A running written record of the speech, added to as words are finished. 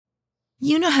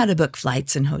You know how to book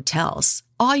flights and hotels.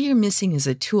 All you're missing is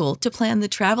a tool to plan the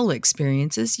travel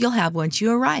experiences you'll have once you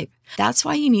arrive. That's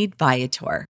why you need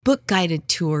Viator. Book guided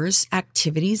tours,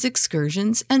 activities,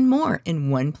 excursions, and more in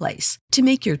one place to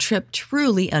make your trip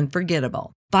truly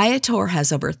unforgettable. Viator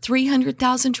has over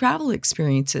 300,000 travel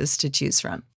experiences to choose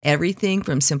from. Everything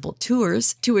from simple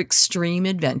tours to extreme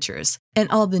adventures and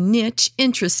all the niche,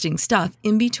 interesting stuff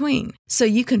in between. So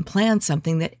you can plan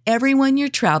something that everyone you're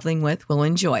traveling with will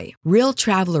enjoy. Real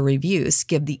traveler reviews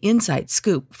give the inside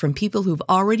scoop from people who've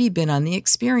already been on the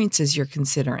experiences you're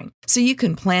considering. So you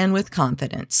can plan with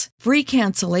confidence. Free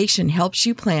cancellation helps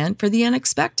you plan for the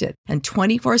unexpected. And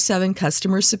 24/7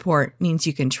 customer support means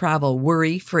you can travel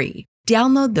worry-free.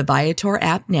 Download the Viator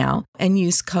app now and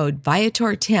use code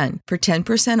Viator10 for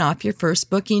 10% off your first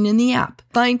booking in the app.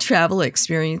 Find travel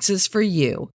experiences for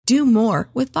you. Do more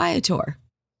with Viator.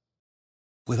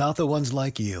 Without the ones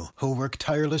like you, who work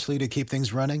tirelessly to keep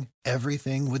things running,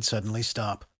 everything would suddenly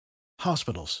stop.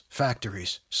 Hospitals,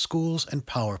 factories, schools, and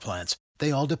power plants,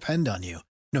 they all depend on you.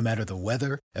 No matter the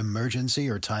weather, emergency,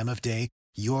 or time of day,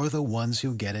 you're the ones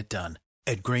who get it done.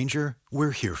 At Grainger,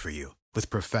 we're here for you with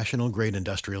professional-grade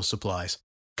industrial supplies.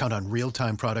 Count on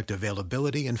real-time product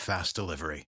availability and fast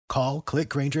delivery. Call, click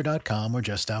Grainger.com, or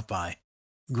just stop by.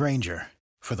 Grainger,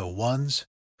 for the ones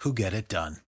who get it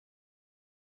done.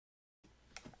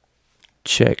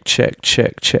 Check, check,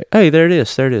 check, check. Hey, there it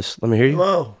is. There it is. Let me hear you.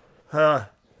 Hello. Hi.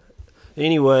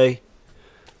 Anyway,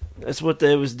 that's what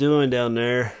they was doing down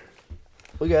there.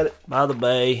 We got it by the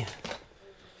bay.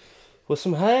 With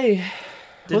some hay.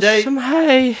 Did some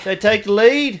hay. they take the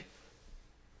lead?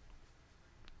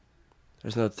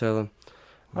 There's no telling.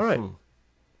 All right.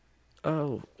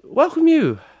 Welcome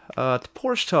you to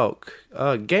Porch Talk.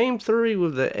 Game 3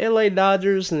 with the LA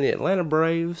Dodgers and the Atlanta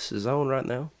Braves is on right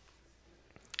now.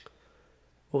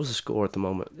 What was the score at the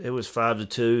moment? It was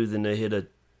 5-2. Then they hit a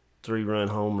 3-run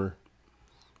homer,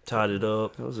 tied it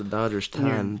up. That was the Dodgers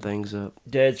tying things up.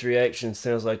 Dad's reaction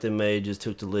sounds like they may have just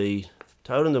took the lead.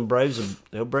 Told him the Braves,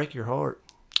 they'll break your heart.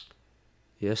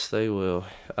 Yes, they will.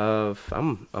 I'm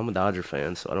a Dodger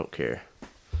fan, so I don't care.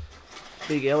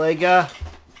 Big LA guy?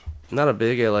 Not a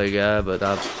big LA guy, but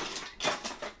I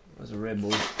was a Red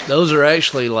Bull. Those are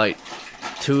actually like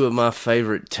two of my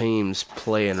favorite teams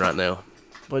playing right now.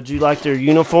 But you like their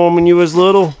uniform when you was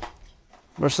little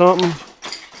or something?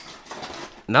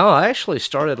 No, I actually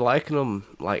started liking them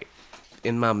like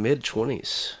in my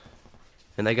mid-20s.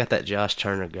 And they got that Josh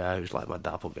Turner guy who's like my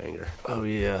doppelganger. Oh,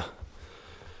 yeah.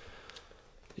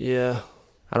 Yeah.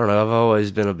 I don't know. I've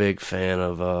always been a big fan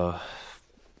of,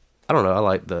 I don't know. I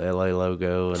like the LA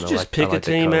logo. And just pick a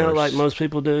team out like most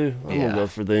people do. I'm going to go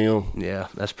for them. Yeah,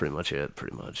 that's pretty much it,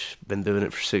 pretty much. Been doing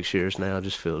it for 6 years now. It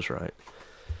just feels right.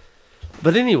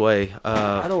 But anyway.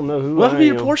 I don't know who welcome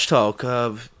to Porch Talk.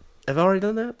 Have I already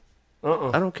done that?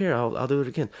 Uh-uh. I don't care. I'll do it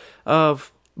again.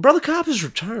 Brother Cobb has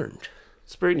returned.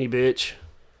 It's Britney, bitch.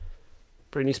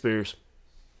 Britney Spears.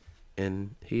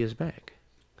 And he is back.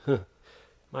 Huh.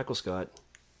 Michael Scott.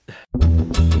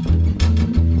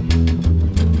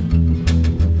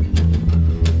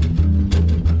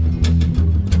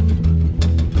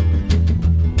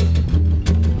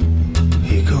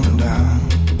 He come down,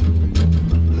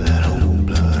 that old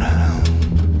bloodhound.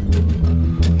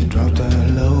 Drop that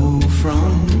low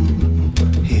from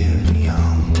here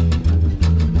young.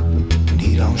 And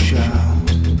he don't shout,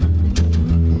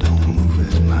 don't move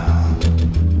his mouth.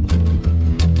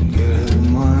 Get his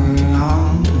money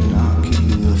on, knock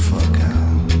you the fuck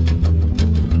out.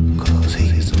 'Cause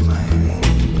he's the man.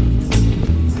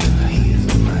 He's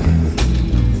the man.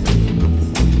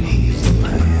 He's the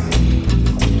man.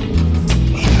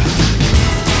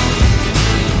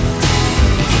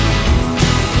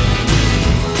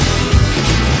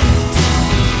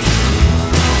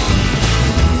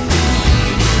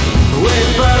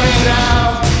 We're burning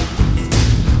out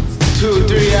 2 or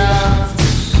 3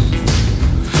 hours.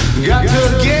 Got to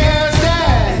get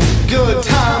that good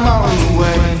time on the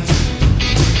way.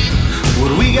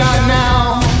 What we got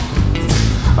now?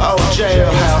 Oh,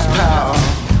 jailhouse power.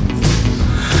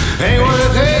 Ain't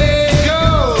what they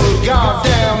go,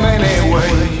 goddamn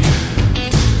anyway.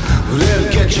 Let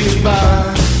it get you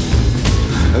by.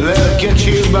 Let it get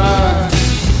you by.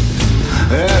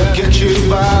 Let it get you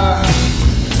by.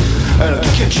 Let it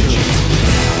get you.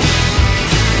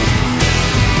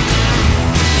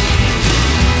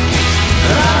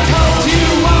 I told you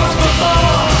once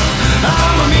before,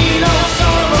 I'm a mean old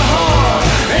son of a whore.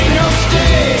 Ain't no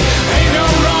stay, ain't no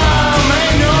rhyme,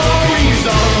 ain't no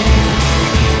reason.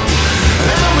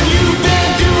 And when you've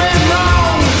been doing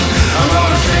wrong, I'm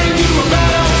gonna sing you a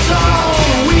bad old song.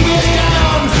 We get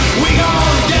down, we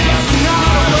gonna dance the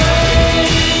night away.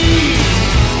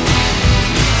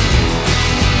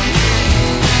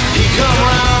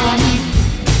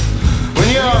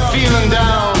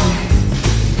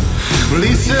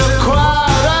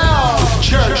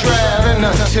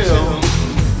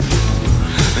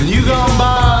 gon'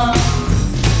 buy,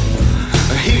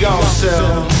 he gon'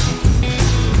 sell.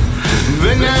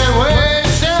 Been that way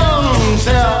since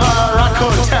I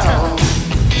could tell.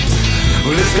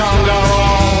 Well, it's gon' go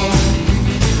on.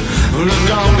 Well, it's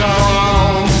gon' go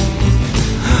on.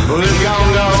 Well, it's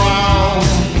gon' go on.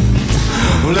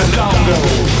 Well, it's gon' go.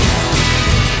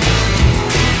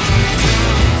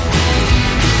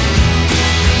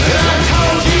 And I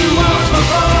told you once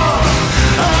before,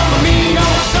 I'm a mean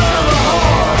old son of a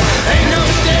whore. Ain't no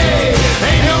stay,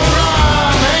 ain't no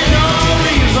rhyme, ain't no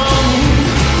reason.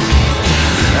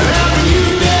 And after you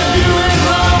been doing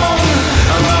wrong,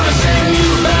 I'm gonna sing you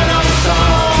a bad old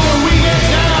song. When we get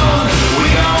down, we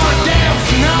gonna dance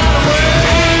the night away.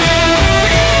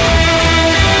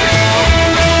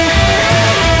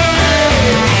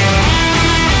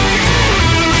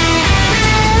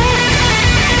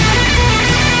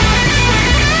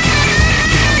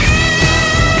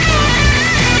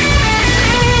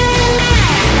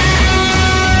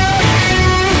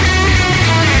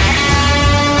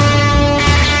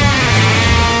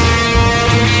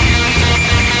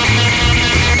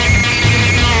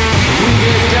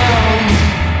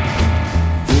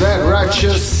 That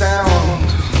righteous sound,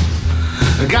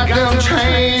 I got them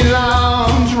train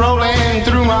lines rolling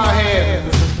through my head.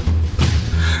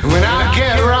 When I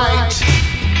get right,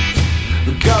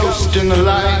 the ghost in the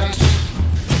light,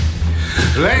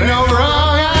 there ain't no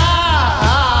wrong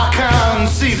I can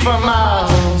see for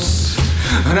miles.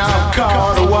 And I've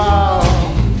got a while,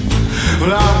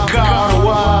 well I've got a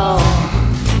while,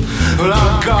 well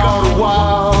I've got a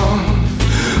while,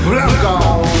 well I'm gone.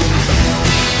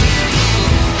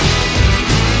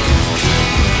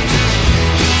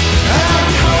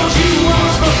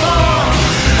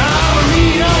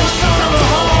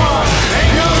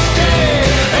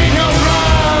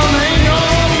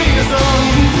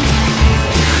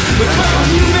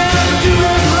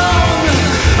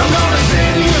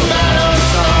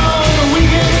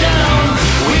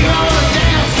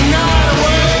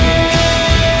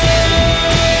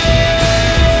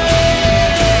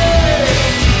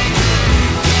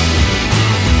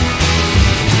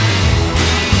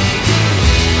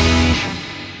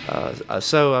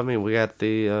 So I mean, we got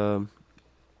MLB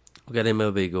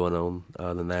going on.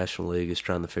 The National League is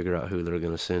trying to figure out who they're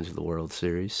going to send to the World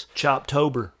Series.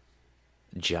 Choptober.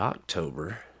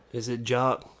 Jocktober. Is it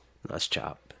Jock? That's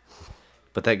Chop.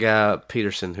 But that guy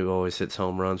Peterson, who always hits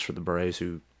home runs for the Braves,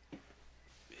 who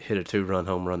hit a 2-run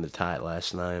home run to tie it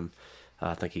last night,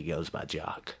 I think he goes by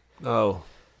Jock. Oh.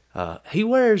 He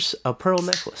wears a pearl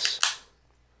necklace.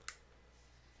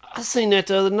 I seen that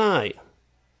the other night.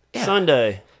 Yeah.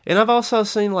 Sunday. And I've also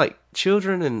seen, like,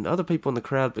 children and other people in the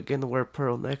crowd begin to wear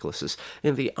pearl necklaces.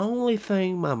 And the only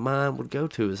thing my mind would go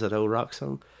to is that old rock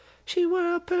song, She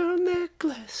Wear a Pearl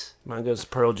Necklace. Mine goes to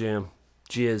Pearl Jam.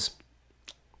 Jizz.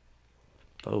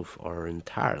 Both are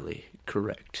entirely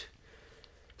correct.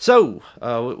 So,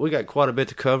 we got quite a bit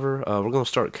to cover. We're going to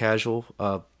start casual.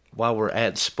 While we're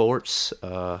at sports,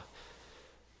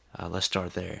 let's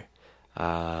start there.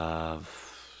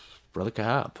 Brother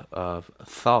Cobb,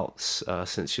 thoughts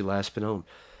since you last been on.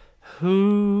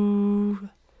 Who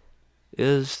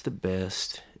is the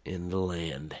best in the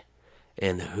land?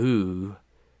 And who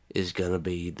is going to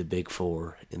be the big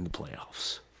four in the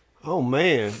playoffs? Oh,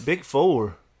 man. Big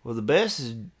four. Well, the best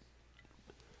is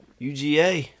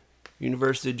UGA,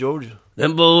 University of Georgia.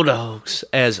 Them Bulldogs,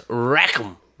 as rack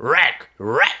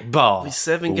ball.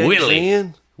 7 games Willie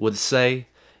in. would say,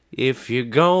 if you're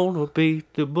gonna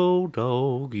beat the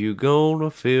Bulldog, you're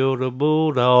gonna feel the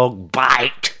Bulldog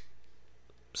bite.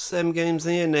 7 games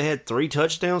in, they had 3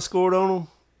 touchdowns scored on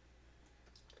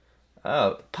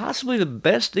them. Possibly the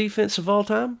best defense of all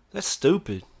time. That's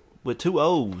stupid. With 2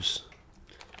 O's.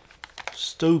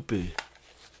 Stupid.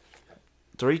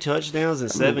 3 touchdowns in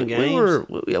 7 games.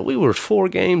 We were 4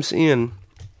 games in.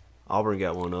 Auburn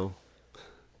got 1-0.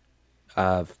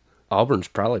 Auburn's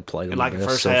probably played them And the the best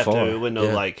first so half, far. too. It wasn't no,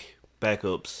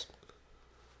 backups.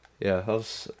 Yeah,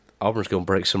 Auburn's going to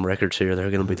break some records here. They're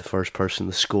going to be the first person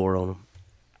to score on them.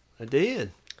 I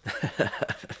did.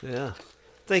 Yeah.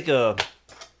 I think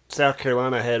South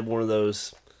Carolina had one of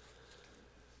those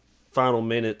final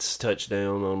minutes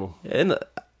touchdown on them. And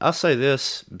I'll say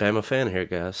this, Bama fan here,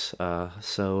 guys.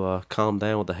 So calm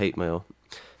down with the hate mail.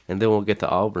 And then we'll get to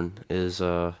Auburn.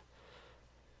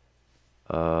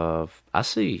 I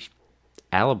see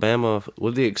Alabama,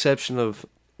 with the exception of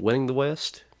winning the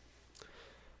West,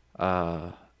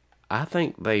 I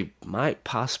think they might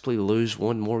possibly lose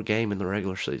one more game in the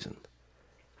regular season.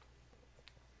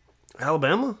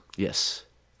 Alabama? Yes.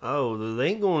 Oh, they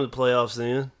ain't going to the playoffs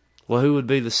then. Well, who would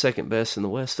be the second best in the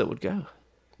West that would go?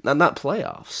 Not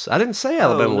playoffs. I didn't say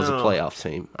Alabama was a no. playoff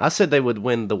team. I said they would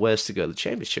win the West to go to the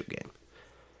championship game.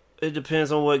 It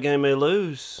depends on what game they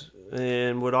lose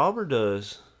and what Auburn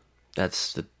does.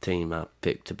 That's the team I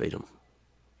picked to beat them.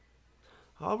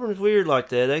 Auburn's weird like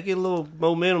that. They get a little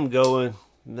momentum going.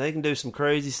 And they can do some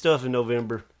crazy stuff in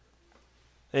November.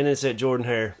 And it's at Jordan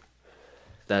Hare.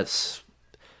 That's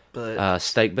But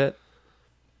stake bet.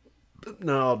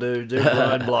 no, dude, their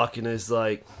line blocking is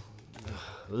like,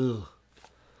 ugh.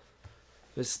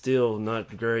 It's still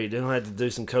not great. They don't have to do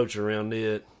some coaching around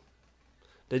it.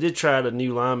 They did try the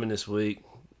new lineman this week.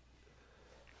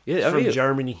 Yeah, From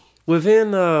Germany.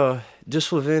 Within the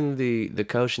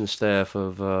coaching staff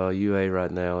of UA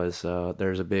right now is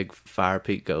there's a big fire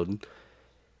Pete Golden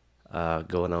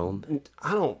going on.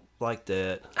 I don't like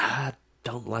that. I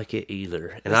don't like it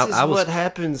either. And This is what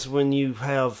happens when you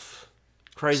have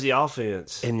crazy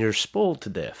offense. and you're spoiled to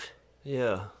death.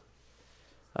 Yeah.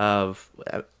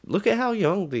 Look at how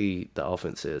young the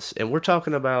offense is, and we're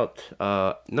talking about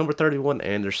number 31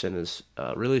 Anderson has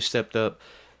really stepped up.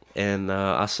 And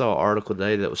I saw an article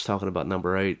today that was talking about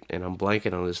number 8, and I'm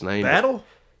blanking on his name. Battle?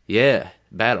 Yeah,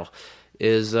 Battle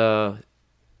is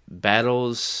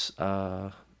Battle's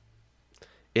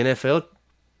NFL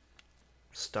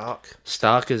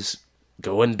stock is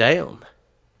going down.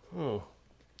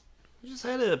 He just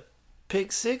had a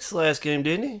pick 6 last game,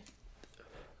 didn't he?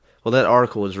 Well, that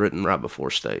article was written right before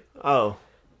state. Oh.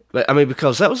 But I mean,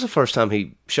 because that was the first time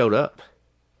he showed up.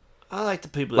 I like the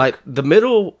people Like the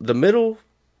middle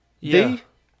Yeah. D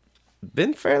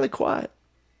been fairly quiet.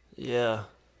 Yeah.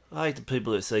 I like the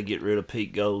people that say get rid of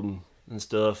Pete Golden and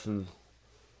stuff, and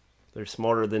they're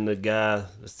smarter than the guy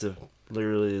that's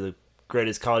literally the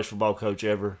greatest college football coach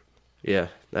ever. Yeah,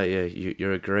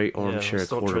 you're a great armchair let's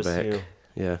don't trust quarterback. him.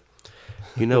 Yeah,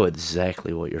 you know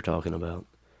exactly what you're talking about.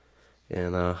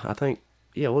 And I think,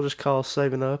 we'll just call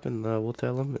Saban up and we'll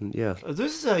tell him. And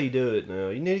This is how you do it now.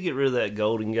 You need to get rid of that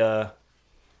Golden guy.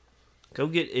 Go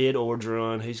get Ed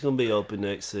Orgeron. He's going to be open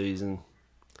next season.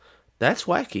 that's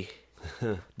wacky.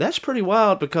 That's pretty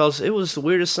wild because it was the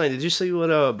weirdest thing. Did you see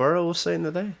what Burrow was saying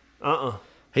today?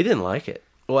 He didn't like it.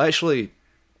 Well, actually,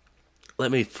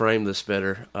 let me frame this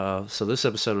better. So this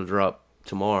episode will drop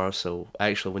tomorrow. So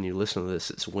actually, when you listen to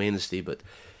this, it's Wednesday. But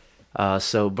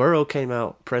so Burrow came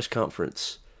out press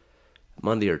conference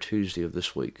Monday or Tuesday of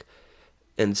this week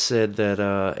and said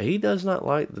that he does not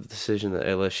like the decision that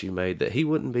LSU made, that he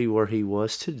wouldn't be where he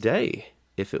was today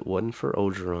if it wasn't for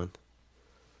Orgeron.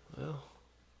 Well,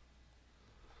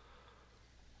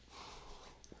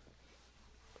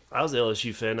 if I was an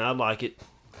LSU fan, I'd like it.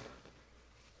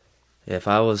 If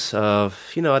I was, I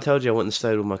told you I went and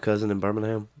stayed with my cousin in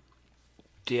Birmingham.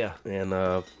 Yeah.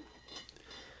 And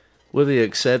with the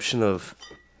exception of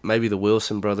maybe the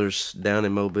Wilson brothers down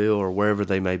in Mobile or wherever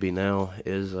they may be now,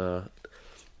 is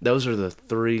those are the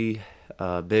 3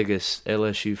 biggest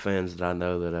LSU fans that I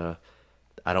know that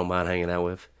I don't mind hanging out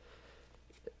with.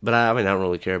 But I don't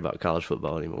really care about college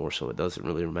football anymore, so it doesn't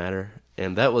really matter.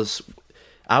 And I was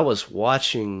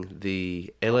watching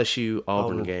the LSU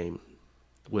Auburn game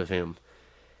with him,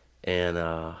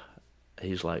 and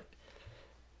he's like,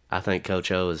 I think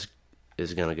Coach O is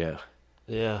gonna go.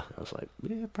 Yeah. I was like,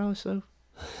 yeah, probably so.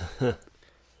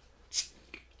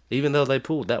 Even though they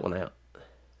pulled that one out.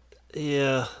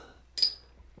 Yeah.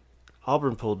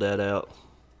 Auburn pulled that out.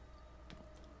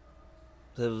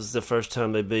 That was the first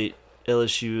time they beat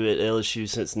LSU at LSU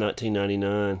since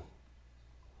 1999.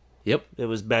 Yep. It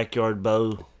was Backyard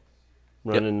Bo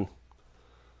running.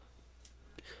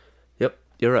 Yep,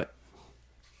 you're right.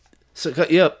 So,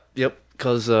 yep.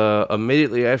 Because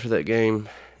immediately after that game,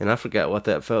 and I forgot what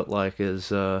that felt like,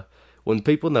 is when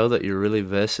people know that you're really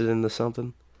vested into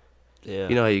something. Yeah.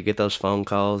 You know how you get those phone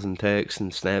calls and texts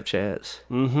and Snapchats?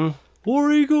 Mm-hmm.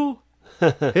 War Eagle!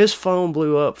 His phone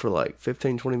blew up for like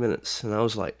 15, 20 minutes, and I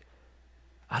was like,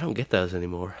 I don't get those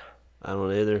anymore. I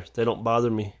don't either. They don't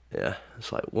bother me. Yeah.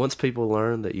 It's like once people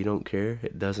learn that you don't care,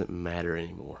 it doesn't matter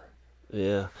anymore.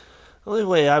 Yeah. The only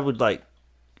way I would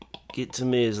get to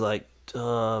me is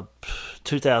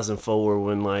 2004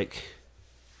 when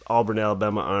Auburn,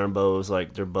 Alabama, Iron Bowl was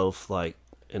they're both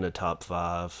in the top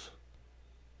 5.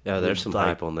 Yeah, there's some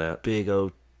hype on that. Big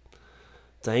old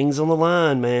things on the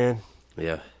line, man.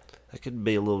 Yeah. That could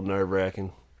be a little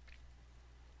nerve-wracking.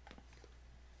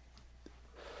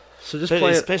 So just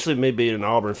play it. Especially me being an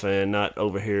Auburn fan, not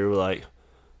over here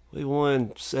we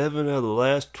won 7 out of the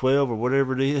last 12 or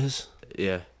whatever it is.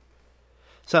 Yeah.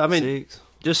 So, 6.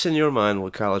 just in your mind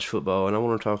with college football, and I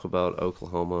want to talk about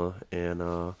Oklahoma and...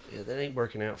 Yeah, that ain't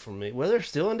working out for me. Well, they're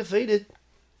still undefeated.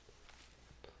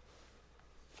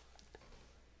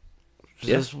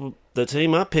 Yeah. Just the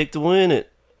team I picked to win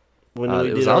it. when we it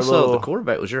did was our also little, the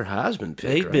quarterback was your Heisman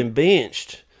pick. he'd right? been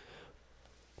benched.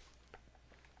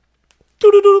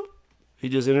 Doo-doo-doo. He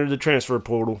just entered the transfer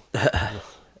portal.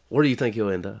 Where do you think he'll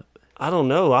end up? I don't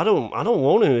know. I don't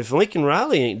want him if Lincoln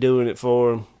Riley ain't doing it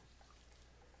for him.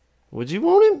 Would you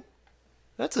want him?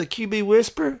 That's a QB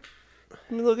whisper.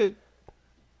 I mean, look at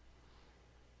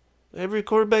every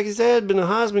quarterback he's had been a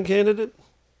Heisman candidate.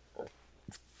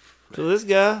 So this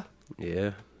guy,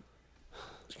 Yeah,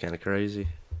 it's kind of crazy.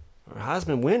 or a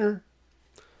Heisman winner.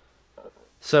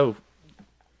 So,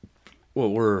 well,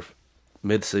 we're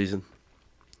mid-season.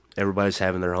 Everybody's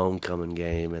having their homecoming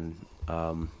game, and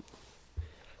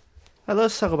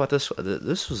let's talk about this.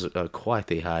 This was quite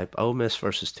the hype. Ole Miss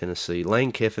versus Tennessee.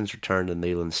 Lane Kiffin's returned to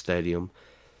Neyland Stadium,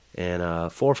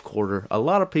 and fourth quarter. A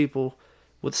lot of people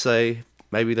would say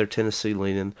maybe they're Tennessee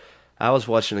leaning. I was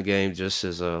watching the game just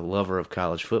as a lover of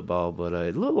college football, but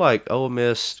it looked like Ole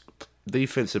Miss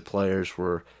defensive players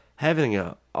were having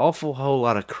an awful whole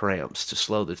lot of cramps to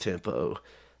slow the tempo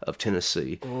of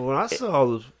Tennessee. Well, when I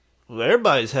saw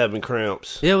everybody's having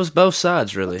cramps. Yeah, it was both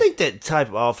sides, I really. think that type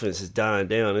of offense is dying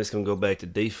down. It's going to go back to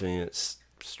defense,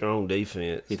 strong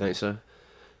defense. You think so?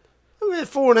 I mean,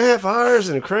 4.5 hours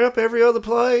and a cramp every other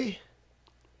play.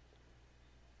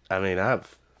 I mean,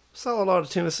 I've Saw a lot of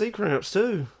Tennessee cramps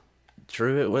too.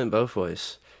 true. It went both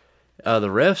ways. The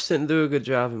refs didn't do a good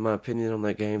job, in my opinion, on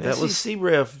that game. That was SEC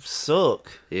ref suck.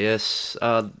 yes.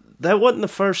 That wasn't the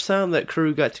first time that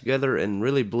crew got together and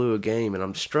really blew a game, and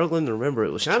I'm struggling to remember.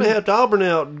 It was Kind of helped Auburn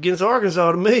out against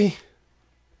Arkansas to me.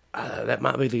 that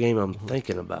might be the game I'm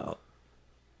thinking about.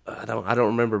 I don't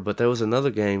remember, but there was another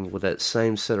game with that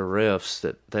same set of refs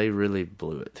that they really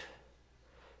blew it.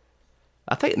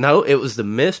 I think no, it was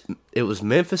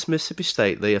Memphis, Mississippi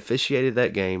State. They officiated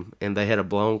that game, and they had a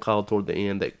blown call toward the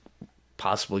end that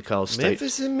possibly caused State.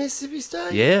 Memphis and Mississippi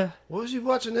State? Yeah. What was you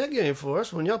watching that game for?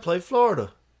 That's when y'all played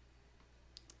Florida.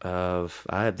 I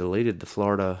had deleted the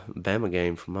Florida-Bama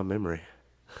game from my memory.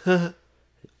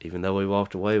 Even though we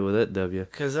walked away with that W.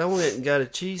 Because I went and got a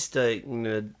cheesesteak,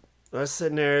 and I was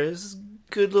sitting there. This is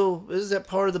good little. This is that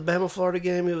part of the Bama-Florida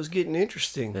game. It was getting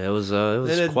interesting. It was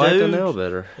Then a quite the dude- nail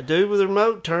biter. A dude with a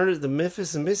remote turned it to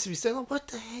Memphis and Mississippi State. I'm like, what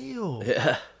the hell?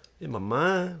 Yeah. In my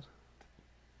mind.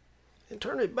 And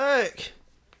turn it back.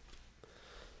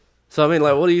 So, I mean,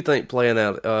 like, what do you think playing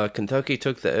out? Kentucky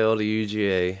took the L to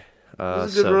UGA. It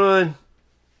was a good run.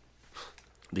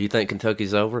 Do you think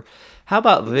Kentucky's over? How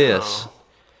about this? No.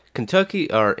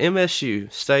 Kentucky or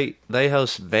MSU State, they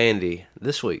host Vandy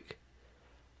this week.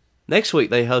 Next week,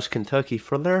 they host Kentucky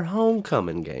for their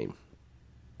homecoming game.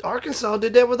 Arkansas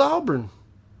did that with Auburn.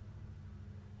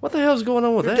 What the hell's going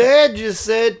on with Your that? dad just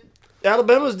said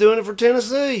Alabama's doing it for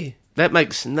Tennessee. That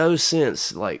makes no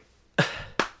sense. Like,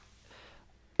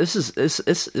 this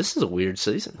is a weird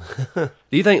season. Do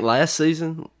you think last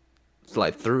season,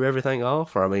 like, threw everything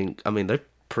off? Or I mean, they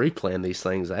pre-planned these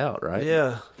things out, right?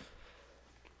 Yeah.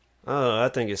 Oh, I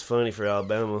think it's funny for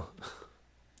Alabama.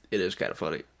 It is kind of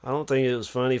funny. I don't think it was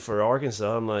funny for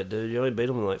Arkansas. I'm like, dude, you only beat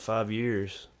them in like 5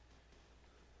 years.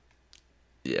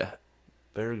 Yeah,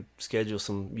 Better schedule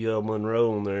some UL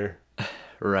Monroe on there.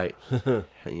 right. And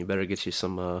you better get you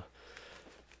some, UL.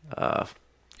 I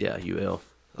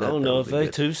don't know if they're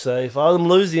too safe. All them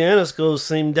Louisiana schools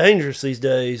seem dangerous these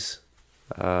days.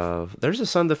 There's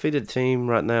this undefeated team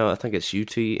right now. I think it's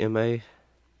UTMA.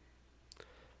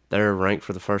 They're ranked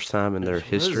for the first time in their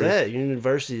history. What is that?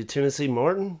 University of Tennessee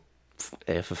Martin?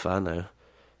 If I know.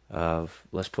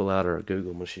 Let's pull out our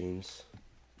Google machines.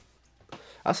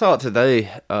 I saw it today.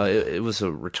 It was a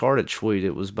retarded tweet.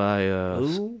 It was by...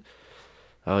 Ooh.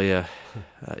 Oh, yeah.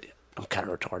 I'm kind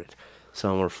of retarded. So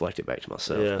I'm going to reflect it back to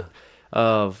myself. Yeah.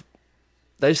 But,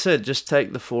 they said just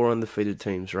take the 4 undefeated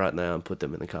teams right now and put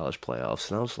them in the college playoffs.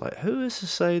 And I was like, who is to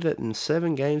say that in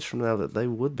 7 games from now that they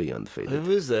would be undefeated?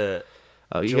 Who is that?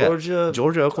 You got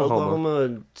Georgia, Oklahoma,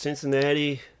 and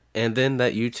Cincinnati. and then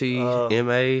that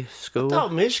UTMA I school.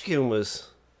 thought Michigan was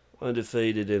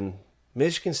undefeated in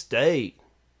Michigan State.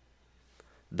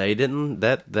 They didn't.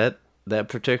 That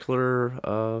particular.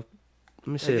 Let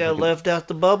me see. They if I got can- left out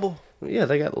the bubble. Yeah,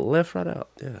 they got left right out.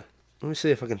 Yeah. Let me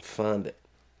see if I can find it.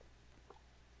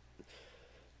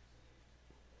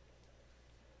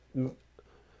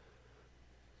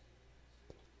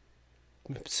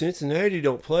 Cincinnati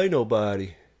don't play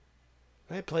nobody.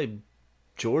 They played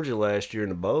Georgia last year in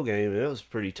the bowl game, and it was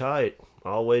pretty tight,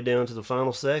 all the way down to the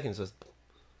final seconds. What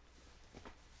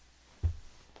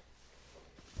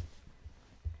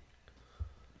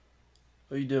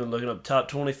are you doing? Looking up top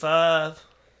 25?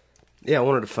 Yeah, I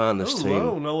wanted to find this Oh, team. I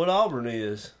don't know what Auburn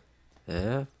is.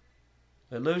 Yeah.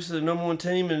 They lose to the number 1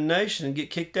 team in the nation and get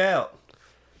kicked out.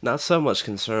 Not so much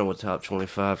concerned with top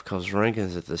 25 because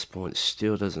rankings at this point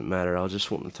still doesn't matter. I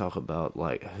just want to talk about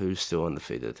like who's still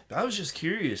undefeated. I was just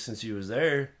curious since you was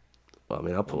there. Well, I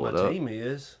mean, I'll pull What it my up. team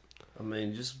is. I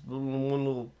mean, just one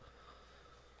little.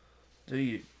 Do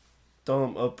your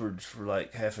thumb upwards for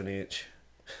like half an inch.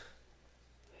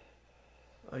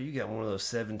 Oh, you got one of those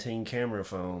 17 camera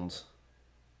phones.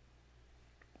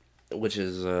 Which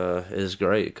is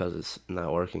great because it's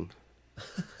not working.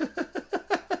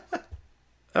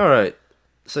 All right.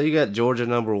 So you got Georgia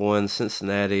number 1,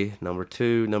 Cincinnati number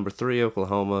 2, number 3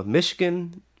 Oklahoma,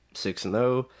 Michigan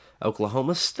 6-0.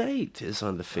 Oklahoma State is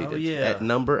undefeated. Oh, yeah. At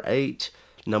number 8,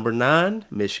 number 9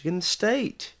 Michigan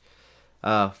State.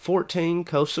 14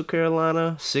 Coastal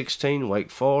Carolina, 16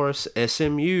 Wake Forest,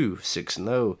 SMU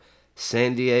 6-0.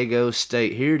 San Diego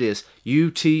State. Here it is,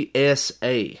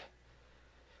 UTSA.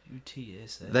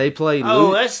 UTSA. They play.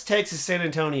 That's Texas San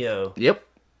Antonio. Yep.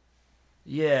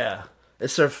 Yeah.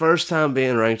 It's their first time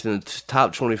being ranked in the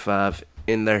top 25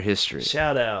 in their history.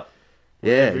 Shout out.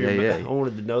 Yeah. I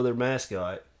wanted to know their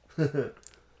mascot. You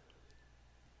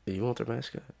want their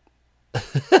mascot?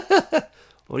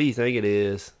 What do you think it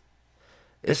is?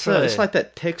 It's It's like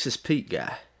that Texas Pete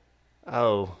guy.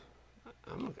 Oh,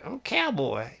 I'm a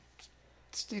cowboy.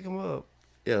 Stick 'em up.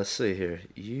 Yeah, let's see here.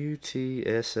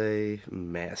 UTSA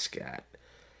mascot.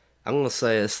 I'm gonna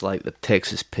say it's like the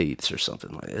Texas Pete's or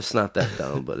something like that. It's not that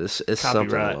dumb, but it's something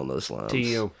Copyright. along those lines.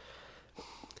 TM.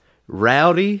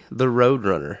 Rowdy the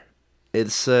Roadrunner.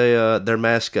 It's their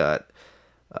mascot.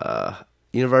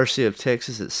 University of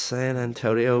Texas at San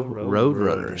Antonio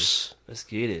Roadrunners. Let's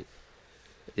get it.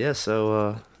 Yeah,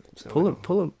 so pull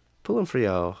him for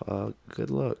y'all. Good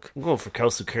luck. I'm going for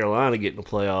Coastal Carolina getting the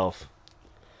playoff.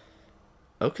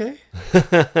 Okay.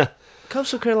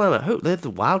 Coastal Carolina. Who? They have the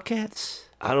Wildcats?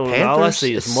 I don't know. All I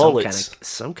see is mullets.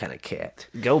 Some kind of cat.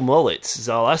 Go Mullets is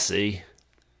all I see.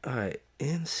 All right.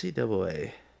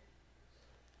 NCAA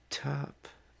top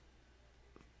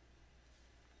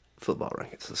football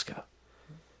rankings. Let's go.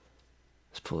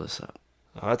 Let's pull this up.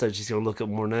 Oh, I thought you was going to look up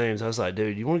more names. I was like,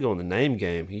 dude, you want to go in the name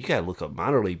game? You got to look up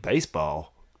minor league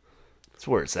baseball. That's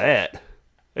where it's at.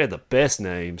 They have the best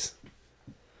names.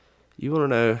 You want to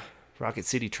know? Rocket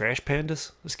City Trash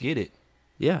Pandas? Let's get it.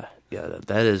 Yeah.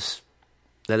 That is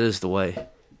the way.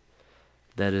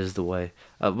 That is the way.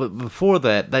 But before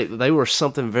that, they were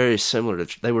something very similar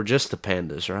to. They were just the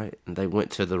Pandas, right? And they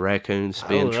went to the Raccoons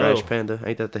being Trash Panda.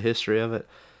 Ain't that the history of it?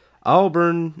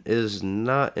 Auburn is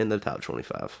not in the top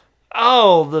 25.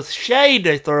 Oh, the shade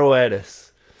they throw at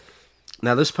us.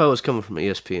 Now this poll is coming from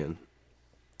ESPN.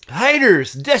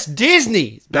 Haters, that's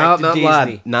Disney. No, Back to not Disney.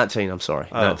 lied. 19. I'm sorry.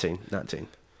 Oh. 19.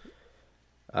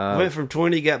 Went from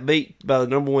 20, got beat by the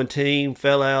number 1 team,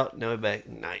 fell out. Now we're back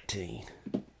 19.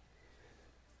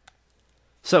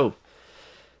 So,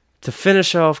 to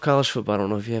finish off college football, I don't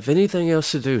know if you have anything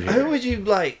else to do Who here. would you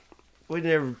like? We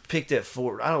never picked that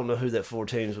 4. I don't know who that 4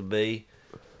 teams would be.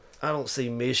 I don't see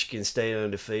Michigan staying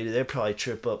undefeated. They'll probably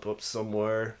trip up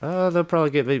somewhere. They'll probably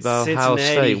get beat by Ohio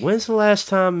Cincinnati. State. When's the last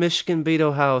time Michigan beat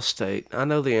Ohio State? I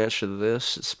know the answer to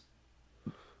this.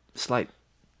 It's like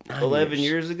 11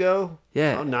 years ago?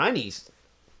 Yeah. Oh, 90s.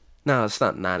 No, it's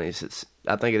not 90s.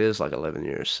 I think it is like 11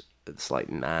 years. It's like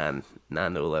 9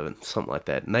 to 11, something like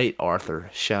that. Nate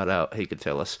Arthur, shout out. He could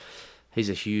tell us.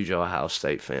 He's a huge Ohio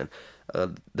State fan.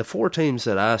 The 4 teams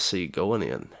that I see going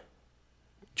in,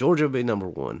 Georgia will be number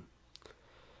 1.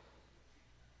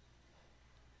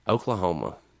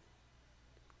 Oklahoma.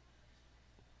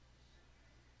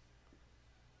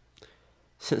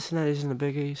 Cincinnati's in the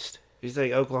Big East. You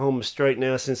think Oklahoma's straight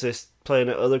now since they're playing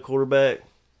that other quarterback?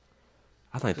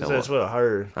 I think 'Cause they'll. that's what I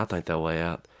heard. I think they'll way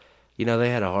out. You know, they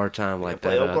had a hard time like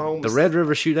play that. Oklahoma The Red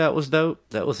River Shootout was dope.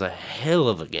 That was a hell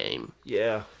of a game.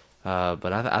 Yeah.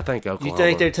 But I think Oklahoma. You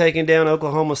think they're taking down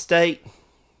Oklahoma State?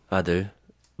 I do.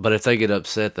 But if they get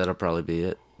upset, that'll probably be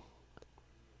it.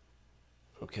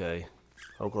 Okay.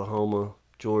 Oklahoma,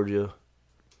 Georgia,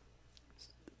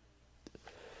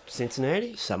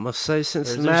 Cincinnati? So I must say Or is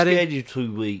Cincinnati. their schedule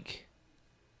too weak?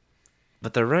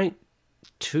 But they're ranked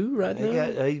 2 right now.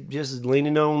 They just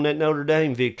leaning on that Notre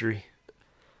Dame victory.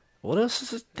 What else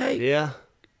does it take? Yeah.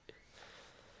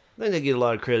 I think they get a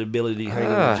lot of credibility hanging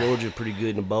with Georgia pretty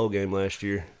good in the bowl game last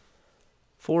year.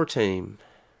 4 team.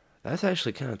 That's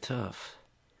actually kind of tough.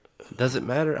 Does it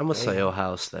matter? I'm going to say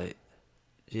Ohio State.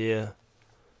 Yeah.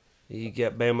 You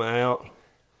got Bama out.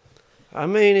 I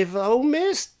mean, if Ole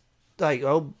Miss,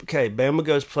 okay, Bama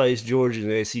goes plays Georgia in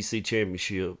the SEC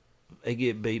championship. They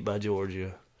get beat by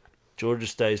Georgia. Georgia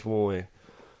stays 1.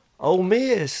 Ole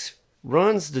Miss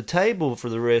runs the table for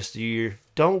the rest of the year.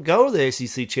 Don't go to the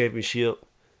SEC championship,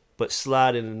 but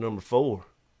slide into number 4.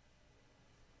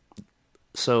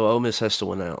 So Ole Miss has to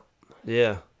win out.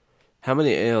 Yeah, How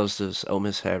many L's does Ole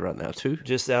Miss have right now? 2?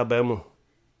 just Alabama.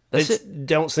 That's It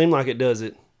don't seem like it, does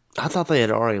it? I thought they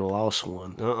had already lost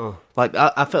one. Uh-uh. Like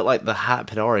I felt like the hype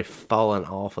had already fallen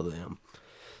off of them.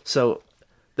 So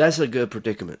that's a good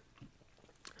predicament.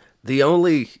 The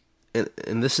only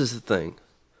and this is the thing.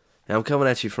 And I'm coming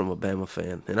at you from a Bama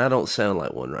fan, and I don't sound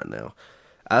like one right now.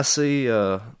 I see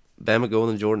Bama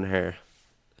going to Jordan Hare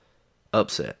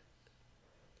upset.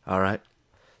 All right.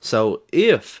 So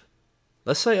if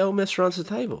let's say Ole Miss runs the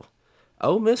table,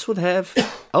 Ole Miss would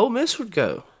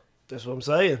go, That's what I'm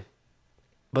saying.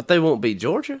 but they won't beat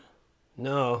Georgia.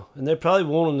 No, and they probably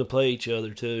want them to play each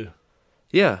other too.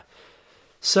 Yeah.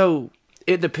 So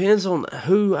it depends on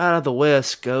who out of the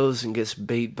West goes and gets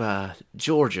beat by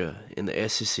Georgia in the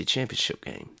SEC championship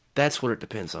game. That's what it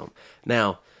depends on.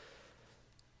 Now,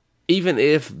 even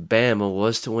if Bama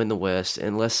was to win the West,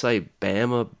 and let's say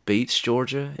Bama beats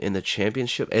Georgia in the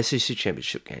SEC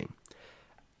championship game,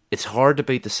 it's hard to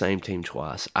beat the same team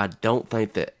twice. I don't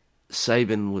think that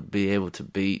Saban would be able to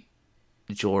beat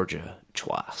Georgia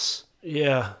twice.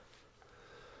 Yeah.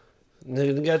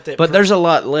 They got that. But there's a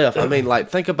lot left. I mean, like,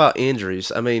 think about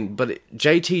injuries. I mean, but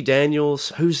JT Daniels,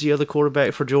 who's the other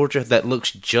quarterback for Georgia that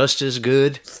looks just as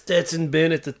good? Stetson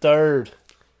Bennett the third.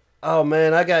 Oh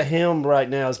man, I got him right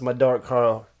now as my dark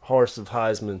horse of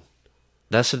Heisman.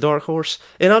 That's a dark horse.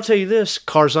 And I'll tell you this,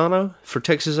 Carzano for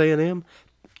Texas A&M.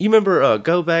 You remember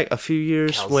go back a few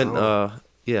years when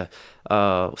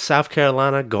South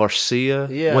Carolina, Garcia,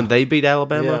 when they beat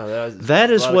Alabama? Yeah, that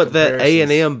is what that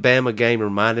comparisons. A&M Bama game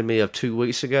reminded me of 2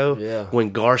 weeks ago Yeah. when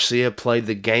Garcia played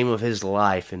the game of his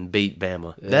life and beat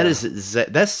Bama. Yeah.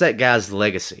 That's that guy's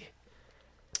legacy.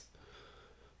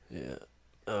 Yeah.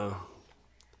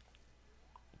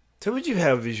 Who would you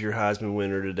have as your Heisman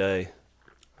winner today?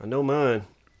 I know mine.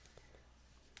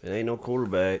 It ain't no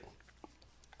quarterback.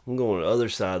 I'm going to the other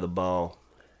side of the ball.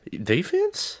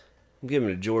 Defense? I'm giving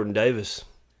it to Jordan Davis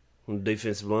on the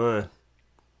defensive line.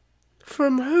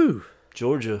 From who?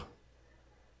 Georgia.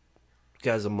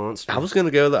 Guy's a monster. I was going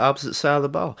to go the opposite side of the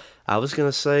ball. I was going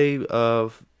to say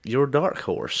your dark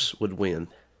horse would win.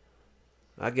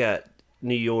 I got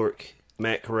New York,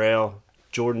 Matt Corral,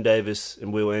 Jordan Davis,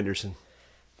 and Will Anderson.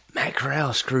 Matt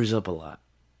Corral screws up a lot.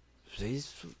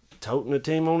 He's toting the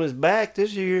team on his back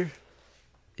this year.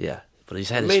 Yeah, but he's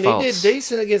had I his mean, faults. he did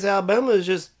decent against Alabama. It's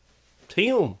just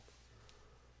him.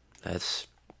 It's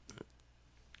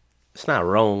not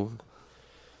wrong.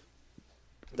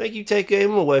 I think you take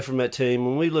him away from that team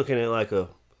when we looking at like a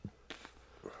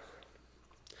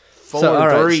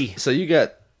 4-3. So you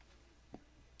got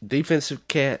defensive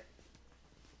cat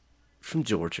from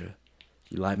Georgia.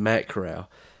 You like Matt Corral.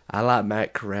 I like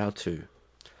Matt Corral too.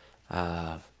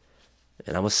 And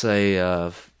I'm going to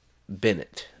say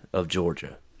Bennett of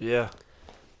Georgia. Yeah.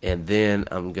 And then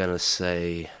I'm going to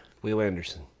say... Will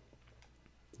Anderson.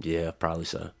 Yeah, probably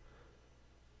so.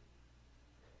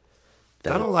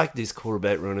 I don't like these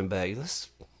quarterback running backs.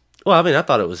 Well, I mean, I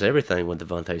thought it was everything when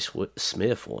Devontae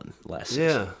Smith won last season.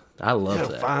 Yeah. I love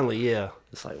that. Finally, yeah.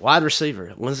 It's like wide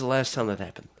receiver. When's the last time that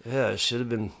happened? Yeah, it should have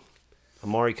been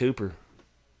Amari Cooper.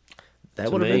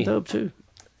 That would have been dope, too.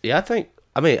 Yeah,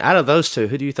 out of those two,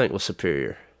 who do you think was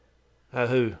superior?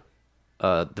 Who?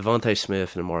 Devontae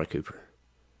Smith and Amari Cooper.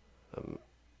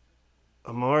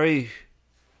 Amari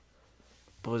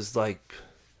was like,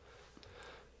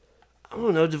 I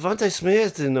don't know, Devontae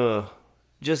Smith and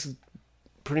just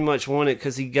pretty much won it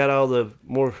because he got all the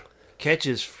more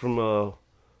catches from,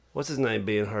 what's his name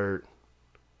being hurt?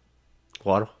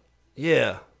 Waddle?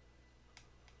 Yeah.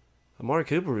 Amari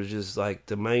Cooper was just like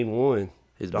the main one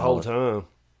He's the whole balling. time.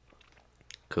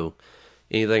 Cool.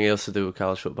 Anything else to do with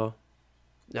college football?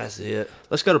 That's it.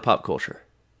 Let's go to pop culture.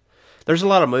 There's a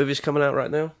lot of movies coming out right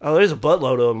now. Oh, there's a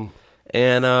buttload of them.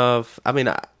 And,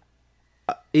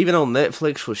 even on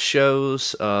Netflix with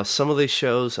shows, some of these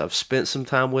shows I've spent some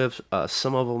time with.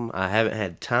 Some of them I haven't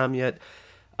had time yet.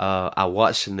 I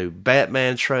watched the new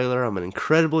Batman trailer. I'm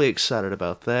incredibly excited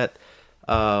about that.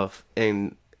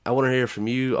 And I want to hear from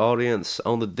you, audience,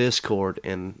 on the Discord.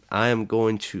 And I am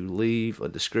going to leave a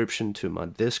description to my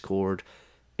Discord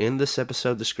in this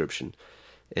episode description.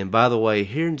 And by the way,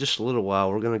 here in just a little while,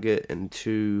 we're going to get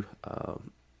into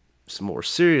some more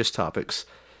serious topics.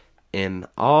 And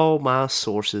all my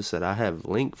sources that I have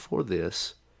linked for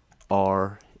this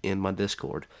are in my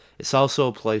Discord. It's also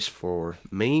a place for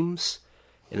memes,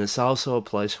 and it's also a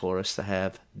place for us to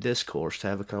have discourse, to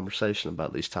have a conversation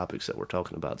about these topics that we're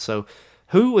talking about. So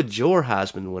who would your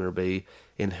Heisman winner be,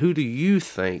 and who do you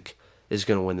think is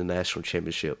going to win the national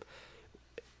championship?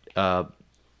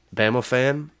 Bama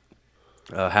fan,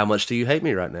 how much do you hate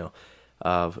me right now?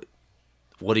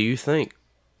 What do you think?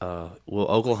 Will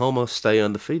Oklahoma stay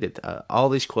undefeated? All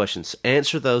these questions.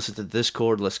 Answer those at the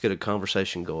Discord. Let's get a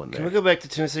conversation going there. Can we go back to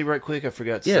Tennessee right quick? I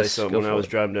forgot to say something when I was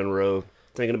driving down the road,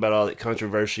 thinking about all that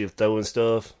controversy of throwing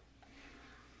stuff.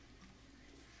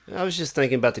 I was just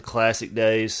thinking about the classic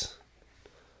days.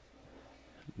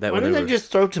 Why didn't they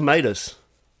just throw tomatoes?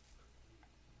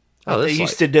 Like they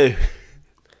used to do.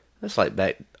 That's like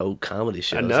back old comedy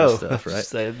shows I know. and stuff, right?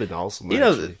 That'd been awesome.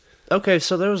 Okay,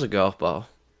 so there was a golf ball.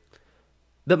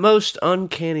 The most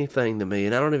uncanny thing to me,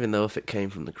 and I don't even know if it came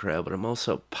from the crowd, but I'm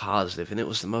also positive, and it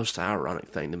was the most ironic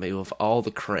thing to me with all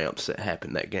the cramps that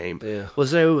happened that game,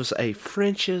 was there was a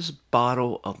French's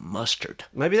bottle of mustard.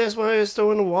 Maybe that's why it's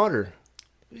throwing the water.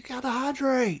 We gotta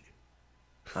hydrate.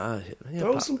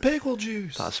 Throw some pickle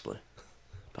juice. Possibly.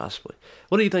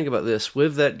 What do you think about this?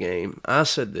 With that game, I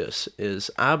said this, is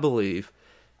I believe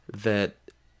that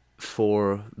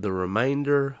for the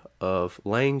remainder of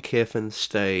Lane Kiffin's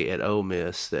stay at Ole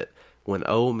Miss, that when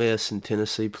Ole Miss and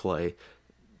Tennessee play,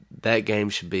 that game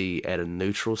should be at a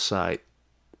neutral site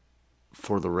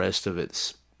for the rest of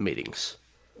its meetings.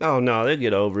 Oh, no, they'll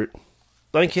get over it.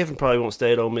 Lane Kiffin probably won't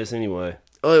stay at Ole Miss anyway.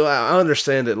 Well, I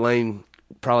understand that Lane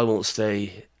probably won't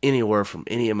stay anywhere from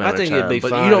any amount of time. I think it'd be but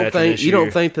fine you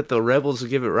don't think that the Rebels will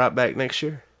give it right back next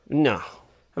year? No.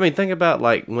 I mean, think about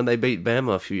like when they beat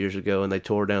Bama a few years ago and they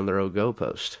tore down their old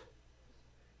goalpost.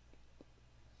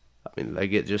 I mean, they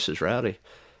get just as rowdy.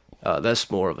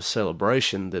 That's more of a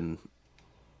celebration than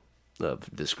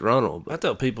disgruntled. I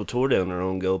thought people tore down their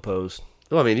own goalpost.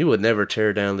 Well, I mean, you would never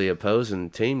tear down the opposing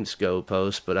team's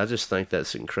goalpost, but I just think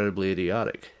that's incredibly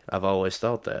idiotic. I've always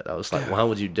thought that. I was like, why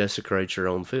would you desecrate your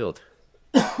own field?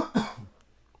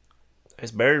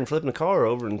 It's better than flipping a car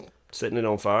over and setting it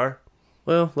on fire.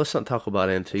 Well, let's not talk about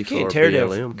Antifa You can't or tear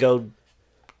BLM. down Gold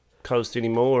Coast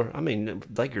anymore. I mean,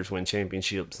 the Lakers win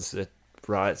championships and set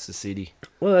riots the city.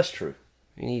 Well, that's true.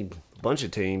 You need a bunch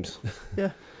of teams.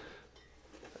 Yeah.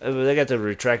 They got the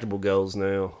retractable goals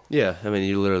now. Yeah, I mean,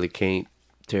 you literally can't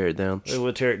tear it down. They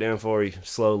will tear it down for you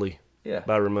slowly. Yeah.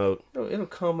 By remote. No, it'll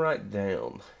come right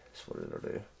down. That's what it'll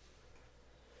do.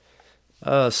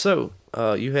 So,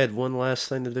 you had one last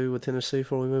thing to do with Tennessee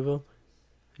before we move on?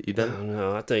 You I done? don't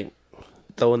know. I think...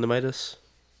 Throwing tomatoes?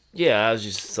 Yeah, I was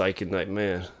just thinking, like,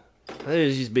 man, I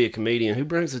used to be a comedian. Who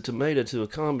brings a tomato to a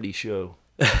comedy show?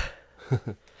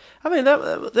 I mean,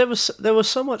 there was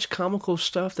so much comical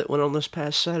stuff that went on this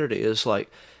past Saturday. It's like,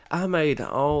 I made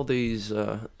all these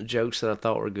jokes that I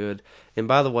thought were good. And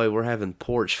by the way, we're having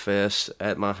Porch Fest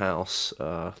at my house.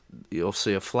 You'll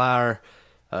see a flyer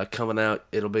coming out.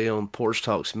 It'll be on Porch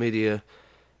Talks Media.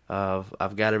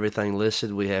 I've got everything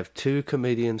listed. We have 2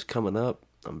 comedians coming up.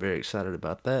 I'm very excited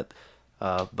about that.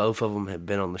 Both of them have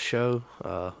been on the show.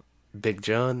 Big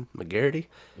John McGarity.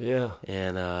 Yeah.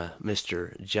 And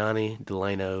Mr. Johnny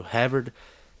Delano Havard.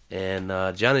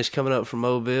 And Johnny's coming up from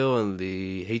Mobile, and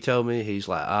he told me, he's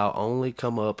like, I'll only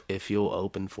come up if you'll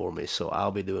open for me, so I'll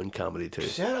be doing comedy too.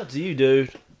 Shout out to you,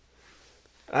 dude.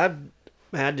 I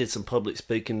did some public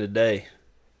speaking today.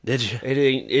 Did you? It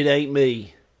ain't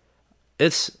me.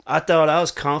 I thought I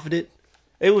was confident.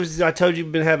 I told you,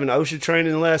 been having OSHA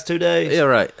training the last 2 days. Yeah,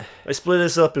 right. They split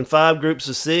us up in 5 groups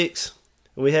of 6.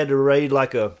 And we had to raid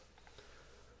like a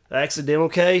accidental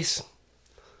case.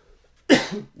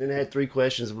 Then they had 3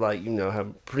 questions of like,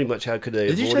 how could they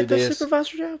Did you take that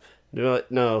supervisor job?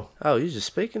 No. Oh, you just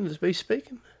speaking to be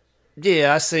speaking?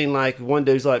 Yeah, I seen like one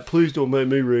dude's like, please don't make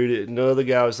me read it. And the other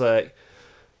guy was like,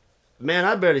 man,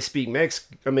 I barely speak English.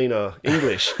 They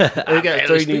got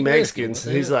 3 new Mexicans.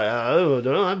 He's like, oh,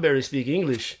 no, I barely speak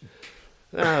English.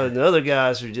 And the other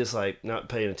guys are just like not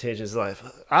paying attention. It's like,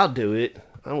 I'll do it.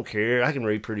 I don't care. I can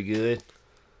read pretty good.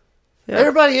 Yeah.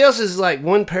 Everybody else is like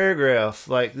 1 paragraph,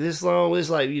 like this long. It's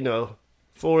like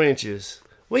 4 inches.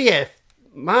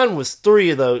 Mine was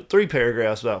 3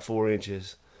 paragraphs about 4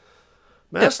 inches.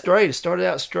 Man, that's straight. It started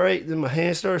out straight, then my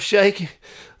hand started shaking,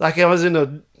 like I was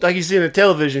like you see in a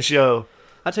television show.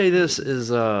 I tell you, this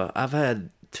is I've had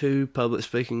 2 public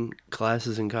speaking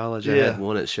classes in college. I had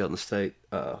one at Shelton State.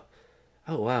 Oh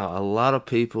wow, a lot of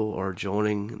people are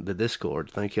joining the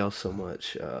Discord. Thank y'all so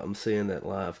much. I'm seeing that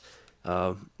live.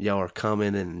 Y'all are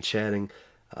commenting and chatting.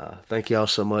 Thank y'all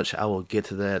so much. I will get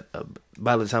to that.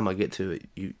 By the time I get to it,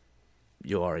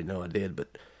 you already know I did,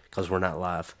 but because we're not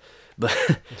live.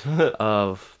 But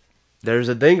there's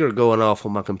a dinger going off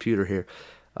on my computer here.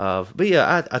 But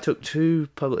yeah, I took 2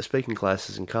 public speaking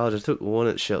classes in college. I took one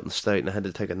at Shelton State, and I had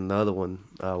to take another one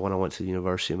when I went to the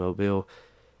University of Mobile.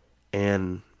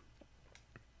 And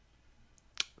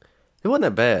it wasn't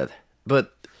that bad.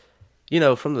 But,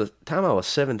 from the time I was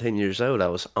 17 years old, I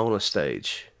was on a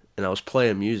stage. and I was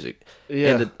playing music.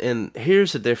 Yeah. And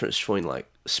here's the difference between like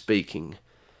speaking.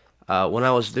 When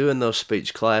I was doing those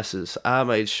speech classes, I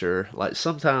made sure, like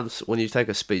sometimes when you take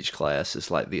a speech class, it's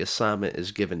like the assignment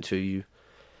is given to you.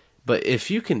 But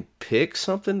if you can pick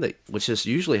something which is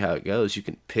usually how it goes, you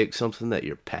can pick something that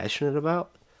you're passionate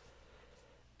about.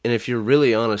 And if you're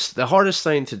really honest, the hardest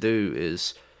thing to do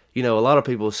is, a lot of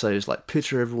people say is like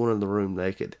picture everyone in the room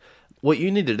naked. What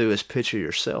you need to do is picture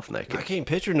yourself naked. I can't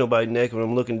picture nobody naked when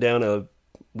I'm looking down a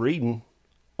reading.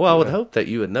 Well, I would hope that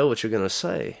you would know what you're going to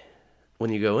say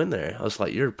when you go in there. I was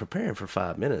like, you're preparing for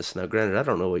 5 minutes. Now, granted, I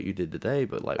don't know what you did today,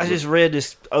 but like... I just read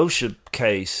this OSHA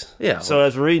case. Yeah. So I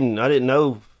was reading. I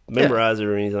didn't memorize it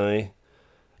or anything.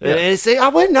 Yeah. And see, I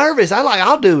wasn't nervous.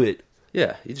 I'll do it.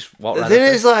 Yeah, you just walk right Then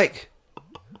up it's like...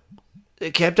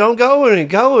 It kept on going and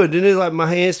going. Then it's like my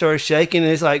hand started shaking,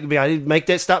 and it's like I didn't make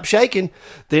that stop shaking.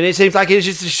 Then it seems like it's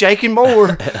just shaking more.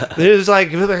 Then it's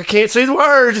like I can't see the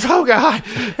words. Oh God!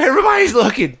 Everybody's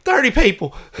looking. 30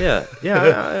 people. Yeah.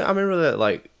 I remember that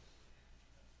like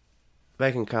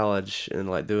back in college and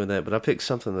like doing that. But I picked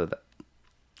something that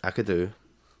I could do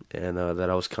and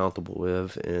that I was comfortable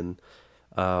with, and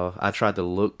I tried to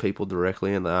look people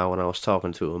directly in the eye when I was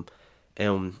talking to them,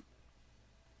 and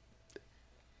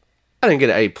I didn't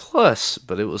get an A+,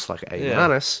 but it was like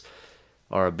A-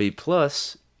 or a B+.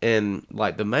 And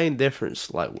like the main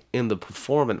difference, like in the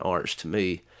performing arts to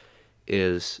me,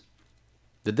 is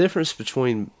the difference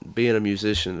between being a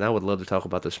musician. And I would love to talk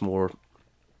about this more.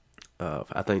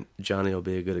 I think Johnny will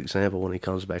be a good example when he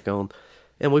comes back on.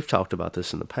 And we've talked about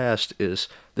this in the past. Is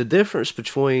the difference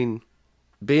between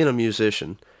being a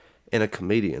musician and a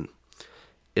comedian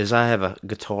is I have a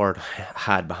guitar to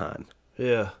hide behind.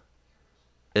 Yeah.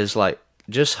 Is like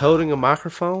just holding a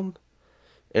microphone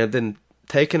and then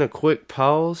taking a quick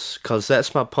pause because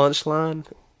that's my punchline.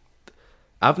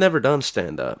 I've never done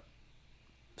stand-up,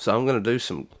 so I'm going to do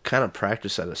some kind of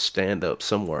practice at a stand-up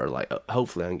somewhere. Like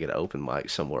hopefully I can get an open mic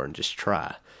somewhere and just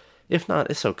try. If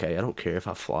not, it's okay. I don't care if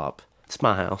I flop. It's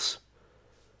my house.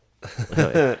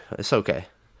 It's okay.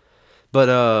 But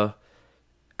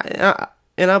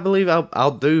I believe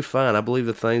I'll do fine. I believe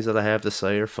the things that I have to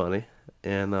say are funny,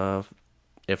 and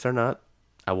if they're not,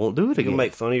 I won't do it again. You can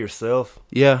make fun of yourself.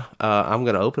 Yeah, I'm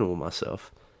going to open with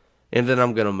myself. And then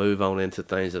I'm going to move on into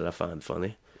things that I find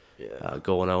funny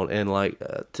going on. And like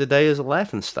today is a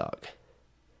laughing stock.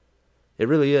 It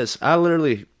really is.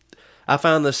 I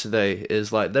found this today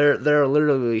is like there are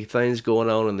literally things going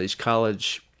on in these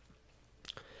college.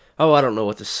 Oh, I don't know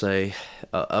what to say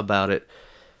about it.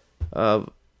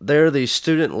 There are these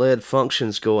student-led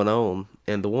functions going on.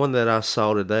 And the one that I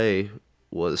saw today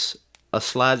was a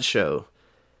slideshow.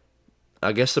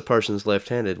 I guess the person's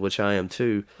left-handed, which I am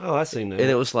too. Oh, I seen that. And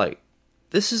it was like,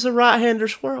 this is a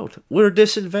right-hander's world. We're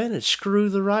disadvantaged. Screw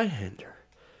the right-hander.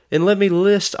 And let me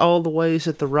list all the ways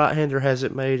that the right-hander has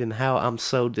it made and how I'm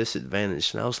so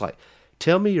disadvantaged. And I was like,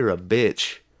 tell me you're a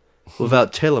bitch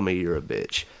without telling me you're a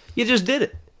bitch. You just did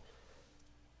it.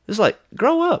 It's like,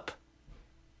 grow up.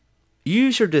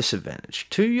 Use your disadvantage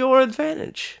to your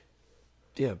advantage.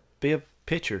 Yeah, be a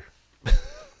pitcher.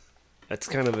 That's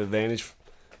kind of an advantage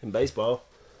in baseball.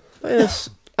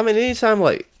 Anytime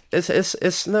like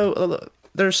it's no.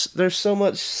 There's so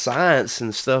much science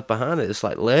and stuff behind it. It's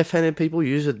like left-handed people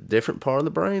use a different part of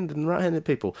the brain than right-handed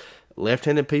people.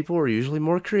 Left-handed people are usually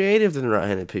more creative than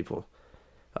right-handed people.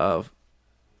 Why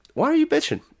are you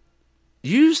bitching?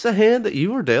 Use the hand that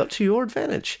you were dealt to your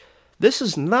advantage. This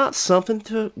is not something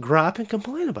to gripe and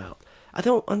complain about. I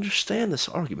don't understand this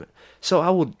argument. So I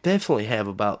will definitely have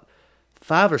about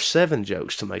 5 or 7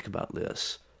 jokes to make about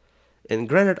this. And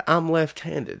granted, I'm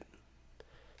left-handed.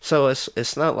 So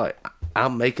it's not like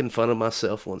I'm making fun of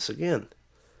myself once again.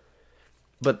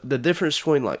 But the difference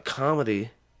between like comedy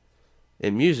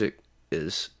and music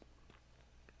is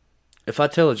if I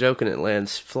tell a joke and it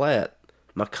lands flat,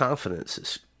 my confidence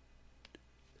is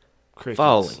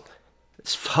falling.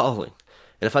 It's falling.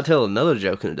 And if I tell another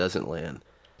joke and it doesn't land,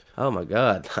 oh my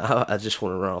God, I just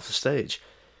want to run off the stage.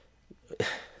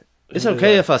 It's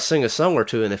okay if I sing a song or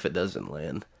two and if it doesn't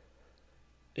land.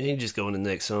 And you just go in the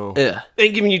next song. Yeah.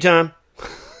 Ain't giving you time.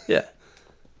 Yeah.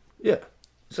 Yeah.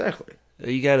 Exactly.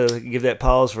 You gotta give that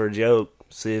pause for a joke,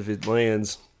 see if it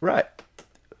lands. Right.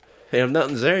 Hey, if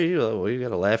nothing's there, you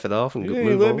gotta laugh it off and You move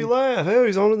ain't let on. me laugh. Hell,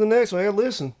 he's on to the next one. I gotta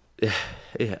listen. Yeah.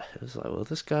 It's like, well,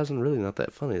 this guy's really not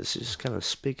that funny. It's just kind of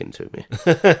speaking to me.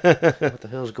 What the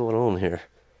hell's going on here?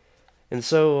 And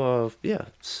so,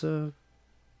 it's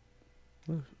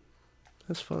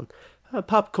that's fun.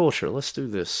 Pop culture. Let's do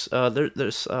this.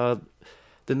 There's the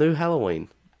new Halloween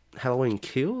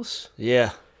Kills.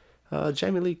 Yeah.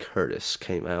 Jamie Lee Curtis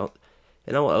came out,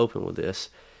 and I want to open with this.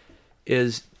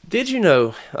 is, did you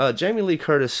know Jamie Lee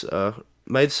Curtis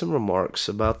made some remarks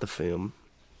about the film,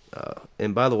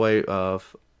 and by the way,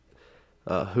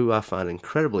 who I find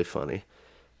incredibly funny,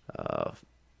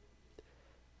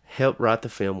 helped write the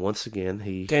film once again.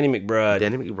 Danny McBride.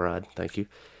 Danny McBride, thank you.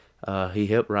 He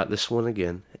helped write this one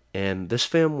again, and this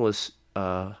film was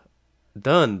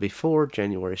done before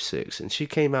January 6th, and she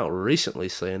came out recently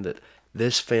saying that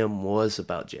this film was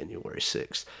about January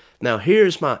 6th. Now,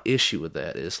 here's my issue with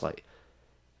that, is like,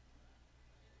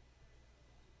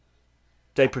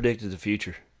 They predicted the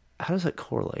future. how does that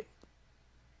correlate?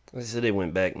 They said they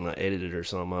went back and edited it or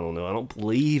something. I don't know. I don't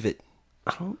believe it.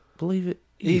 I don't believe it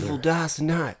either. Evil Dies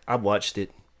Tonight. I watched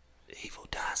it. Evil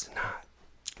Dies Tonight.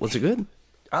 Was it good?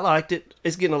 I liked it.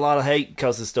 It's getting a lot of hate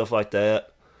because of stuff like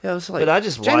that. Yeah, it was like, But I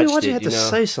just Jamie, watched why'd you it, have you to know?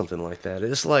 say something like that?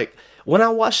 It's like, when I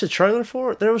watched the trailer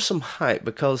for it, there was some hype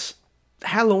because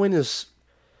Halloween is,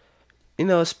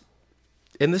 it's,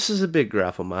 and this is a big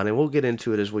gripe of mine, and we'll get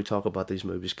into it as we talk about these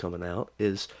movies coming out,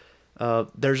 is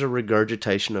there's a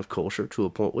regurgitation of culture to a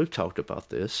point. We've talked about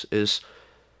this, is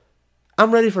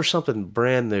I'm ready for something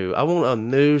brand new. I want a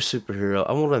new superhero.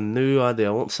 I want a new idea.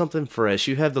 I want something fresh.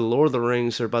 You have the Lord of the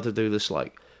Rings. They're about to do this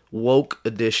like woke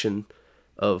edition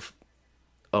of,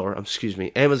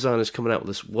 Amazon is coming out with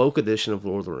this woke edition of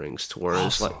Lord of the Rings, to where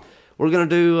it's like, we're going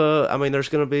to do, there's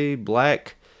going to be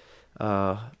black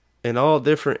and all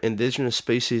different indigenous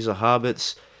species of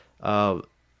hobbits. Tolkien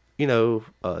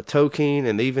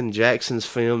and even Jackson's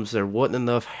films, there wasn't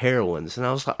enough heroines. And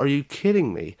I was like, are you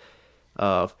kidding me?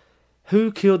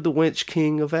 Who killed the Wench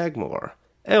King of Agmar?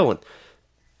 Ellen.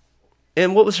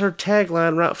 And what was her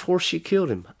tagline right before she killed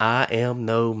him? I am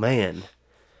no man.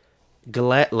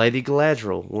 Lady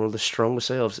Galadriel, one of the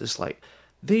strongest elves, is like,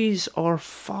 these are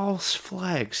false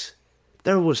flags.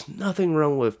 There was nothing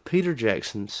wrong with Peter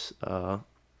Jackson's Lord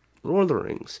of the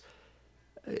Rings.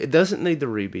 It doesn't need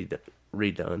to be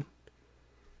redone.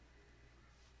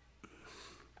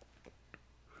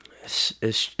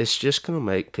 It's just going to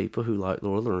make people who like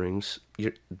Lord of the Rings,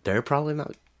 they're probably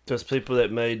not. Those people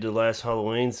that made the last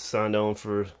Halloween signed on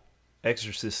for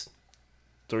Exorcist.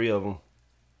 3 of them.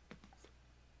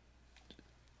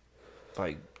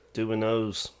 Like, doing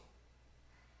those.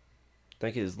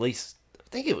 I think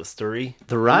it was 3.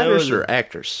 The writers You know, or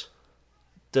actors?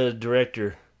 The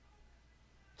director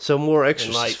So more and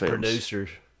Exorcist like films. producers.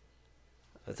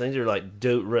 I think they're like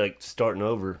starting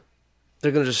over.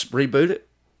 They're going to just reboot it?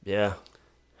 Yeah.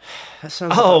 That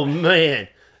sounds Oh man,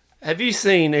 have you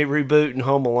seen a reboot in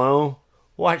Home Alone?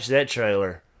 Watch that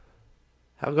trailer.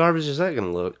 How garbage is that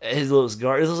going to look? It looks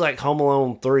garbage. It looks like Home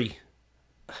Alone 3.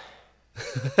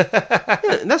 Yeah,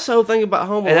 and that's the whole thing about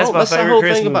Home Alone. And that's my the favorite whole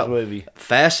Christmas thing about movie.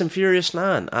 Fast and Furious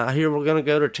 9. I hear we're going to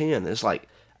go to 10. It's like,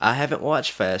 I haven't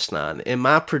watched Fast 9. And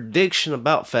my prediction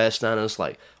about Fast 9 is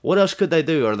like, what else could they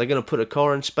do? Are they going to put a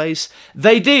car in space?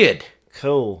 They did!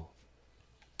 Cool.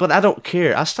 But I don't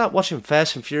care. I stopped watching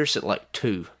Fast and Furious at like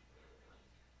 2.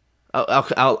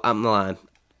 I'm lying.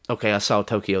 Okay, I saw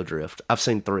Tokyo Drift. I've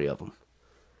seen 3 of them.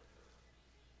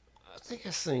 I think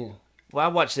I seen. Well, I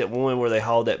watched that one where they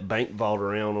hauled that bank vault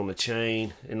around on the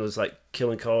chain and it was like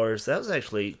killing cars. That was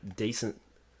actually decent.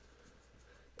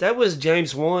 That was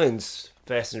James Wan's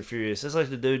Fast and Furious. That's like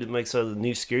the dude that makes all the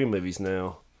new scary movies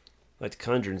now, like the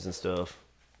Conjurings and stuff.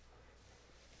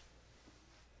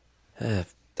 I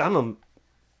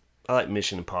like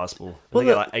Mission Impossible. I think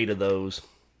I got like 8 of those.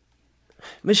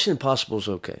 Mission Impossible's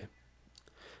okay.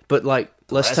 But like,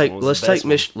 let's last one was the best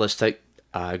one.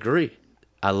 I agree.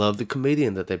 I love the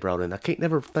comedian that they brought in. I can't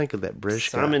never think of that British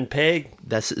guy. Simon Pegg.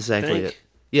 That's exactly think. it.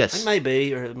 Yes. It may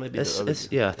be, or it may be the other.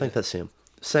 Yeah, I think that's him.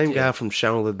 Same guy from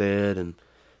Shaun of the Dead and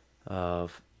It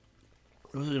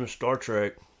was in Star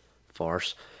Trek.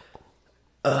 Farce.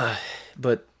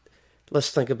 But let's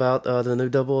think about the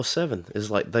new 007. It's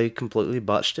like they completely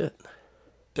botched it.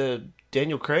 The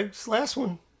Daniel Craig's last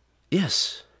one.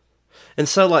 Yes. And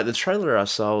so, like, the trailer I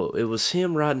saw, it was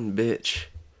him riding bitch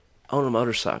on a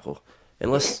motorcycle.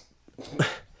 And let's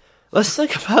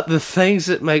think about the things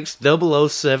that makes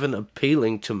 007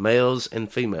 appealing to males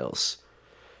and females.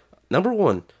 Number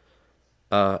 1,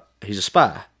 he's a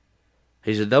spy.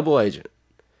 He's a double agent.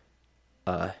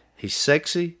 He's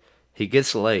sexy. He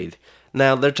gets laid.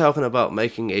 Now, they're talking about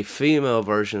making a female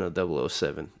version of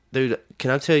 007. Dude, can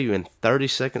I tell you in 30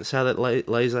 seconds how that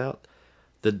lays out?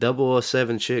 The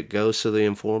 007 chick goes to the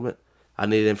informant. I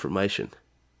need information.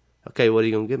 Okay, what are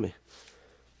you going to give me?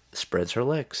 Spreads her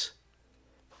legs.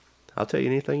 I'll tell you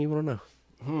anything you want to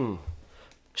know.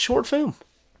 Short film.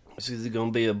 Is it going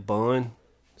to be a Bond?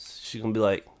 She's going to be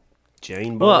like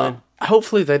Jane Bond? Well,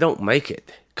 hopefully they don't make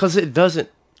it. Because it doesn't...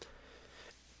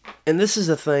 And this is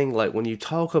the thing, like, when you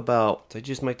talk about... They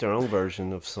just make their own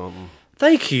version of something.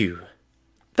 Thank you.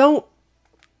 Don't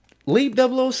leave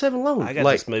 007 alone. I got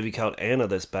this movie called Anna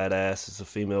that's badass. It's a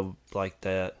female like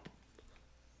that.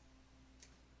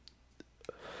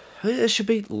 It should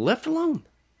be left alone.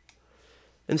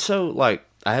 And so, like,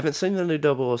 I haven't seen the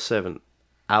new 007.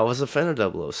 I was a fan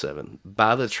of 007.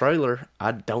 By the trailer,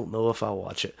 I don't know if I'll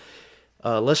watch it.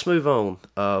 Let's move on.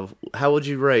 How would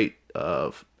you rate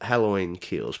Halloween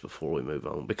Kills before we move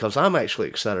on? Because I'm actually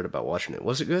excited about watching it.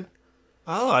 Was it good?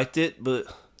 I liked it, but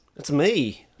it's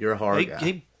me. You're a horror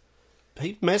guy.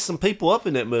 He messed some people up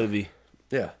in that movie.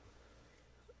 Yeah.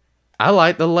 I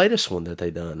like the latest one that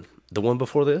they done. The one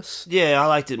before this? Yeah, I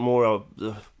liked it more.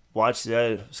 I watched it.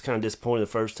 I was kind of disappointed the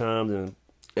first time. Then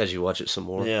as you watch it some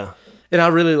more. Yeah. And I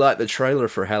really like the trailer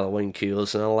for Halloween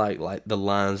Kills, and I like the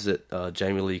lines that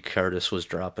Jamie Lee Curtis was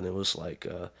dropping. It was like,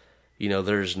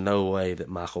 there's no way that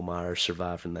Michael Myers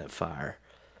survived in that fire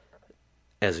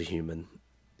as a human.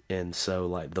 And so,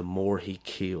 like, the more he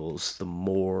kills, the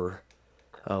more,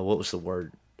 what was the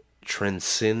word?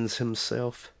 Transcends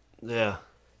himself. Yeah.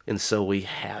 And so we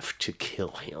have to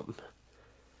kill him.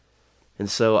 And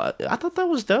so I thought that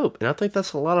was dope. And I think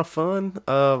that's a lot of fun.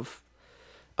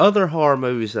 Other horror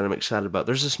movies that I'm excited about.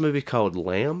 There's this movie called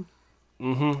Lamb.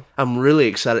 Mm-hmm. I'm really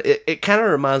excited. It kind of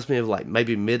reminds me of, like,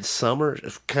 maybe Midsummer.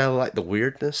 It's kind of like the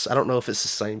weirdness. I don't know if it's the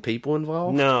same people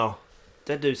involved. No.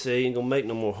 That dude said he ain't going to make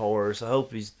no more horrors. I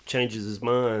hope he changes his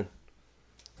mind.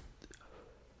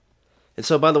 And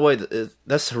so, by the way,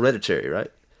 that's Hereditary, right?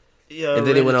 Yeah, and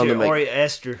then he went on to make Ari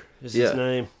Aster is his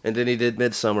name. And then he did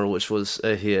Midsummer, which was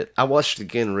a hit. I watched it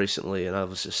again recently, and I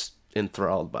was just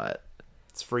enthralled by it.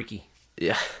 It's freaky.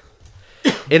 Yeah,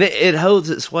 and it holds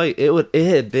its weight. It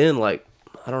had been like,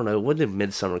 I don't know, when did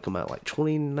Midsummer come out? Like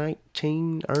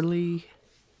 2019, early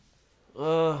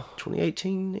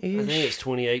 2018 ish. I think it's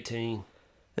 2018.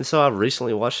 And so I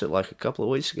recently watched it like a couple of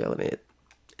weeks ago, and it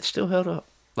still held up.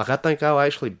 Like, I think I'll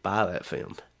actually buy that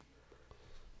film.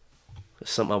 It's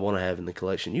something I want to have in the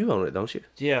collection. You own it, don't you?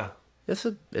 Yeah. It's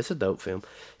a dope film.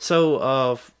 So,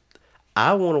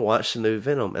 I want to watch the new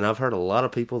Venom, and I've heard a lot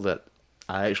of people that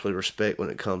I actually respect when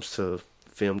it comes to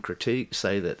film critique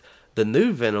say that the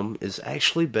new Venom is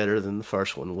actually better than the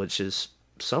first one, which is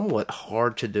somewhat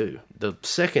hard to do. The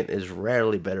second is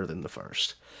rarely better than the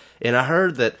first. And I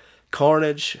heard that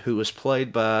Carnage, who was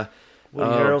played by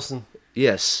Woody Harrelson.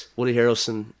 Yes, Woody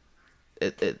Harrelson.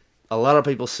 A lot of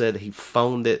people said he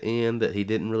phoned it in, that he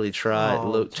didn't really try. It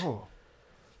looked. I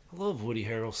love Woody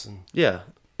Harrelson. Yeah,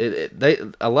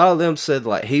 a lot of them said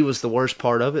like he was the worst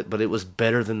part of it, but it was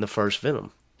better than the first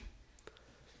Venom.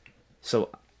 So,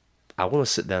 I want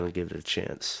to sit down and give it a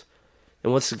chance.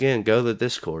 And once again, go to the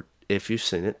Discord. If you've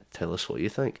seen it, tell us what you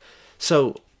think.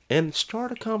 So, and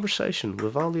start a conversation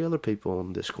with all the other people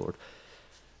on Discord.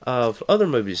 Other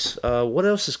movies, what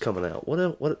else is coming out?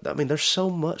 What? I mean, there's so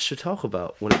much to talk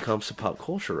about when it comes to pop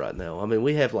culture right now. I mean,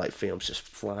 we have like films just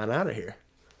flying out of here.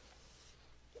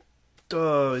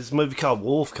 There's a movie called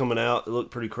Wolf coming out. It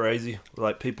looked pretty crazy.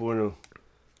 Like, people are going to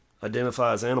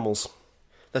identify as animals.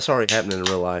 That's already happening in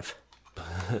real life.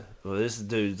 Well, this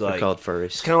dude's like... They're called furries.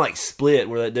 It's kind of like Split,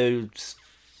 where that dude,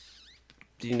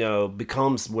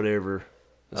 becomes whatever.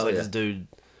 It's this dude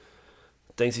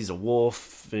thinks he's a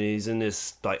wolf, and he's in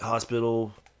this, like,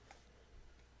 hospital.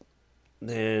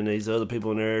 And these other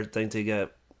people in there think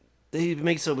he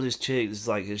makes up with this chick. It's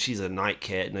like she's a night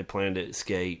cat, and they plan to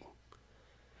escape.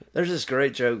 There's this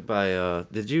great joke by,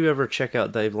 did you ever check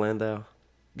out Dave Landau?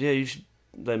 Yeah, you should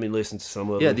let me listen to some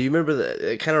of them. Yeah, do you remember that?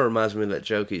 It kind of reminds me of that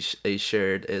joke he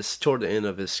shared. It's toward the end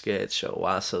of his sketch,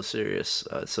 Why So Serious?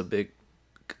 It's a big,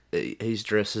 he's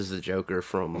dressed as the Joker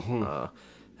from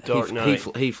Dark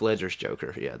Knight. Heath Ledger's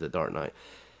Joker, yeah, the Dark Knight.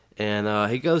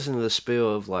 And he goes into the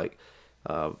spiel of like,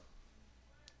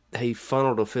 he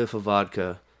funneled a fifth of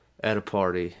vodka at a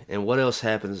party, and what else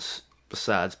happens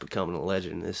besides becoming a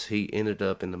legend is he ended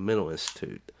up in the mental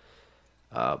institute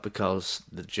because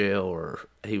the jail, or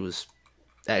he was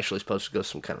actually supposed to go to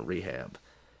some kind of rehab,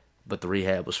 but the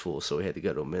rehab was full, so he had to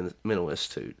go to a mental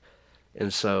institute.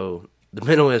 And so the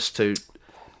mental institute,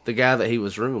 the guy that he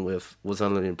was rooming with was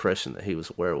under the impression that he was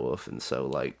a werewolf, and so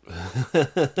like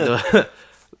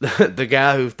the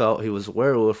guy who thought he was a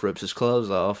werewolf rips his clothes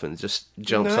off and just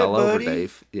jumps all over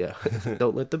Dave. Yeah,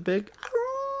 don't let the big.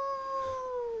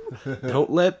 Don't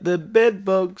let the bed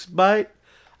bugs bite.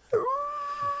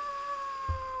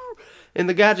 And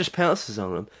the guy just pounces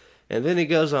on him. And then he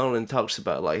goes on and talks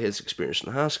about like his experience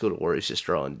in high school, where he's just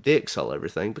drawing dicks all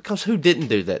everything, because who didn't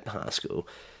do that in high school?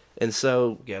 And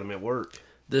so got him at work.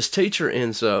 This teacher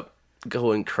ends up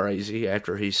going crazy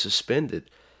after he's suspended,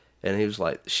 And he was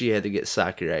like, she had to get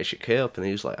psychiatric help. And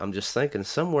he was like, I'm just thinking,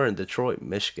 somewhere in Detroit,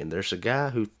 Michigan, there's a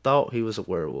guy who thought he was a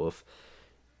werewolf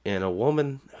and a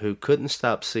woman who couldn't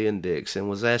stop seeing dicks and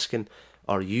was asking,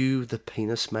 are you the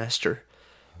penis master?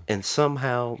 And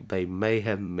somehow they may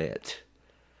have met.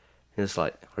 And it's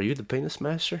like, are you the penis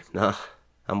master? Nah,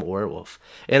 I'm a werewolf.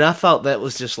 And I thought that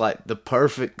was just like the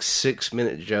perfect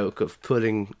 6-minute joke of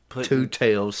putting two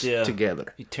tales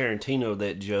together. You Tarantino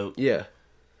that joke. Yeah.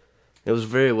 It was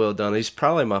very well done. He's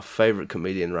probably my favorite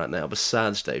comedian right now,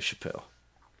 besides Dave Chappelle.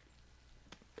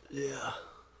 Yeah.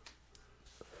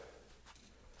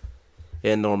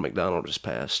 And Norm Macdonald just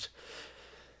passed.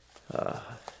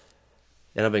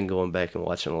 And I've been going back and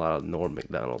watching a lot of Norm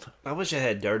Macdonald. I wish I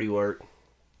had Dirty Work.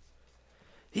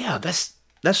 Yeah, that's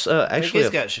actually... It's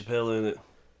got Chappelle in it.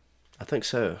 I think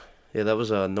so. Yeah, that was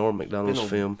a Norm Macdonald's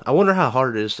film. I wonder how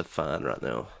hard it is to find right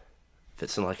now. If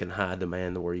it's in high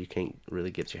demand where you can't really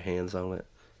get your hands on it.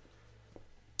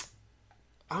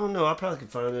 I don't know. I probably could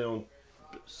find it on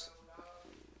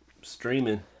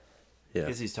streaming. Yeah. I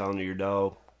guess he's talking to your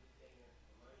dog.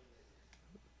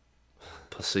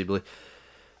 Possibly.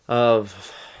 Other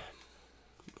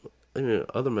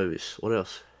movies. What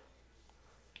else?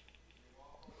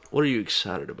 What are you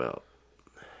excited about?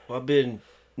 Well, I've been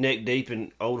neck deep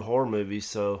in old horror movies,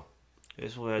 so I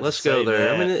guess we'll have Let's to go save there.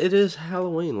 that. I mean, it is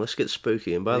Halloween. Let's get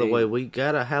spooky. And by the way, we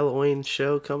got a Halloween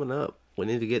show coming up. We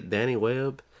need to get Danny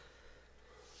Webb.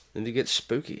 Need to get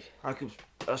spooky.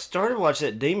 I started watching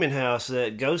that Demon House,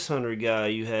 that Ghost Hunter guy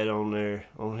you had on here.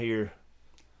 Oh,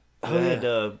 I had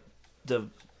the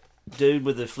dude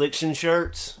with the affliction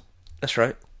shirts. That's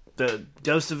right. The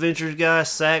Ghost Adventures guy,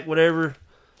 Sack, whatever.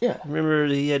 Yeah. Remember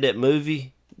he had that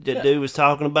movie that dude was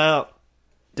talking about?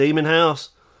 Demon House,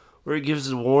 where he gives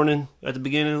us a warning at the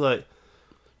beginning, like,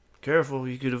 careful,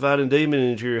 you could invite a demon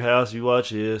into your house if you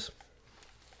watch this.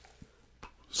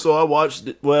 So I watched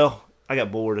it. Well, I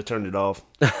got bored. I turned it off.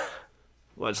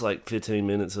 Watched like 15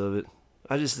 minutes of it.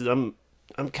 I'm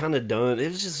kind of done. It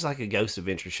was just like a Ghost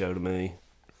Adventure show to me.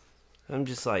 I'm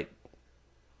just like,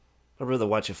 I'd rather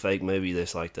watch a fake movie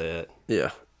that's like that. Yeah.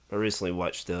 I recently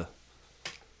watched a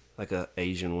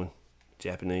Asian one,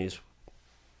 Japanese,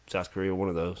 South Korea, one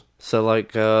of those.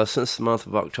 So, since the month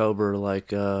of October,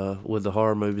 with the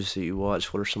horror movies that you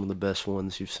watch, what are some of the best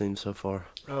ones you've seen so far?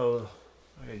 Oh,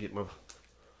 I gotta get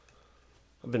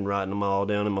I've been writing them all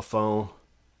down in my phone.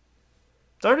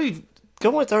 Going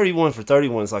 31 for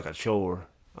 31 is like a chore.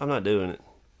 I'm not doing it.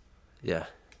 Yeah.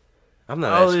 I'm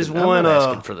not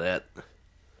asking for that.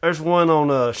 There's one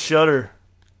on Shudder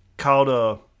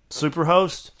called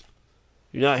Superhost.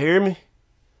 You not hear me?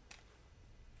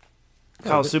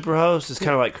 Called Superhost. It's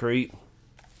kind of like Creep.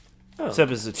 Oh.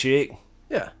 Except it's a chick.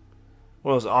 Yeah.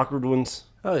 One of those awkward ones.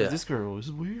 Oh, yeah. This girl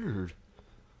is weird.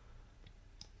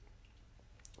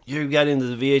 You ever got into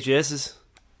the VHSs?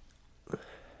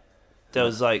 That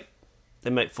was like, they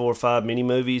make 4 or 5 mini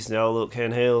movies and they all look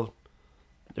handheld.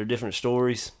 They're different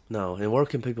stories. No, and where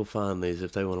can people find these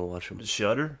if they want to watch them?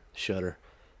 Shudder? Shudder.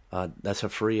 That's a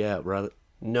free app, right?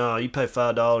 No, you pay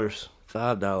 $5.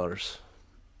 $5.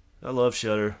 I love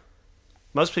Shudder.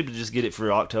 Most people just get it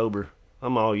for October.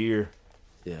 I'm all year.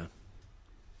 Yeah.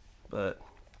 But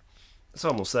that's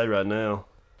all I'm going to say right now.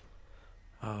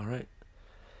 All right.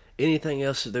 Anything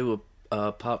else to do with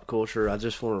pop culture? I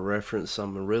just want to reference,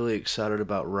 I'm really excited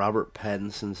about Robert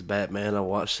Pattinson's Batman. I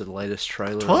watched the latest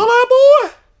trailer. Twilight Boy?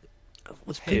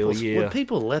 Would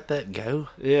people let that go?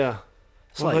 Yeah.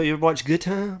 It's like, you ever watch Good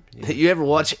Time? Yeah. You ever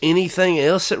watch anything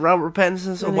else that Robert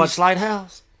Pattinson's in? Watch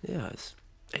Lighthouse? Yeah,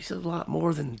 he's a lot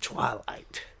more than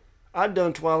Twilight. I've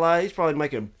done Twilight. He's probably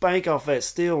making bank off that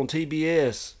still on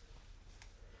TBS.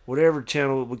 Whatever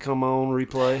channel it would come on,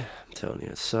 replay. I'm telling you,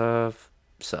 it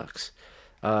sucks.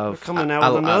 They're coming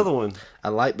out with another one. I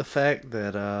like the fact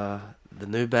that the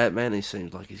new Batman, he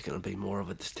seems like he's going to be more of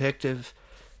a detective.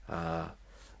 The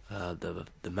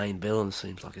main villain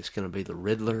seems like it's going to be the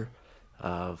Riddler.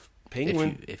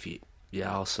 Penguin. If you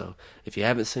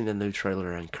haven't seen the new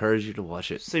trailer, I encourage you to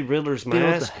watch it. See Riddler's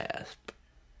mask?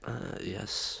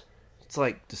 Yes. It's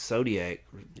like the Zodiac.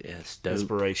 Yeah, it's dope.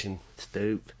 Inspiration. It's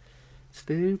dope. It's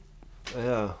dope.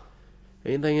 Yeah.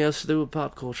 Anything else to do with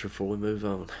pop culture before we move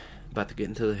on? About to get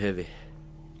into the heavy.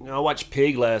 I watched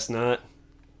Pig last night.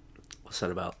 What's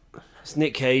that about? It's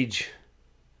Nick Cage.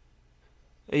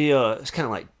 It's kind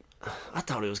of like, I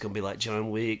thought it was going to be like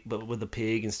John Wick, but with a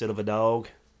pig instead of a dog.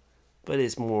 But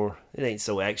it ain't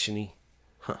so actiony.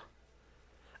 Huh.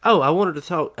 Oh, I wanted to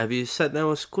talk. Have you sat down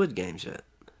with Squid Games yet?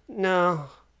 No.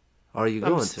 Are you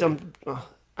going to?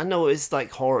 I know it's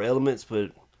like horror elements,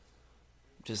 but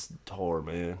just horror,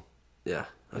 man. Yeah.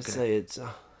 Okay. I'd say it's...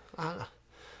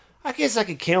 I guess I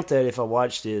could count that if I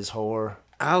watched it as horror.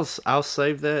 I'll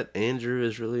save that. Andrew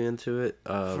is really into it.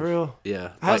 For real?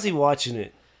 Yeah. How's he watching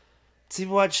it? Is he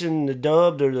watching the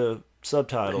dubbed or the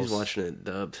subtitles? He's watching it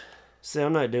dubbed. See,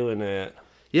 I'm not doing that.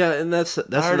 Yeah, and that's I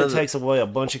heard another, it takes away a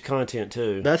bunch of content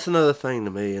too. That's another thing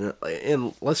to me.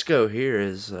 And let's go here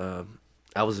is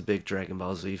I was a big Dragon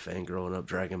Ball Z fan growing up,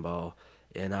 Dragon Ball,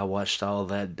 and I watched all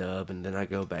that dub, and then I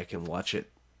go back and watch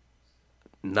it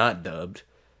not dubbed,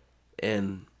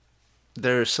 and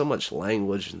there's so much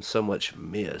language and so much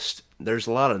missed. There's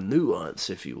a lot of nuance,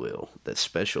 if you will, that's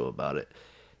special about it.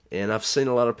 And I've seen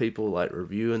a lot of people like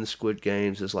reviewing Squid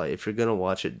Games. It's like, if you're gonna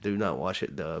watch it, do not watch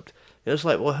it dubbed. And it's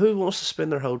like, well, who wants to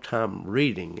spend their whole time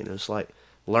reading? And it's like,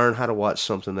 learn how to watch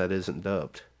something that isn't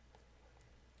dubbed.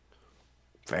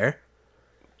 Fair?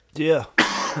 Yeah.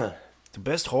 The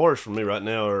best horrors for me right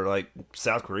now are like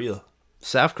South Korea.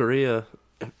 South Korea,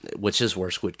 which is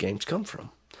where Squid Games come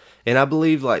from. And I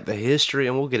believe, like, the history,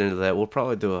 and we'll get into that. We'll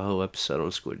probably do a whole episode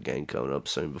on Squid Game coming up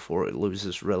soon before it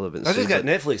loses relevance. I just got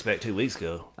Netflix back 2 weeks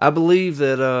ago. I believe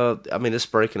that, it's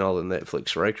breaking all the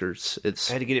Netflix records.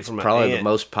 It's I had to get it from my probably aunt. the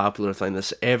most popular thing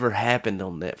that's ever happened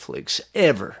on Netflix.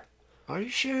 Ever. Are you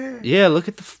sure? Yeah, look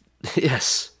at the...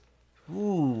 yes.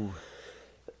 Ooh.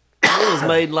 It was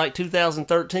made in like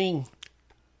 2013.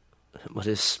 But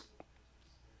it's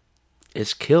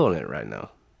killing it right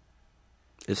now.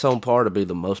 It's on par to be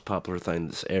the most popular thing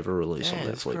that's ever released on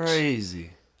That's Netflix.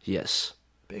 crazy. Yes.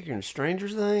 Bigger than Stranger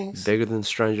Things? Bigger than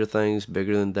Stranger Things,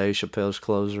 bigger than Dave Chappelle's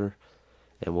Closer.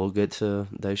 And we'll get to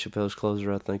Dave Chappelle's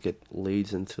Closer. I think it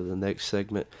leads into the next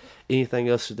segment. Anything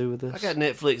else to do with this? I got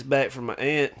Netflix back from my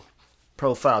aunt.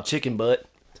 Profile chicken butt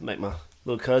to make my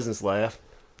little cousins laugh.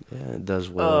 Yeah, it does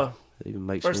well. It even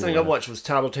makes First me thing I laugh. watched was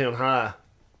Titletown High.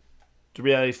 The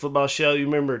reality football show. You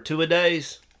remember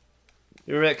Two-A-Days?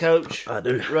 You remember that coach? I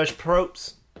do. Rush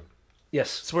Probst?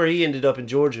 Yes. That's where he ended up in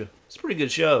Georgia. It's a pretty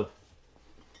good show.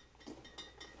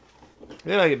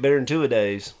 I like it better than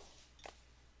Two-A-Days.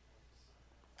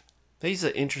 He's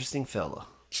an interesting fella.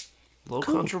 A little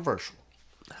controversial.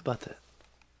 How about that?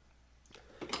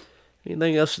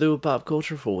 Anything else to do with pop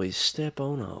culture before we step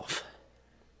on off?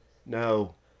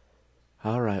 No.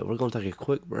 All right, we're going to take a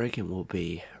quick break and we'll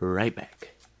be right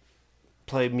back.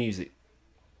 Play music.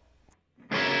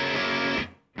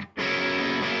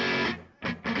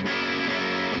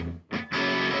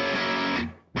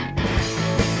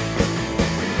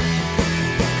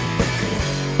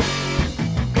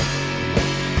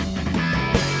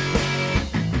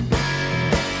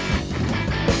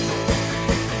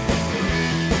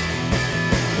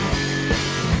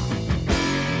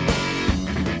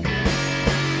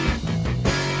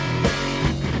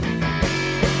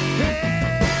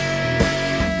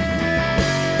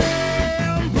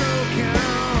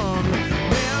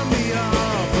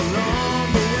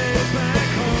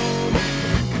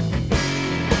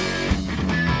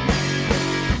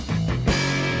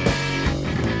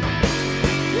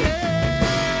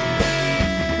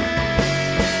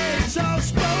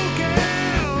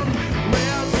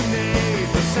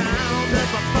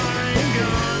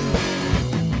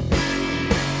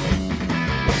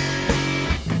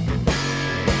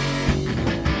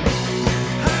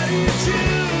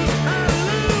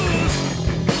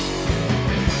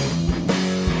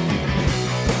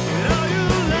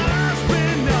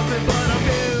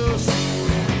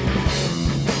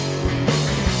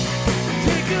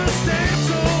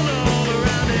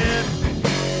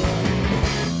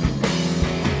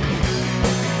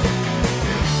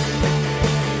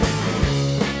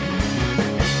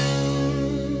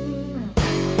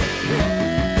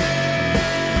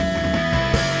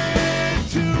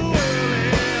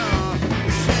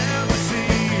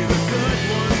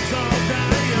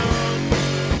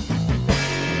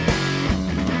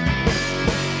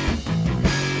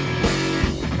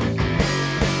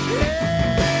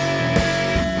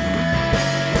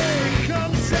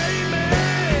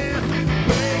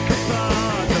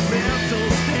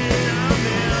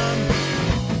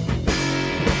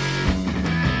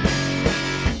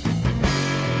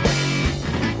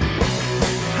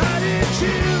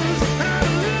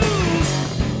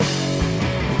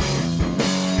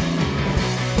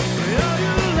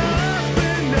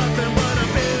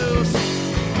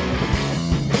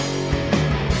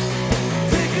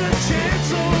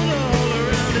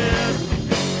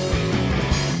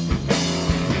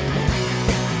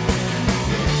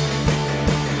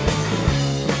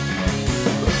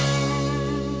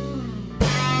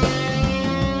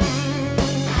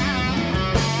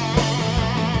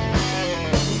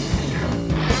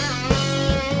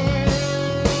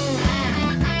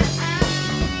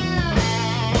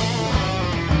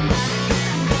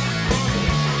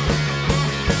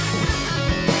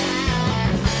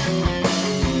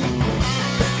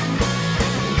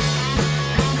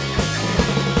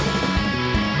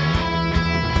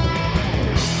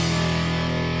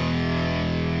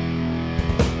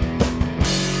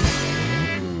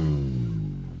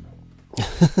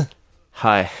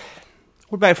 Hi,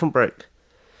 we're back from break.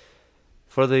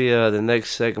 For the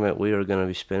next segment, we are going to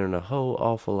be spending a whole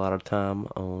awful lot of time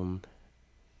on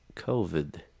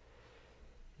COVID,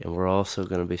 and we're also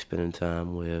going to be spending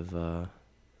time with Joe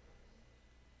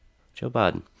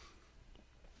Biden.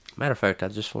 Matter of fact, I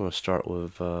just want to start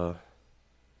with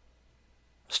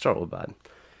Biden.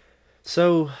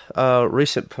 So,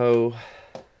 recent poll,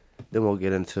 then we'll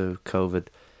get into COVID,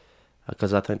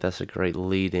 because I think that's a great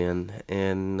lead-in.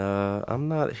 And I'm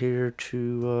not here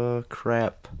to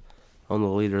crap on the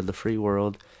leader of the free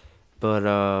world,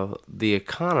 but the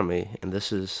economy, and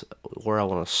this is where I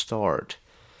want to start.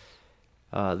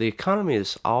 The economy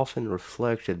is often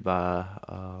reflected by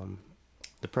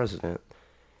the president.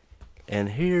 And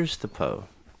here's the poll.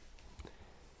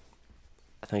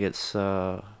 I think it's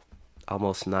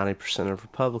almost 90% of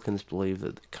Republicans believe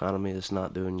that the economy is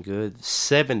not doing good.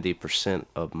 70%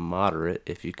 of moderate,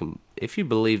 if you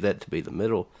believe that to be the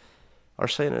middle, are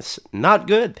saying it's not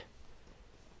good.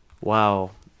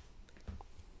 While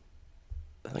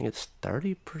I think it's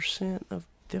 30% of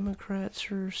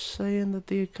Democrats are saying that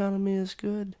the economy is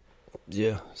good.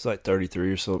 Yeah, it's like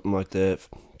 33 or something like that,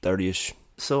 30-ish.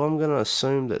 So I'm going to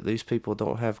assume that these people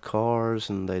don't have cars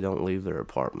and they don't leave their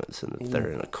apartments and that they're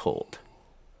in a cult.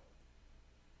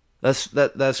 That's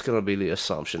going to be the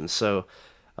assumption. So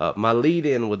my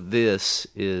lead-in with this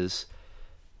is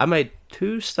I made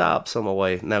 2 stops on my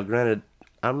way. Now, granted,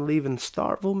 I'm leaving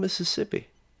Starkville, Mississippi,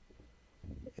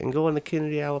 and going to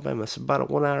Kennedy, Alabama. It's about a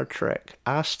 1-hour trek.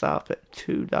 I stopped at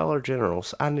 $2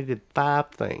 Generals. I needed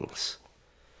 5 things.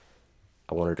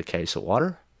 I wanted a case of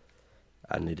water.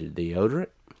 I needed deodorant.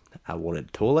 I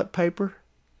wanted toilet paper.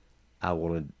 I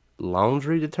wanted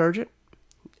laundry detergent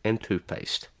and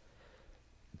toothpaste.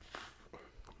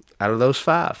 Out of those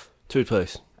 5.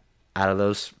 Toothpaste. Out of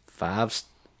those 5,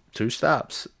 2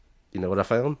 stops. You know what I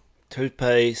found?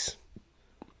 Toothpaste.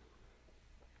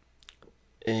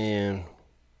 And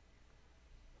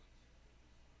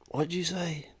what'd you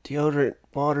say? Deodorant,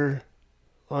 water,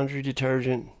 laundry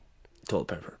detergent. Toilet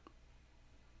paper.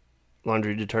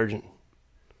 Laundry detergent.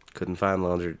 Couldn't find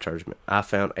laundry detergent. I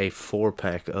found a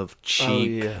 4-pack of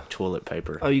cheap toilet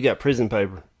paper. Oh, you got prison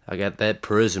paper. I got that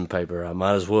prison paper. I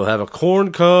might as well have a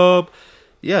corn cob.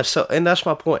 Yeah, so, and that's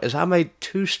my point, is I made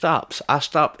 2 stops. I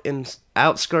stopped in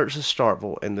outskirts of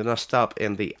Starkville, and then I stopped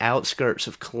in the outskirts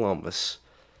of Columbus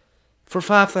for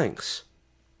 5 things.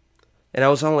 And I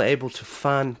was only able to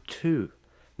find 2.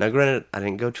 Now, granted, I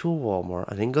didn't go to a Walmart.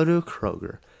 I didn't go to a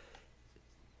Kroger.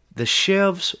 The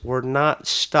shelves were not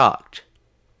stocked.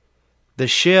 The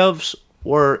shelves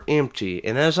were empty.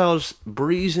 And as I was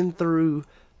breezing through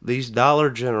these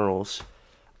Dollar Generals,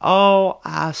 all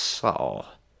I saw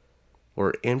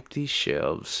were empty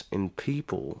shelves and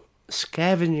people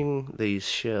scavenging these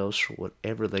shelves for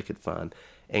whatever they could find.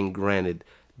 And granted,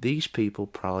 these people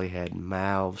probably had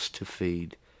mouths to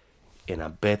feed, and I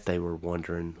bet they were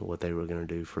wondering what they were going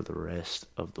to do for the rest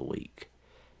of the week.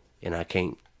 And I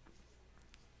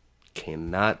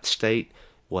cannot state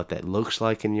what that looks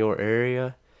like in your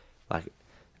area. Like,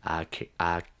 I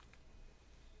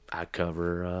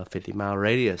cover a 50-mile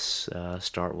radius,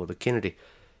 start with a Kennedy.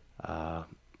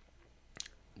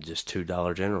 Just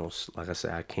 $2 Generals. Like I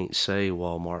said, I can't say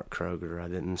Walmart, Kroger. I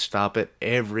didn't stop at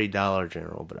every Dollar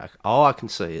General, but all I can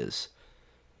say is,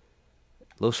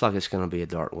 looks like it's going to be a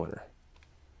dark winter.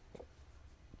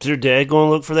 Is your dad going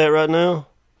to look for that right now?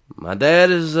 My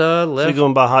dad is left. So he's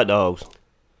going to buy hot dogs.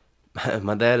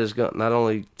 My dad is going not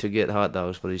only to get hot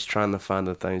dogs, but he's trying to find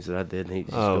the things that I did, and he's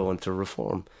going to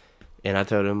reform. And I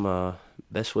told him,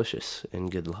 best wishes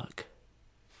and good luck.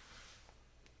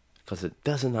 Because it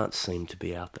does not seem to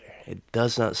be out there. It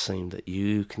does not seem that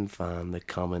you can find the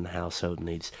common household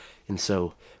needs. And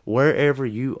so, wherever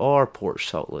you are, Porch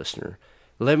Talk listener,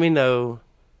 let me know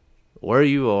where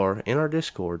you are in our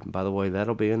Discord. By the way,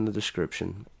 that'll be in the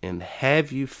description. And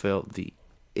have you felt the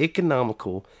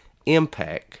economical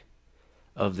impact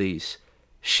of these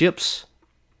ships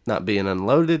not being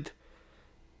unloaded?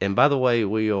 And by the way,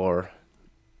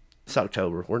 it's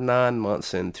October. We're 9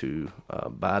 months into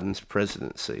Biden's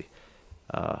presidency.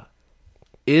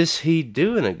 Is he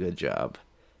doing a good job?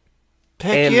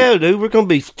 Heck yeah, dude. We're going to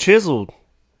be chiseled.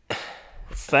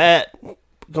 Fat.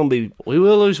 We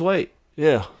will lose weight.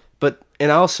 Yeah.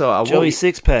 And also, Joey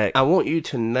six-pack. I want you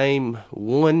to name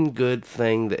one good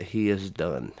thing that he has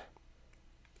done.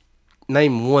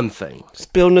 Name one thing. It's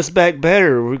building us back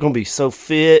better. We're going to be so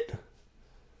fit.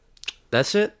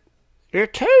 That's it? You're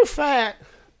too fat.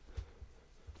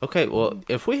 Okay, well,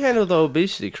 if we handle the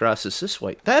obesity crisis this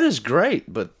way, that is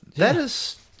great, but that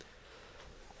is...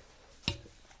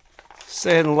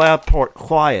 Say it in the loud part,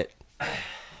 quiet. I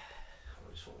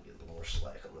just want to get a little more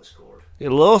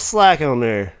Get a little slack on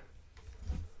there.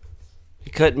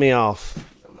 You cut me off.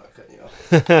 I'm not cutting you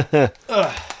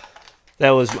off.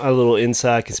 That was my little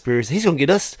inside conspiracy. He's gonna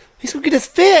get us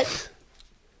fit.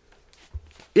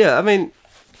 Yeah, I mean,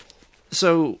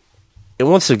 so,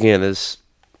 and once again, am I still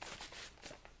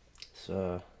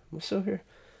here? I'm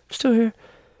still here.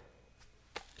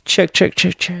 Check.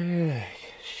 Shit.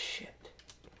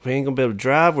 We ain't gonna be able to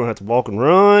drive. We're gonna have to walk and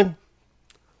run.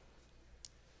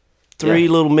 3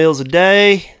 little meals a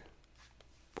day.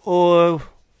 Boy.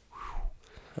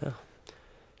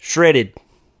 Shredded.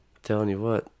 Telling you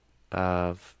what,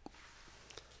 I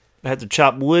have to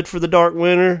chop wood for the dark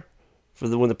winter.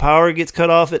 When the power gets cut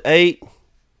off at 8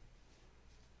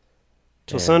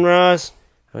 till sunrise.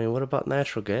 I mean, what about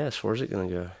natural gas? Where's it gonna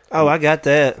go? Oh, I got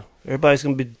that. Everybody's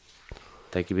gonna be.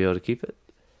 Think you'll be able to keep it?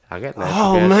 I got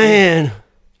natural gas. Oh man. Too.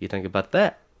 You think about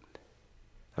that?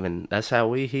 I mean, that's how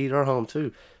we heat our home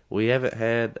too. We haven't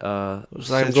had It's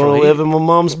like I'm going to live in my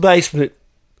mom's basement.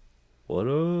 What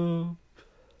up?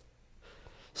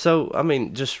 So, I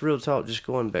mean, just real talk, just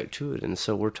going back to it. And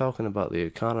so we're talking about the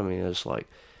economy. And it's like,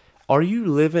 are you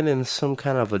living in some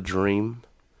kind of a dream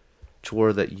to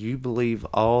where that you believe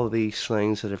all these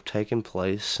things that have taken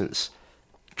place since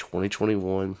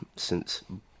 2021, since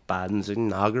Biden's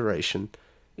inauguration,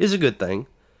 is a good thing?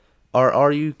 Or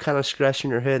are you kind of scratching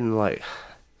your head and like,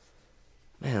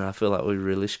 man, I feel like we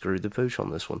really screwed the pooch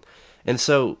on this one. And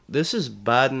so this is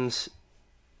Biden's,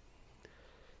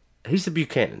 he's the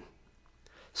Buchanan.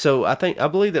 So I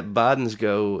believe that Biden's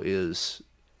goal is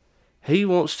he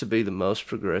wants to be the most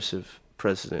progressive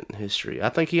president in history. I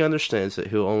think he understands that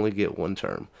he'll only get one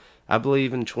term. I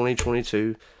believe in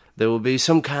 2022 there will be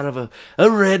some kind of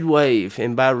a red wave.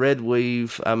 And by red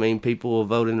wave, I mean people will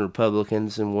vote in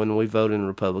Republicans. And when we vote in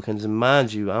Republicans, and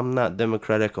mind you, I'm not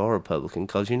Democratic or Republican,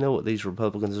 because you know what these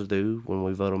Republicans will do when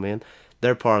we vote them in?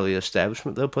 They're part of the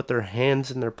establishment. They'll put their hands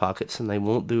in their pockets and they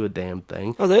won't do a damn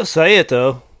thing. Oh, they'll say it,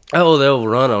 though. Oh, they'll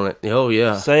run on it. Oh,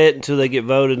 yeah. Say it until they get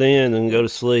voted in and go to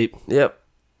sleep. Yep.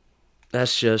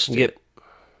 That's just get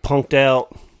punked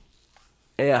out.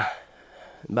 Yeah.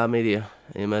 By media.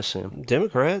 MSM.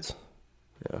 Democrats.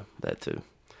 Yeah, that too.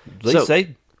 At least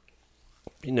they,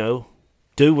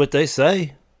 do what they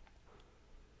say.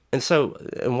 And so,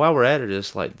 and while we're at it,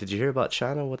 it's like, did you hear about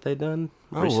China, what they done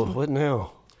recently? Oh, what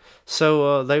now?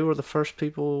 So, they were the first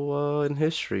people in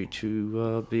history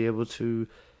to be able to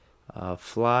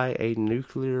fly a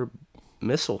nuclear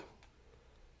missile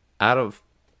out of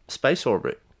space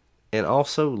orbit and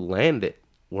also land it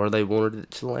where they wanted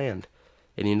it to land.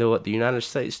 And you know what the United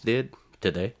States did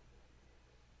today?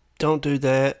 Don't do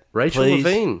that. Rachel please.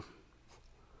 Levine.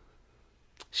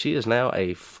 She is now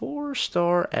a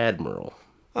 4-star admiral.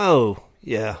 Oh,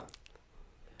 yeah.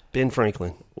 Ben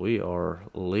Franklin. We are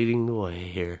leading the way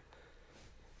here.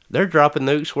 They're dropping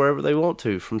nukes wherever they want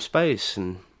to from space,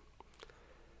 and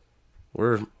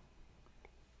we're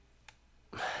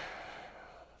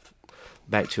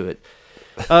back to it.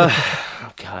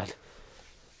 Oh, God.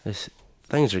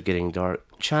 Things are getting dark.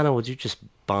 China, would you just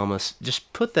bomb us?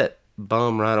 Just put that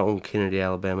bomb right on Kennedy,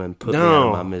 Alabama, and put me out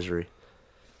of my misery.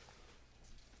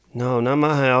 No, not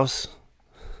my house.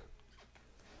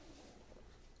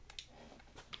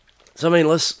 So I mean,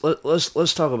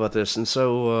 let's talk about this. And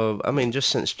so I mean, just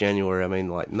since January, I mean,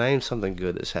 like, name something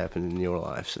good that's happened in your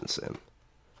life since then.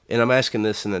 And I'm asking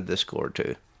this in the Discord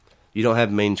too. You don't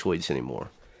have main tweets anymore.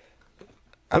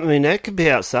 I mean, that could be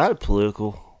outside of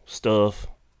political stuff.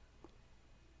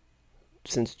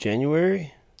 Since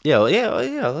January? Yeah.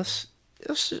 Let's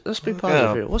be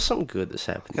positive here. What's something good that's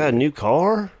happened? Got a new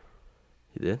car.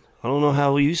 You did? I don't know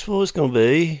how useful it's gonna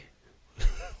be.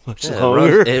 Much Yeah,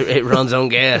 longer. It runs on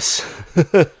gas.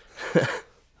 Could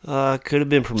have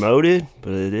been promoted,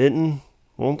 but it didn't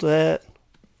want that.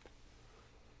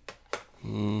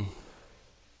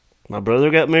 My brother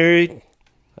got married.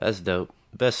 That's dope.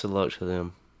 Best of luck to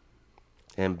them.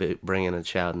 And bringing a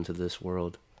child into this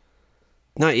world.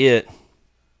 Not yet.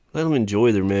 Let them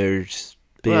enjoy their marriage.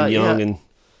 Being young and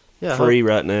free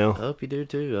right now. I hope you do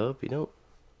too. I hope you don't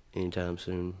anytime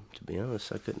soon. To be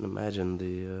honest, I couldn't imagine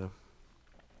doing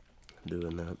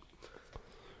that.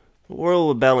 The world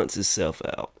will balance itself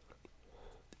out.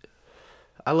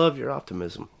 I love your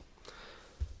optimism.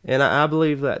 And I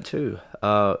believe that too.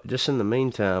 Just in the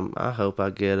meantime, I hope I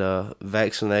get a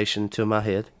vaccination to my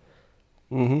head.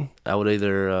 Mm-hmm. I would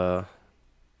either...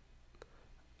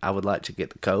 I would like to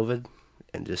get the COVID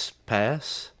and just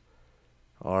pass,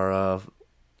 or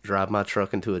drive my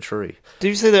truck into a tree. Did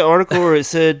you see that article where it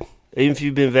said, even if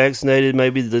you've been vaccinated,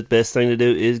 maybe the best thing to do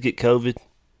is get COVID?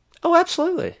 Oh,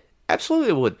 absolutely. Absolutely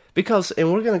it would. Because,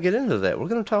 and we're going to get into that. We're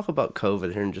going to talk about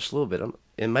COVID here in just a little bit.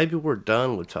 and maybe we're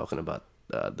done with talking about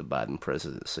the Biden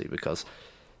presidency because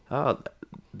now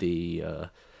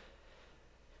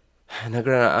granted,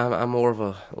 I'm more of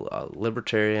a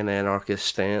libertarian anarchist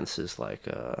stance. Is like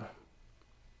the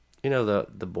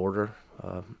border.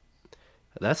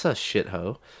 That's a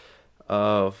shithole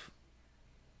of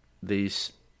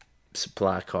these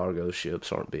supply cargo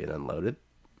ships aren't being unloaded,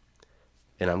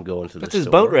 and I'm going to the That's his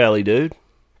store. boat rally, dude.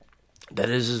 That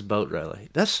is his boat rally.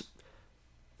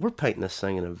 We're painting this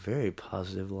thing in a very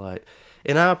positive light,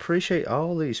 and I appreciate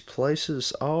all these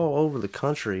places all over the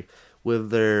country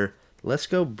with their "Let's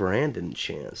Go Brandon"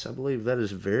 chants. I believe that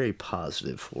is very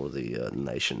positive for the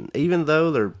nation, even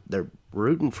though they're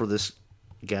rooting for this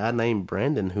guy named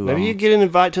Brandon. Who Maybe you get an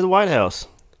invite to the White House.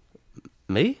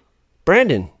 Me?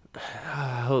 Brandon.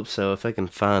 I hope so. If they can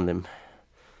find him,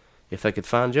 if they could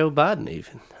find Joe Biden,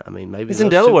 even. I mean, maybe He's in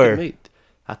those two could Delaware. meet.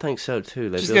 I think so too.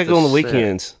 They Just built got to go on the a set.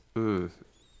 weekends.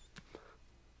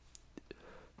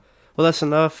 Well, that's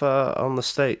enough on the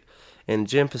state. And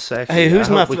Jim Psaki, Hey, who's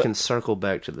I my hope we can circle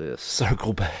back to this.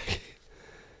 Circle back.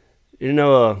 You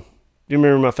know, you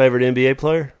remember my favorite NBA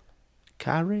player?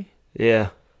 Kyrie? Yeah.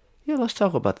 Yeah, let's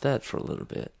talk about that for a little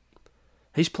bit.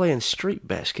 He's playing street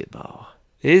basketball.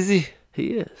 Is he?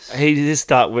 He is. His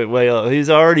stock went way up. He's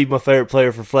already my favorite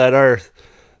player for Flat Earth.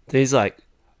 Then he's like,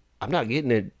 I'm not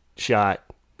getting a shot.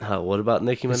 What about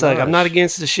Nicki Minaj? It's like, I'm not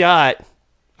against the shot.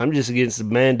 I'm just against the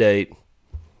mandate.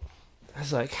 I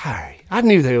was like, Harry, I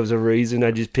knew there was a reason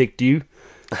I just picked you.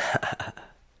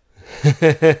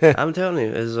 I'm telling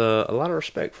you, there's a lot of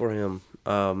respect for him.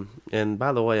 And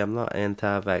by the way, I'm not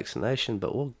anti-vaccination,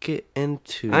 but we'll get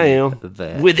into I am.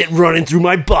 that. With it running through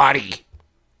my body.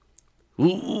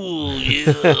 Ooh,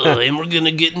 yeah, and we're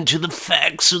gonna get into the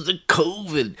facts of the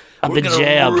COVID. The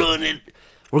jab. Run it.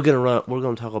 We're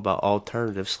gonna talk about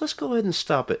alternatives. Let's go ahead and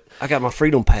stop it. I got my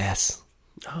freedom pass.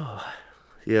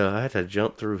 Yeah, I had to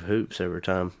jump through hoops every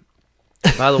time.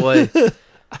 By the way,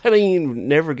 I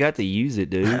never got to use it,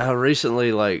 dude. I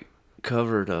recently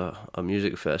covered a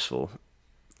music festival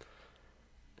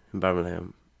in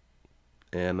Birmingham,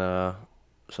 and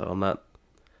so I'm not.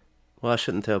 Well, I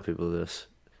shouldn't tell people this.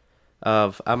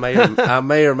 I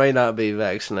may or may not be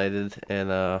vaccinated,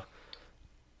 and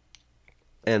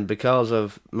because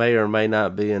of may or may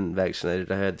not being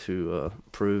vaccinated, I had to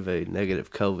prove a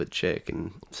negative COVID check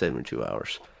in 72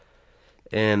 hours.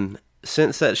 And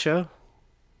since that show,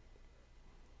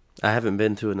 I haven't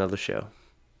been to another show.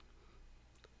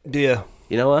 Yeah.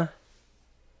 You know why?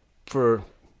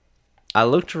 I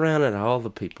looked around at all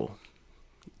the people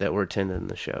that were attending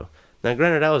the show. Now,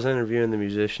 granted, I was interviewing the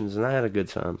musicians, and I had a good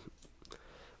time.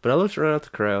 But I looked around at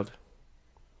the crowd,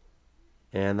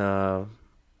 and I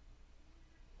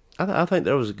think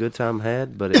there was a good time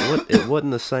had, but it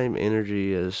wasn't the same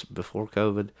energy as before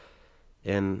COVID.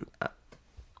 And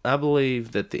I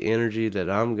believe that the energy that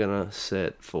I'm going to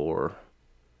set for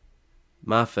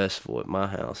my festival at my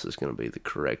house is going to be the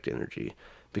correct energy,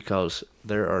 because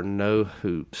there are no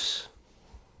hoops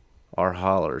or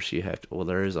hollers you have to, well,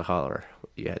 there is a holler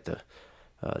you have to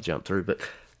jump through, but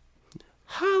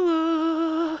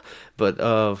holla, but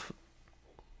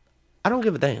I don't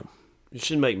give a damn. You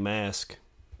should make mask.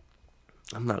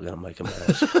 I'm not going to make a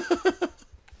mask.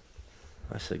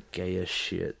 That's the gayest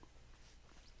shit.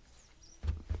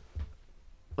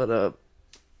 But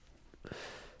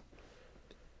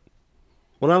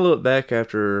when I look back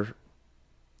after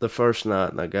the first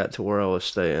night and I got to where I was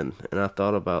staying and I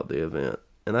thought about the event,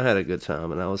 and I had a good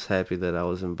time, and I was happy that I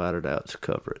was invited out to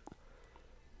cover it.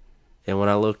 And when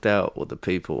I looked out with the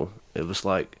people, it was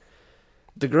like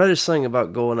the greatest thing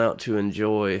about going out to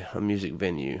enjoy a music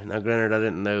venue. Now, granted, I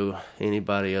didn't know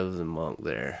anybody other than Monk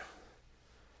there,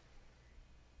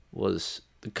 was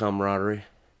the camaraderie.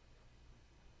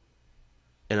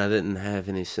 And I didn't have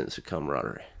any sense of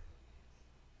camaraderie.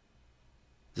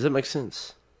 Does that make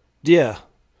sense? Yeah.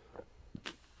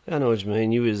 I know what you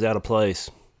mean. You was out of place.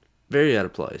 Very out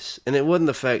of place. And it wasn't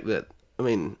the fact that, I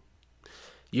mean,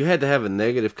 you had to have a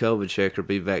negative COVID check or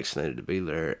be vaccinated to be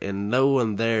there, and no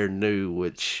one there knew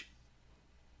which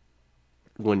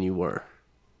one you were.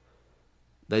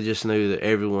 They just knew that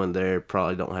everyone there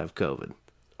probably don't have COVID.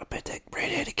 I bet that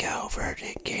Brett had to go over and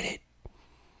get it.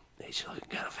 He's looking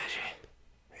kind of fishy.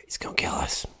 He's gonna kill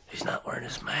us. He's not wearing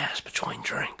his mask between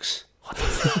drinks. What the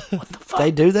fuck? What the fuck?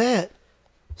 They do that.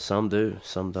 Some do,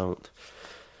 some don't.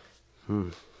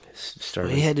 It's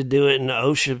starting. We had to do it in the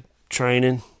OSHA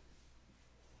training.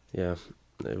 Yeah,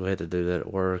 we had to do that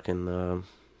at work, and I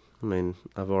mean,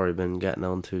 I've already been gotten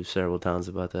on to several times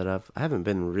about that. I haven't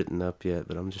been written up yet,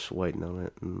 but I'm just waiting on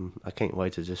it, and I can't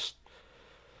wait to just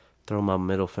throw my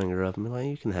middle finger up and be like,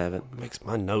 you can have it. Makes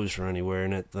my nose runny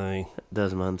wearing that thing.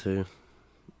 Does mine too.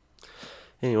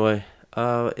 Anyway,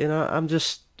 and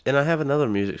I have another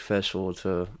music festival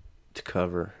to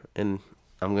cover, and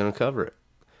I'm gonna cover it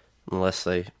unless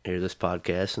they hear this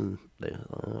podcast and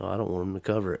I don't want them to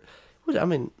cover it.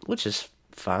 Which is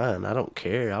fine. I don't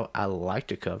care. I like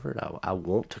to cover it. I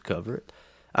want to cover it.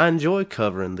 I enjoy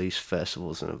covering these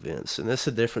festivals and events, and that's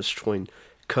the difference between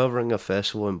covering a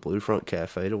festival in Blue Front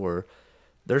Cafe to where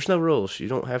there's no rules. You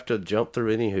don't have to jump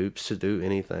through any hoops to do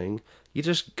anything. You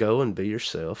just go and be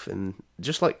yourself, and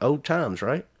just like old times,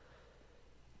 right?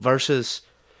 Versus,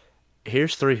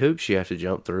 here's 3 hoops you have to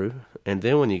jump through, and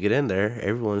then when you get in there,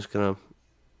 everyone's gonna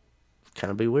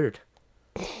kind of be weird.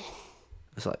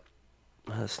 It's like,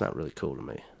 that's not really cool to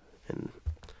me. And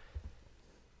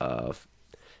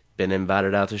been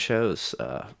invited out to shows,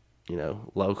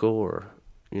 local or,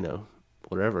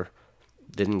 whatever.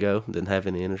 Didn't go, didn't have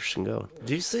any interest in going.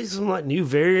 Do you see some like new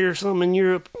variant or something in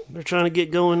Europe they're trying to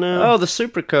get going now? Oh, the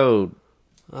Super Code.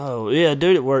 Oh, yeah,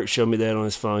 dude at work showed me that on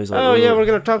his phone. He's like, oh, yeah, we're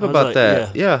going to talk about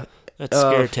that. Yeah. That's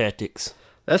scare tactics.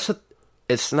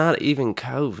 It's not even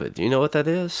COVID. You know what that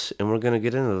is? And we're going to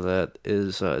get into that.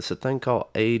 It's a thing called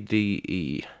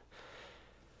ADE.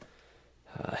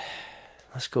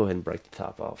 Let's go ahead and break the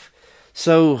top off.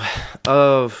 So,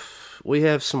 we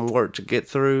have some work to get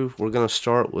through. We're going to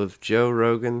start with Joe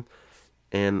Rogan,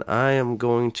 and I am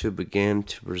going to begin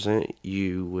to present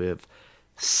you with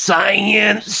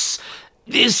science.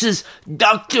 This is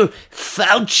Dr.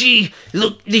 Fauci.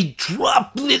 Look, the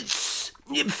droplets.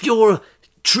 If you're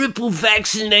triple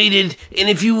vaccinated and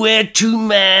if you wear 2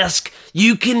 masks,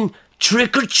 you can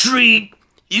trick or treat.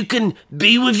 You can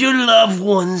be with your loved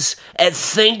ones at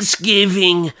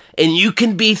Thanksgiving, and you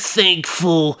can be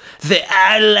thankful that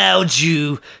I allowed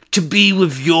you to be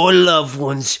with your loved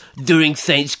ones during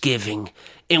Thanksgiving.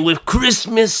 And with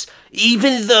Christmas,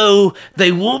 even though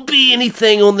there won't be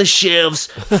anything on the shelves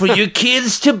for your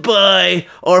kids to buy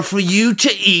or for you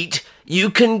to eat, you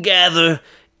can gather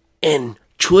and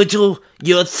twiddle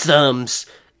your thumbs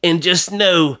and just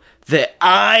know that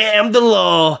I am the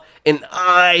law and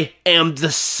I am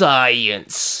the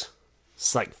science.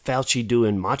 It's like Fauci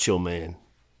doing Macho Man.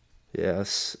 Yeah,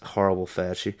 that's horrible,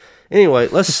 Fauci. Anyway,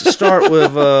 let's start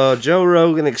with Joe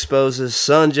Rogan exposes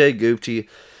Sanjay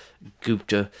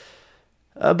Gupta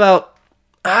about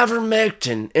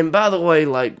ivermectin. And by the way,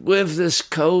 like, with this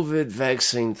COVID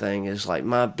vaccine thing, is like,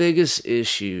 my biggest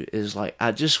issue is like,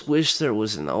 I just wish there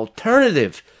was an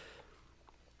alternative.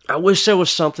 I wish there was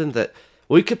something that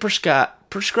we could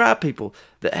prescribe people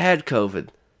that had COVID,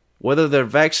 whether they're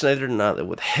vaccinated or not, that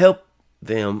would help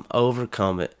them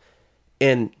overcome it.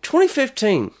 In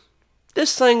 2015,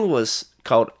 this thing was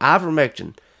called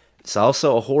ivermectin. It's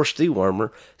also a horse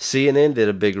dewormer. CNN did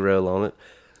a big reel on it.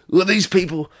 Well, these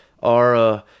people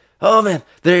are,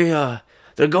 they're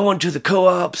going to the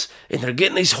co-ops and they're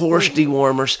getting these horse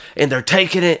dewormers and they're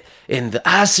taking it in the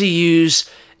ICUs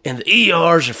and the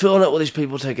ERs are filling up with these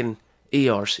people taking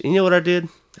ERs. You know what I did?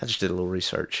 I just did a little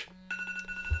research.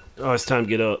 Oh, it's time to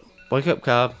get up. Wake up,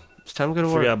 Cobb. It's time to go to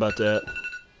work. Forgot about that.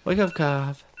 Wake up,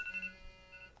 Cobb.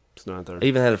 It's 9:30. I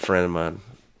even had a friend of mine,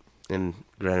 and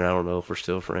granted, I don't know if we're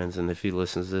still friends, and if he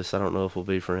listens to this, I don't know if we'll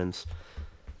be friends.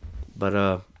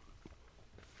 But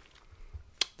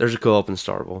there's a co-op in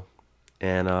Starkville,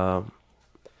 and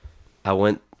I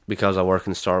went because I work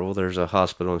in Starkville. There's a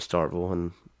hospital in Starkville,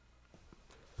 and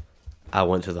I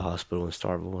went to the hospital in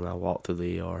Starkville, and I walked through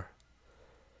the ER.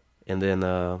 And then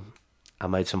I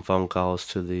made some phone calls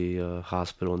to the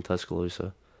hospital in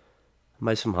Tuscaloosa. I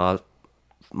made some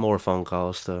more phone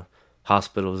calls to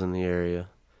hospitals in the area.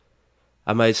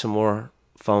 I made some more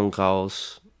phone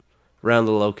calls around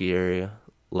the Loki area.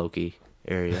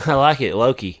 I like it,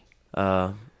 Loki.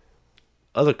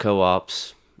 Other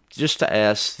co-ops, just to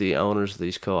ask the owners of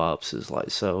these co-ops, is like,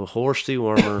 so horse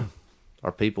dewormer,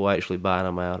 are people actually buying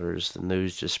them out, or is the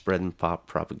news just spreading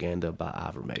propaganda about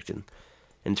ivermectin?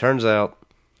 And turns out,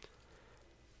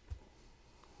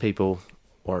 people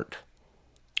weren't.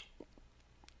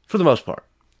 For the most part.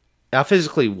 I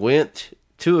physically went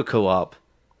to a co-op,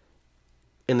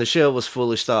 and the shelf was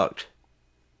fully stocked.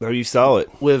 Oh, you saw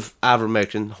it. With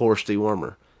ivermectin horse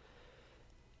dewormer.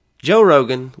 Joe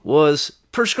Rogan was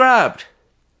prescribed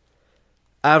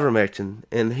ivermectin,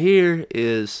 and here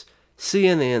is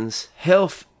CNN's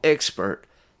health expert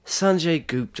Sanjay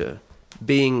Gupta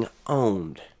being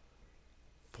owned.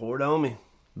 Pour it on me.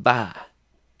 By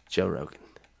Joe Rogan.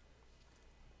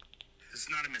 It's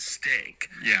not a mistake.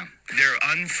 Yeah. They're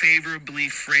unfavorably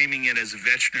framing it as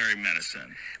veterinary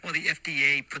medicine. Well, the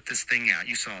FDA put this thing out.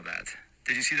 You saw that.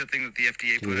 Did you see that thing that the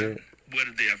FDA put out? What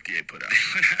did the FDA put out?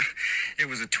 It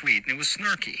was a tweet, and it was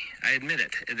snarky. I admit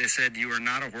it. They said, "You are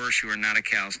not a horse, you are not a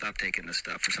cow, stop taking this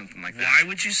stuff," or something like that. Why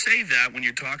would you say that when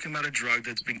you're talking about a drug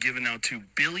that's been given out to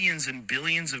billions and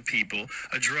billions of people,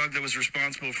 a drug that was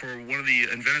responsible for one of the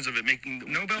inventors of it making the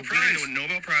Nobel Prize. A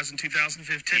Nobel Prize in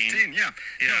 2015. 15, yeah.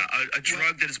 Yeah, a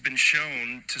drug that has been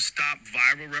shown to stop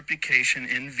viral replication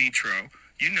in vitro.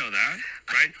 You know that,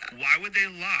 right? Why would they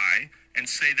lie and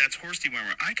say that's horse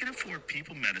dewormer? I can afford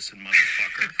people medicine,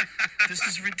 motherfucker. This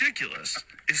is ridiculous.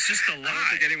 It's just a lie. I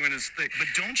don't think anyone is But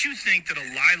don't you think that a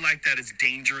lie like that is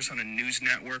dangerous on a news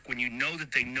network when you know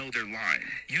that they know they're lying?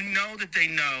 You know that they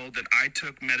know that I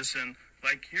took medicine,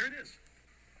 like, here it is.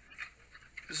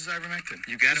 This is ivermectin.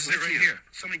 You got This it is with right you. here.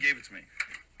 Somebody gave it to me.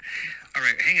 All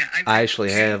right, hang on. I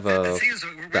actually have the the thing is,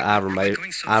 we're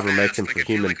ivermectin so fast, for I feel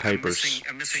human like I'm papers missing-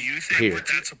 I'm Do missing you think here. that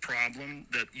that's a problem,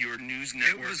 that your news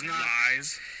network was not-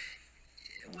 lies?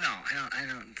 Well, I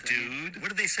don't. Dude. What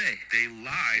did they say? They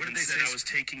lied What did and they said say? I was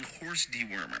taking horse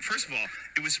dewormer. First of all,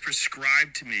 it was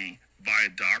prescribed to me by a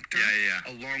doctor.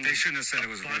 Yeah. Along They with shouldn't have said a it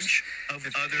was bunch of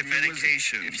other it was-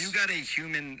 medications. if you got a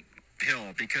human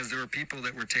pill, because there were people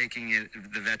that were taking it,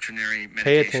 the veterinary medication.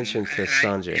 Pay attention to and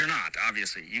Sanjay. You're not,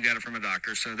 obviously. You got it from a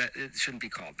doctor, so that it shouldn't be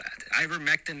called that.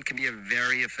 Ivermectin can be a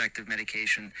very effective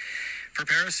medication for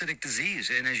parasitic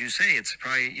disease, and as you say, it's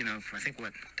probably, I think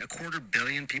what, 250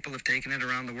 million people have taken it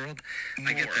around the world.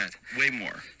 I get More. that. Way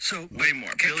more. So Way more.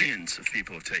 Can- Billions of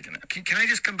people have taken it. Can I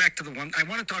just come back to the one I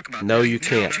want to talk about? No, that. you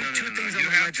can't. Two things on You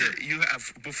the have ledger. to, you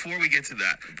have, before we get to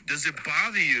that, does it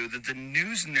bother you that the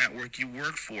news network you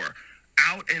work for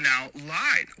out and out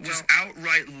lied, just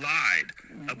outright lied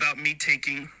about me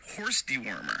taking horse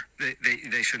dewormer?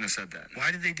 They shouldn't have said that.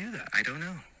 Why did they do that? I don't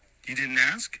know. You didn't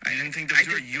ask? You didn't think those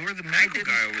were, you're the medical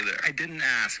guy over there. I didn't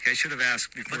ask. I should have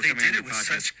asked before But they coming did on it the with podcast.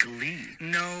 such glee.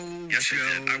 No, Yes, Joe.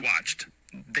 they did. I watched.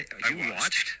 You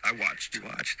watched? I watched. You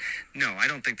watched? No, I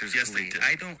don't think there's Yes, glee.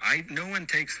 they did. No one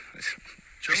takes...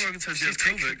 Joe Rogan says he has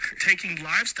COVID, taking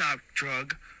livestock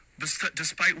drug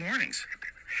despite warnings.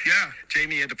 Yeah.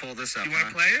 Jamie had to pull this up. You want huh?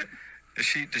 to play it? Does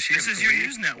she This have is your glee?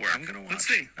 news network. I'm gonna watch. Let's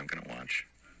see. I'm gonna watch.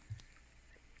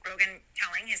 Rogan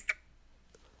telling his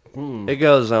It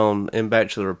goes on and back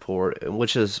to the report,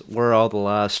 which is where all the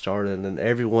lies started, and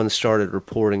everyone started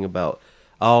reporting about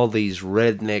all these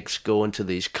rednecks going to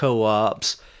these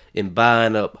co-ops and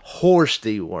buying up horse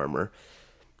dewormer.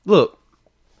 Look,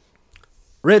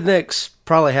 rednecks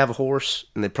probably have a horse,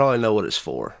 and they probably know what it's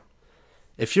for.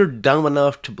 If you're dumb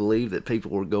enough to believe that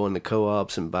people were going to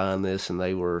co-ops and buying this and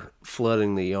they were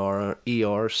flooding the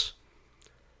ERs,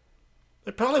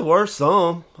 They're probably worth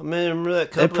some. I mean, remember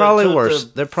that couple They're probably that took worse.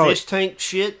 the They're probably- fish tank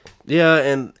shit? yeah,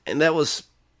 and that was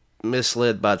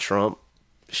misled by Trump,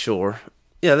 sure.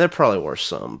 Yeah, they're probably worth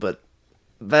some, but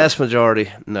vast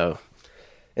majority, no.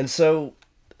 And so,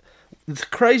 the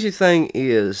crazy thing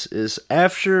is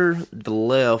after the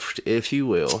left, if you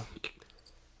will,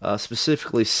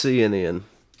 specifically CNN,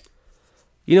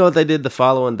 you know what they did the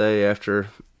following day after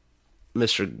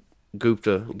Mr.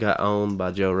 Gupta got owned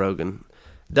by Joe Rogan?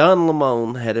 Don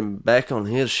Lemon had him back on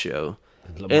his show,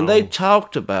 and they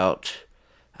talked about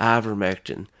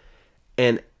ivermectin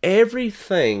and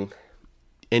everything,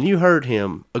 and you heard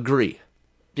him agree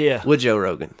Yeah. with Joe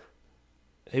Rogan.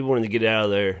 He wanted to get out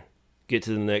of there, get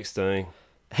to the next thing.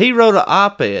 He wrote an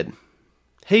op-ed.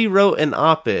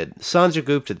 Sanjay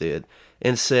Gupta did,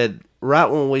 and said, right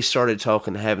when we started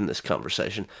talking, having this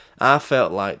conversation, I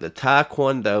felt like the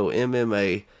Taekwondo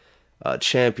MMA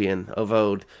champion of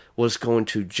old was going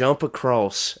to jump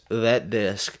across that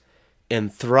desk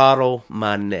and throttle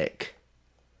my neck.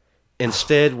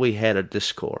 Instead, we had a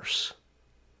discourse,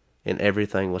 and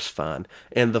everything was fine.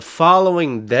 And the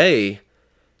following day,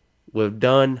 with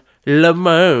Don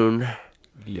Lemon,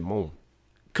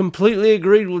 completely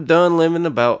agreed with Don Lemon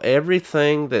about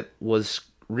everything that was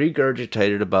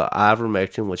regurgitated about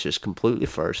ivermectin, which is completely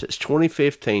false. It's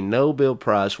 2015 Nobel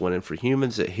Prize winning for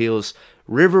humans that heals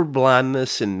river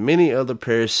blindness and many other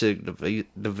parasitic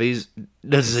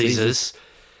diseases.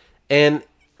 And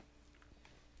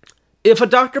if a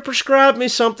doctor prescribed me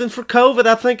something for COVID,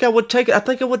 I think I would take it. I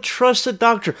think I would trust a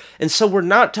doctor. And so we're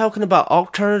not talking about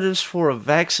alternatives for a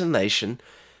vaccination,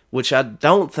 which I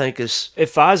don't think is...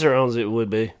 If Pfizer owns it, it would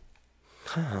be.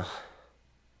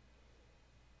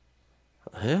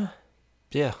 Yeah.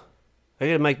 Yeah. They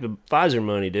gotta make the Pfizer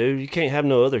money, dude. You can't have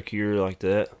no other cure like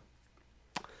that.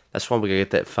 That's why we gotta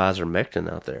get that Pfizer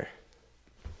Mectin out there.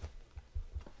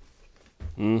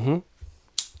 Mm-hmm.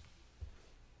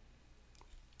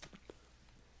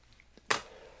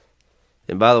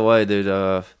 And by the way, dude,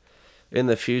 in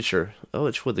the future,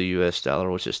 it's with the U.S.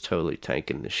 dollar, which is totally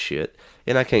tanking this shit.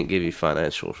 And I can't give you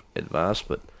financial advice,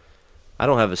 but I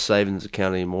don't have a savings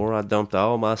account anymore. I dumped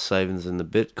all my savings into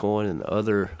Bitcoin and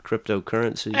other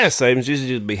cryptocurrencies. Yeah, savings usually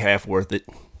just be half worth it.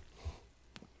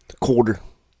 A quarter.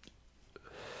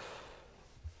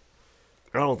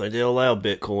 I don't think they'll allow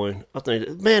Bitcoin. I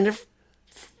think, man, they're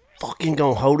fucking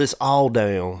gonna hold us all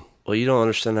down. Well, you don't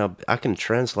understand how I can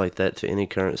translate that to any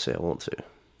currency I want to.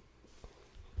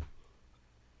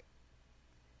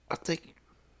 I think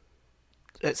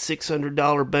that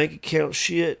 $600 bank account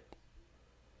shit.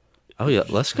 Oh, yeah,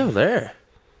 let's go there.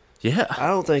 Yeah. I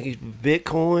don't think it's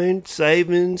Bitcoin,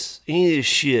 savings, any of this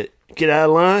shit. Get out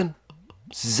of line.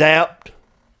 Zapped.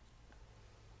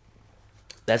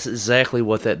 That's exactly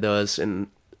what that does. And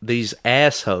these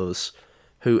assholes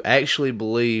who actually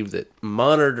believe that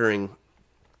monitoring,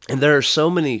 and there are so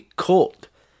many cult,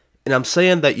 and I'm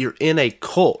saying that you're in a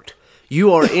cult.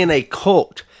 You are in a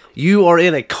cult. You are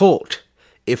in a cult.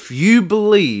 If you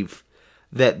believe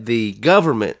that the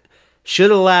government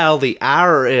should allow the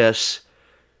IRS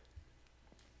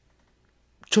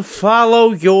to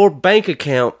follow your bank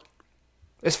account.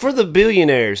 It's for the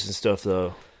billionaires and stuff,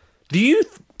 though. Do you...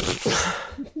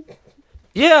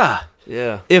 Yeah.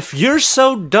 Yeah. If you're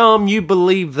so dumb you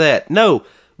believe that. No,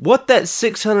 what that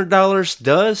 $600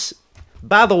 does,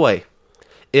 by the way,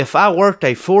 if I worked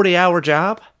a 40-hour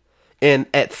job and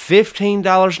at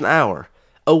 $15 an hour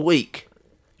a week,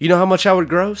 you know how much I would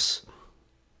gross?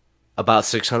 About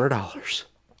 $600.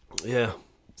 Yeah.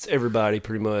 It's everybody,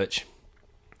 pretty much.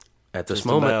 At this Just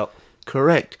moment. about.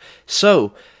 Correct.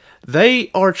 So,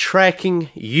 they are tracking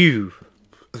you.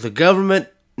 The government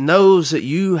knows that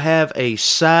you have a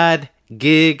side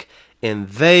gig, and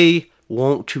they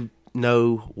want to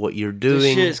know what you're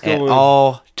doing at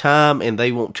all time, and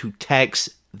they want to tax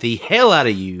the hell out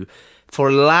of you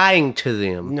for lying to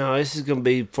them. No, this is going to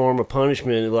be a form of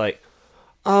punishment. Like,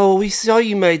 oh, we saw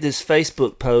you made this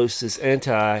Facebook post, this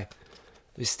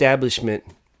anti-establishment.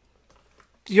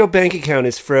 Your bank account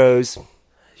is froze.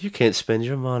 You can't spend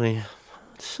your money.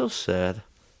 It's so sad.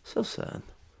 So sad.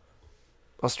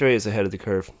 Australia's ahead of the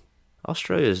curve.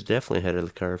 Australia is definitely ahead of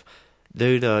the curve.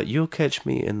 Dude, you'll catch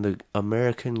me in the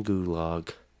American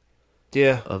gulag.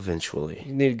 Yeah. Eventually.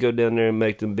 You need to go down there and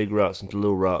make them big rocks into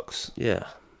little rocks. Yeah.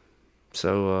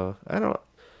 So, I don't...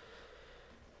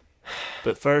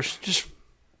 But first, just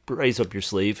raise up your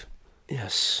sleeve.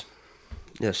 Yes.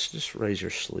 Yes, just raise your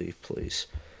sleeve, please.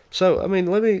 So, I mean,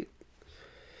 let me...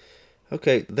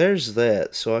 Okay, there's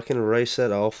that, so I can erase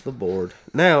that off the board.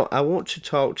 Now, I want to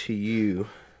talk to you.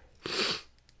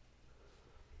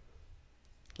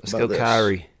 Let's go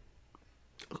Kyrie.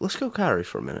 Let's go Kyrie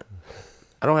for a minute.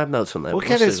 I don't have notes on that. What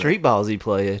kind of street ball is he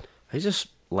playing? He's just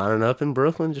lining up in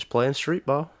Brooklyn, just playing street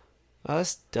ball. Oh,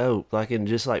 that's dope. Like in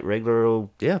just like regular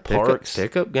old parks.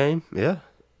 Pickup game, yeah.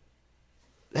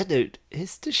 That dude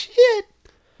is the shit.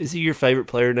 Is he your favorite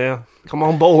player now? Come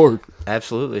on board.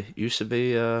 Absolutely. Used to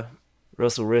be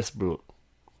Russell Westbrook.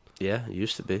 Yeah,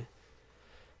 used to be.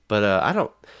 But I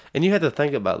don't... And you had to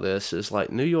think about this. Is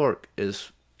like New York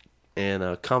is...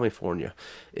 And California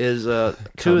is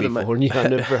two of the I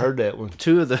never heard that one.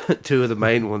 two of the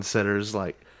main ones that are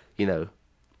like, you know,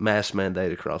 mass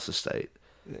mandate across the state.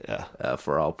 Yeah.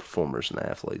 For all performers and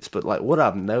athletes. But like what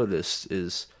I've noticed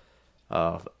is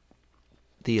the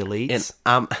elites.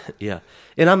 And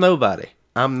I'm nobody.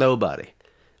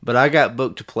 But I got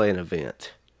booked to play an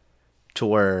event to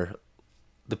where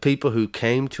the people who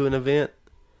came to an event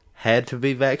had to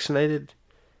be vaccinated,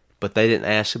 but they didn't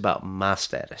ask about my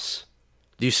status.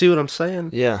 Do you see what I'm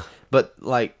saying? Yeah. But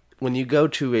like when you go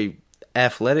to a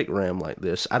athletic realm like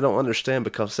this, I don't understand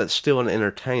because that's still an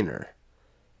entertainer.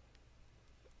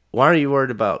 Why are you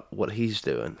worried about what he's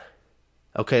doing?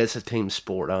 Okay, it's a team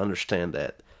sport. I understand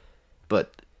that.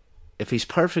 But if he's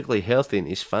perfectly healthy and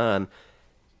he's fine,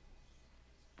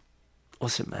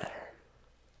 what's it matter?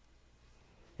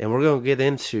 And we're going to get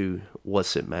into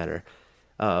what's it matter.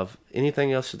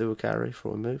 Anything else to do with Kyrie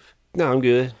before we move? No, I'm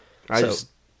good. I just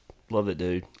love it,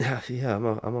 dude. Yeah,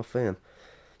 I'm a fan.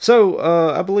 So,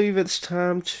 I believe it's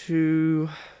time to...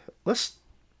 Let's...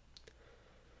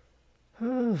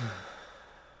 Do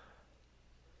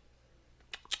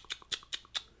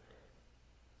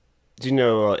you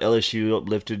know LSU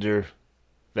uplifted their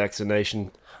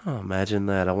vaccination? Oh, imagine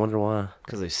that. I wonder why.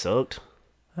 Because they sucked?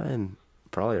 And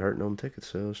probably hurting on ticket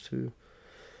sales, too.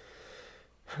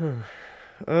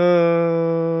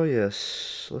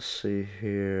 Yes. Let's see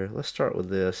here. Let's start with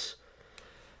this.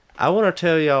 I want to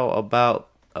tell y'all about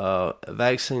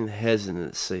vaccine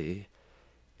hesitancy.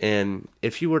 And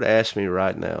if you were to ask me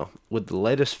right now, with the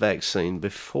latest vaccine,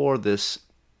 before this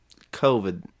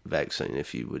COVID vaccine,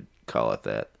 if you would call it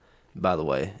that. By the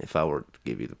way, if I were to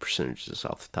give you the percentages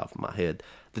off the top of my head,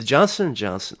 the Johnson &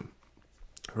 Johnson,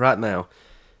 right now,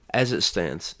 as it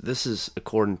stands, this is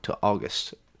according to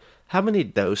August. How many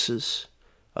doses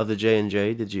of the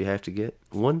J&J did you have to get?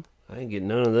 1? I didn't get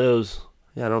none of those.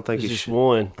 Yeah, I don't think It's you just should.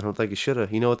 one. I don't think you should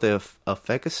have. You know what the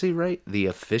efficacy rate, the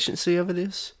efficiency of it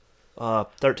is?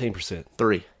 13%.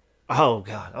 3. Oh,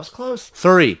 God. I was close.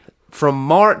 3. From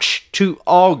March to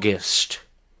August.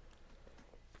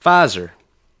 Pfizer.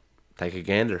 Take a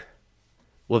gander.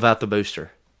 Without the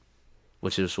booster.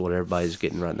 Which is what everybody's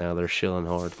getting right now. They're shilling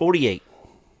hard. 48.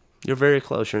 You're very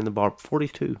close. You're in the bar.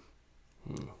 42.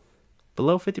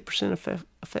 Below 50% of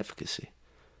efficacy.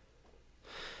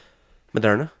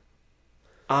 Moderna.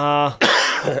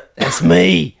 That's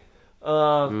me.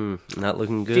 Not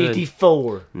looking good.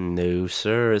 54. No,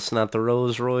 sir. It's not the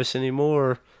Rolls Royce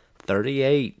anymore.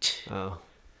 38. Oh.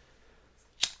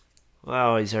 Well, I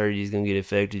always heard he's going to get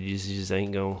affected. You just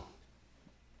ain't going to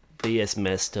be as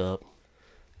messed up.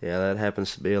 Yeah, that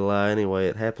happens to be a lie anyway.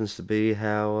 It happens to be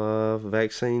how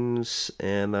vaccines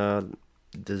and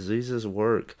diseases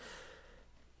work.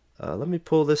 Let me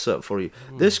pull this up for you.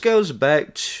 This goes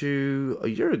back to a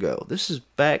year ago. This is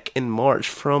back in March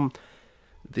from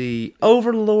the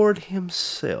Overlord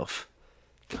himself.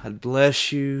 God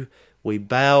bless you. We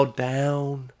bow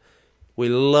down. We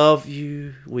love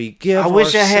you. We give I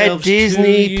wish I had ourselves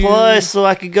Disney to you. Plus so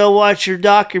I could go watch your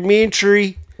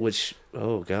documentary. Which,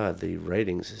 oh God, the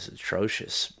ratings is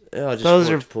atrocious. I just Those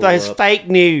want are to pull that's up. fake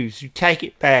news. You take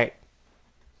it back.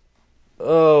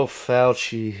 Oh,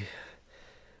 Fauci.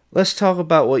 Let's talk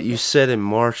about what you said in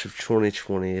March of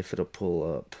 2020, if it'll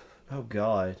pull up. Oh,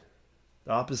 God.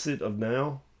 The opposite of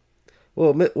now?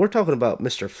 Well, we're talking about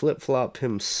Mr. Flip Flop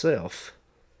himself.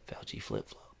 Fauci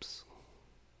flip-flops.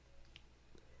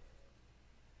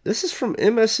 This is from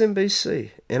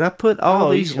MSNBC, and I put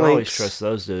all You these can always links. trust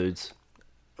those dudes.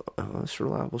 Oh, that's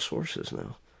reliable sources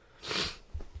now.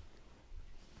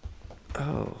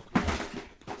 Oh,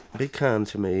 be kind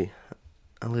to me.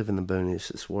 I live in the boonies.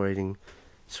 It's waiting.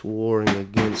 It's warring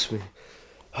against me.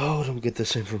 Oh, don't get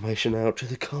this information out to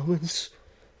the commons.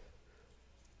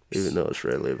 Even though it's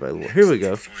readily available. Here we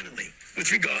go. Finally,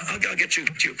 with regard, I'll get you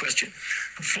to your question.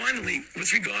 Finally,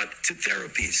 with regard to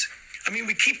therapies, I mean,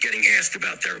 we keep getting asked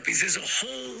about therapies. There's a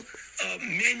whole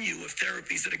menu of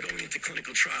therapies that are going into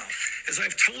clinical trial. As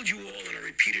I've told you all, and I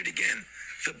repeat it again,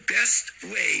 the best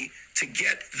way to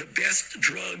get the best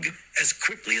drug as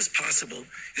quickly as possible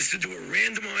is to do a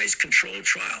randomized controlled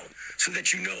trial so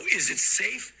that you know, is it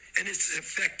safe and is it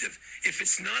effective? If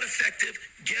it's not effective,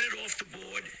 get it off the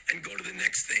board and go to the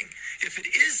next thing. If it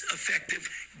is effective,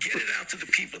 get it out to the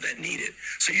people that need it.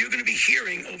 So you're going to be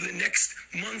hearing over the next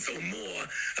month or more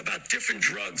about different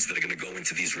drugs that are going to go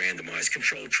into these randomized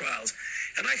controlled trials.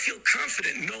 And I feel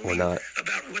confident knowing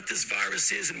about what this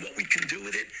virus is and what we can do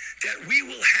with it, that we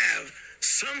will have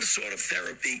some sort of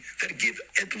therapy that give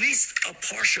at least a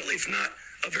partial, if not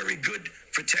a very good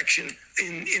protection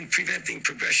in preventing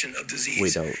progression of disease. We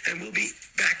don't. And we'll be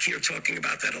back here talking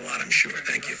about that a lot, I'm sure.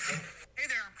 Thank you. Hey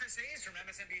there, I'm Chris Hayes from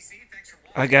MSNBC. Thanks for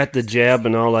watching. I got the jab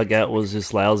and all I got was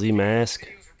this lousy mask. Videos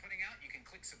we're putting out, you can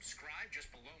click subscribe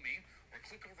just below me, or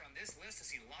click over on this list to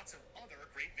see lots of other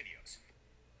great videos.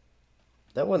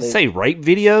 That wasn't Say rape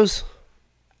videos?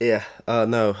 Yeah,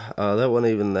 no, that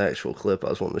wasn't even the actual clip I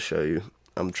was wanting to show you.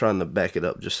 I'm trying to back it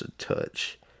up just a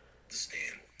touch.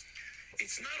 Understand.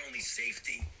 It's not only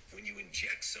safety when you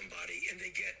inject somebody and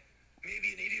they get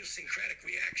maybe an idiosyncratic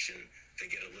reaction, they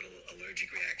get a little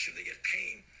allergic reaction, they get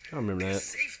pain. I remember There's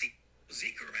that. safety,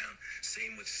 Zika around.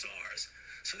 Same with SARS.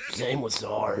 So that's Same with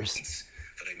SARS.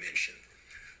 that I mentioned.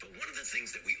 But one of the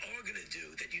things that we are going to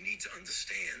do that you need to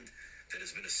understand that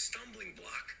has been a stumbling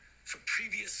block for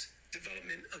previous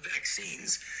development of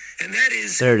vaccines, and that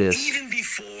is, There it is. even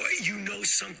before you know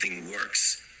something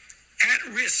works,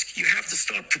 at risk, you have to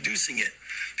start producing it.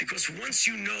 Because once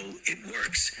you know it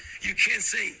works, you can't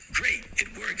say, great,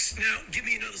 it works. Now, give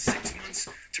me another 6 months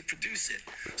to produce it.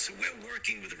 So we're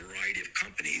working with a variety of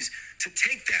companies to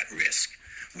take that risk.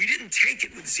 We didn't take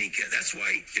it with Zika. That's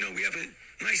why, we have a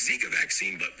nice Zika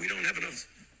vaccine, but we don't have enough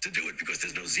to do it because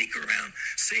there's no Zika around.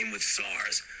 Same with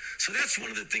SARS. So that's one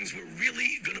of the things we're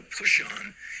really going to push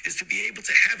on, is to be able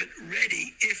to have it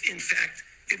ready if, in fact,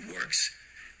 it works.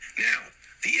 Now,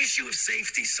 the issue of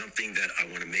safety, something that I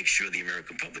want to make sure the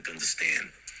American public understand.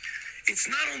 It's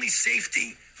not only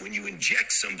safety when you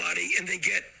inject somebody and they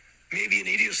get maybe an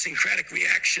idiosyncratic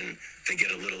reaction, they get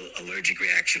a little allergic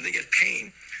reaction, they get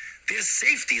pain. There's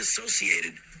safety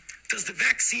associated. Does the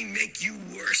vaccine make you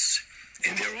worse?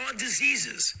 And there are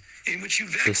diseases in which you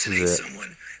vaccinate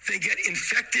someone, they get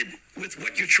infected with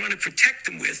what you're trying to protect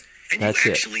them with, and That's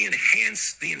you it. actually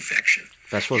enhance the infection.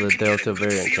 That's where You the can get a Delta good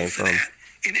variant feel came for from. that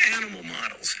in animal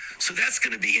models. So that's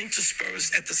going to be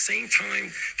interspersed at the same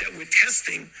time that we're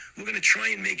testing. We're going to try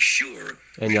and make sure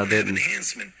And we y'all don't have didn't.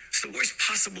 enhancement. So the worst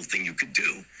possible thing you could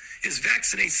do is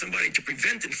vaccinate somebody to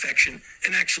prevent infection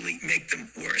and actually make them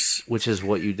worse. Which is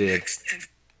what you did. And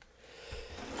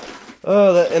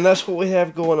And that's what we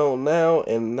have going on now.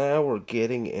 And now we're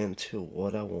getting into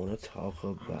what I want to talk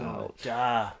about.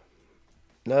 Die.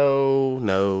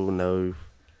 No.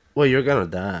 Well, you're gonna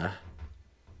die.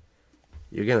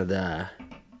 You're gonna die.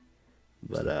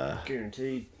 But,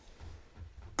 Guaranteed.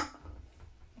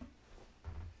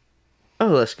 oh,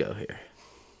 let's go here.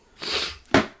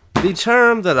 The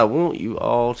term that I want you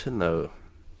all to know,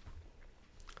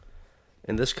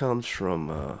 and this comes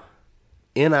from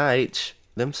NIH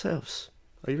themselves.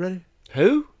 Are you ready?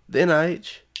 Who? The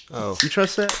NIH. Oh. You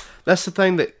trust that? That's the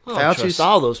thing that I don't Fauci's... trust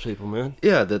all those people, man.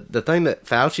 Yeah, the thing that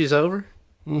Fauci's over.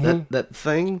 That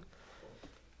thing.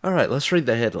 All right, let's read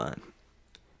the headline.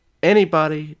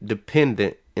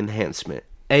 Antibody-dependent enhancement,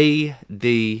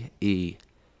 ADE.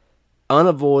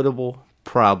 Unavoidable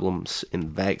problems in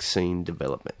vaccine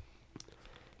development.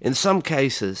 In some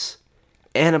cases,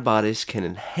 antibodies can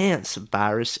enhance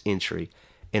virus entry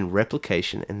and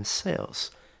replication in cells.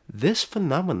 This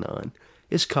phenomenon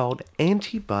is called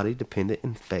antibody-dependent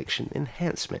infection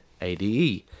enhancement,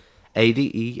 ADE.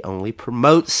 ADE only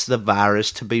promotes the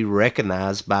virus to be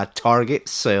recognized by target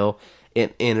cell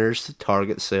and enters the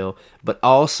target cell, but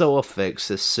also affects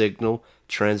the signal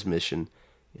transmission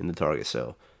in the target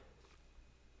cell.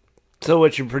 So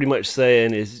what you're pretty much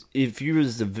saying is, if you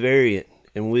was the variant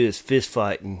and we was fist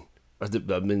fighting, the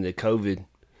COVID,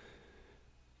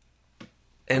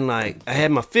 and like I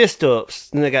had my fist ups,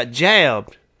 and I got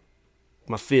jabbed,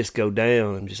 my fist go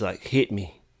down and just like hit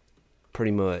me,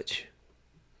 pretty much.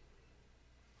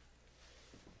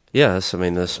 Yes, I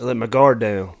mean this. I let my guard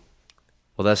down.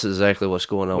 Well, that's exactly what's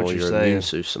going on What with you're your immune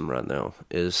saying. system right now.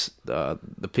 Is the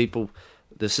people?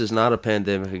 This is not a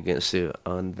pandemic against the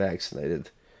unvaccinated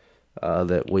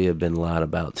that we have been lied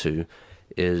about to.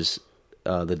 Is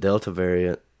the Delta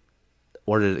variant?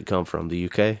 Where did it come from? The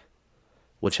UK,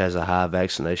 which has a high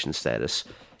vaccination status.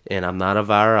 And I'm not a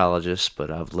virologist, but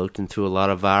I've looked into a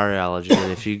lot of virology.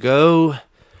 And if you go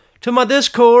to my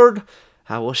Discord,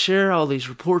 I will share all these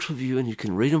reports with you, and you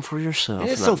can read them for yourself.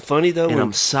 It's And so I'm- funny, though, And when-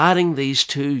 I'm citing these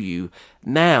to you.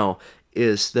 Now,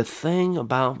 is the thing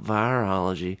about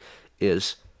virology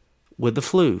is with the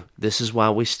flu. This is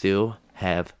why we still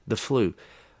have the flu.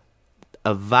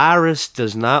 A virus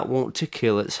does not want to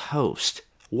kill its host.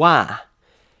 Why?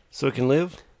 So it can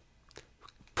live?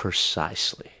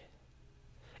 Precisely.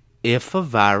 If a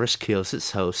virus kills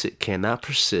its host, it cannot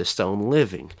persist on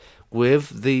living.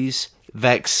 With these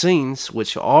vaccines,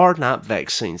 which are not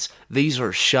vaccines, these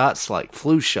are shots like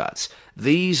flu shots.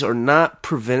 These are not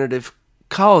preventative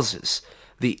causes.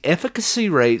 The efficacy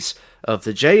rates of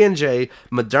the J&J,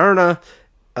 Moderna,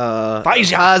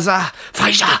 Pfizer.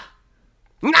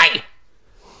 Nay!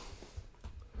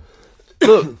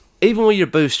 Look, even with your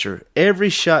booster, every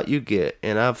shot you get,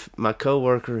 and my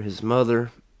coworker, his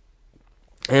mother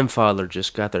and father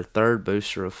just got their third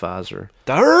booster of Pfizer.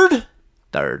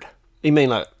 Third. You mean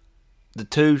like the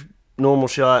 2 normal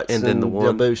shots And then the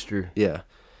one booster? Yeah.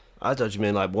 I thought you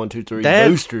meant like 1, 2, 3 Dad,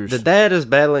 boosters. the dad is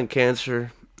battling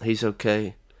cancer. He's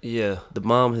okay. Yeah. The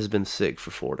mom has been sick for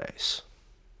 4 days.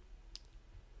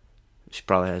 She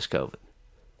probably has COVID.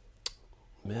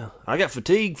 Yeah. I got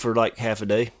fatigue for like half a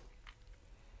day.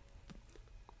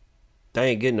 They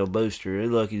ain't getting no booster. They're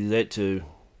lucky to do that too.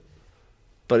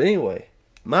 But anyway,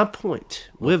 my point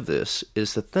with this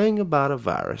is the thing about a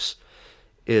virus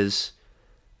is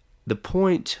the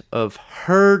point of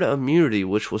herd immunity,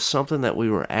 which was something that we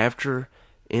were after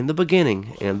in the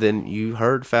beginning. And then you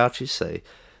heard Fauci say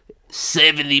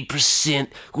 70%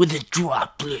 with the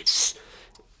droplets.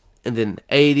 And then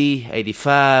 80,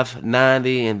 85,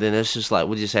 90, and then it's just like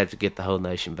we just have to get the whole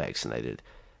nation vaccinated.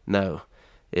 No,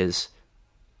 is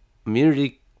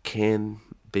immunity can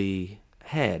be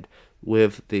had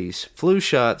with these flu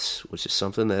shots, which is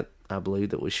something that I believe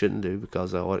that we shouldn't do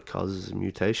because of what it causes a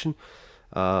mutation.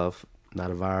 Not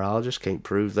a virologist, can't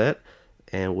prove that.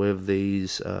 And with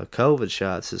these COVID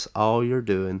shots, is all you're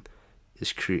doing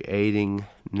is creating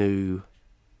new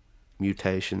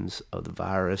mutations of the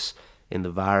virus, and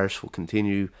the virus will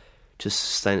continue to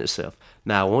sustain itself.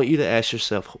 Now, I want you to ask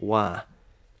yourself, why?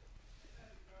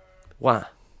 Why?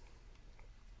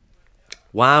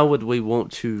 Why would we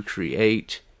want to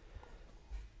create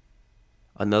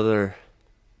another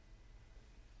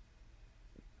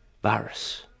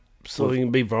virus? So you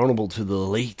can be vulnerable to the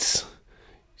elites.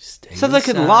 So they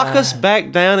could lock us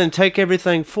back down and take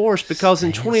everything for us, because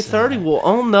in 2030 we'll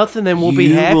own nothing and we'll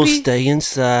be happy. You will stay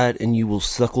inside and you will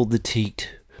suckle the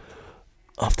teat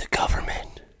of the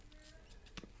government.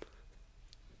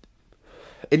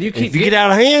 And you keep if you get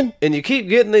out of hand, and you keep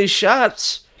getting these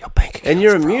shots, and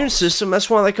your immune system,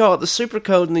 that's why they call it the super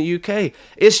code in the UK.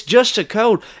 It's just a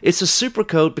code. It's a super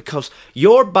code because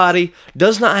your body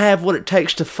does not have what it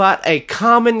takes to fight a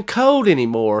common code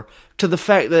anymore, to the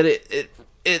fact that it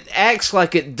acts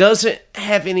like it doesn't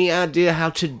have any idea how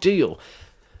to deal.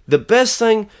 The best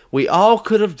thing we all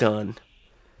could have done,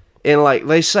 and like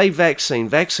they say vaccine.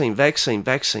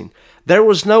 There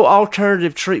was no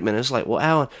alternative treatment. It's like, well,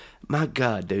 Alan, my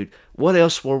God, dude, what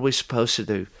else were we supposed to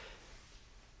do?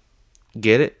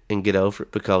 Get it and get over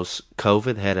it, because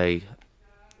COVID had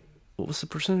what was the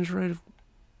percentage rate of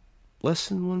less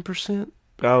than 1%?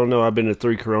 I don't know. I've been to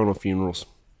 3 corona funerals.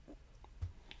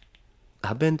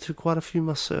 I've been to quite a few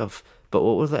myself, but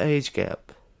what was the age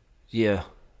gap? Yeah.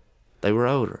 They were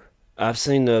older. I've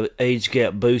seen the age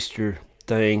gap booster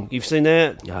thing. You've seen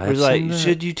that? Yeah, It's like,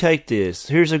 should you take this?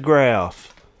 Here's a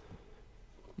graph.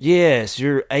 Yes,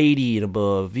 you're 80 and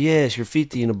above. Yes, you're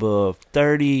 50 and above.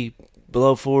 30,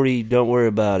 below 40, don't worry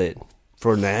about it.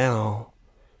 For now.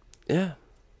 Yeah.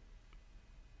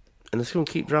 And it's going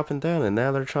to keep dropping down, and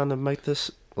now they're trying to make this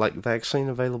like vaccine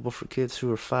available for kids who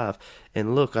are 5.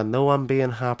 And look, I know I'm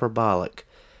being hyperbolic.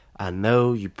 I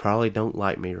know you probably don't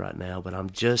like me right now, but I'm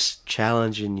just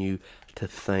challenging you to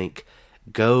think.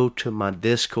 Go to my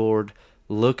Discord,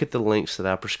 look at the links that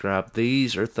I prescribe.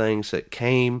 These are things that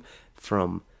came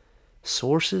from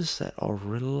sources that are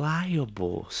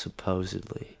reliable,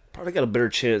 supposedly. Probably got a better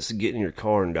chance of getting in your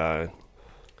car and dying.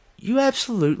 You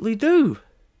absolutely do.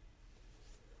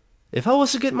 If I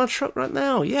was to get in my truck right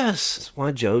now, yes. That's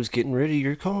why Joe's getting rid of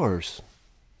your cars.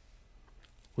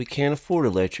 We can't afford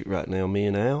electric right now, me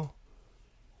and Al.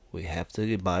 We have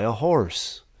to buy a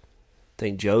horse.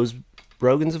 Think Joe's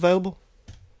Rogan's available?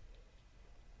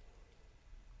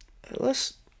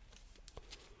 Let's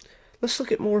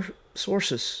look at more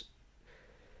sources.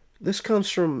 This comes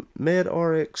from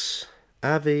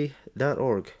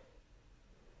medrxiv.org.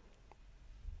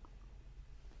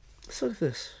 Let's look at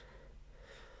this.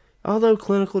 Although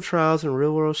clinical trials and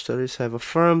real-world studies have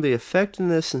affirmed the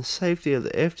effectiveness and safety of the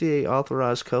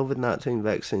FDA-authorized COVID-19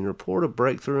 vaccine, report of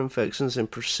breakthrough infections and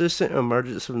persistent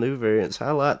emergence of new variants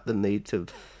highlight the need to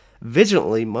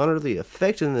vigilantly monitor the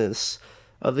effectiveness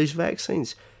of these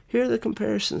vaccines. Here are the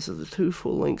comparisons of the 2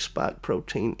 full-length spike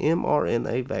protein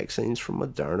mRNA vaccines from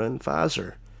Moderna and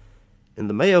Pfizer. In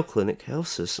the Mayo Clinic health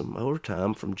system, over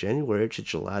time from January to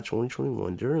July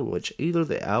 2021, during which either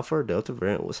the Alpha or Delta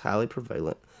variant was highly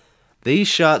prevalent, these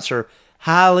shots are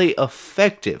highly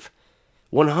effective,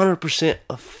 100%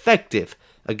 effective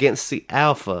against the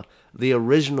Alpha, the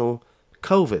original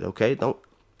COVID, okay?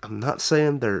 I'm not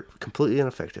saying they're completely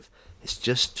ineffective. It's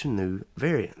just 2 new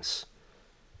variants.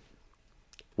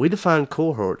 We define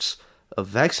cohorts of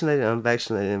vaccinated and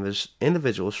unvaccinated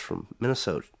individuals from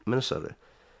Minnesota.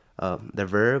 Their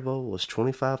variable was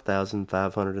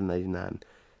 25,589.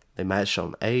 They matched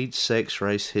on age, sex,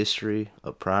 race, history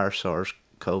of prior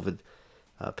SARS-CoV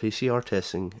PCR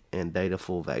testing, and data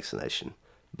full vaccination.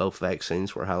 Both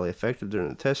vaccines were highly effective during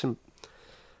the testing.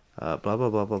 Blah, blah,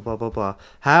 blah, blah, blah, blah, blah.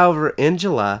 However, in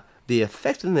July, the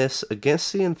effectiveness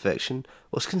against the infection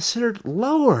was considered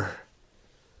lower.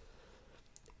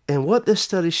 And what this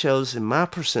study shows in my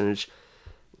percentage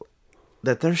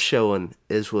that they're showing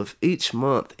is with each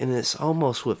month, and it's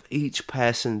almost with each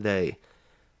passing day,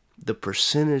 the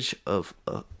percentage of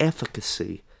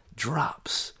efficacy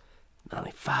drops.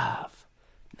 95,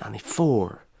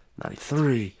 94,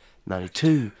 93,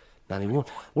 92, 91.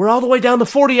 We're all the way down to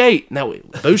 48. Now we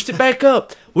boost it back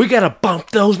up. We got to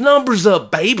bump those numbers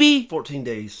up, baby. 14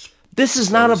 days. This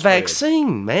is not a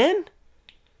vaccine, man.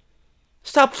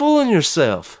 Stop fooling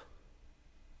yourself.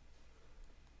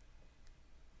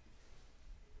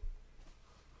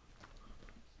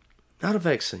 Not a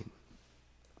vaccine.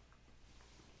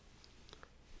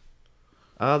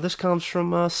 This comes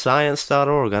from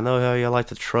science.org. I know how you like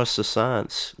to trust the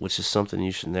science, which is something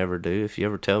you should never do. If you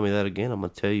ever tell me that again, I'm going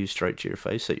to tell you straight to your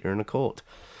face that you're in a cult.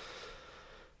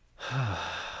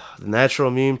 The natural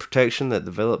immune protection that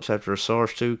develops after a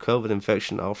SARS-2 COVID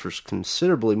infection offers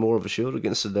considerably more of a shield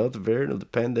against the Delta variant of the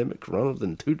pandemic corona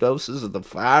than 2 doses of the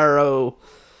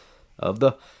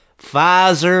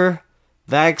Pfizer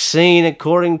vaccine,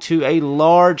 according to a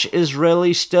large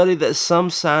Israeli study that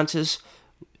some scientists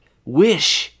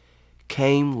wish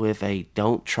came with a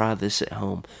 "don't try this at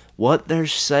home." What they're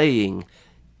saying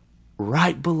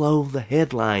right below the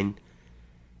headline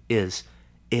is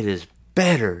it is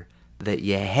better that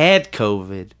you had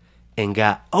COVID and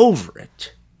got over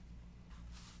it,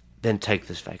 then take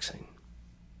this vaccine.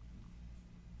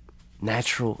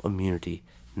 Natural immunity,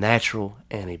 natural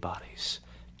antibodies.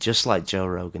 Just like Joe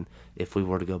Rogan, if we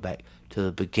were to go back to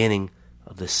the beginning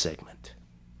of this segment.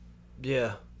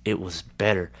 Yeah. It was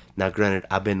better. Now, granted,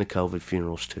 I've been to COVID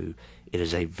funerals too. It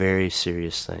is a very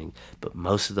serious thing, but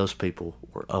most of those people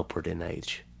were upward in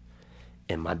age.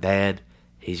 And my dad,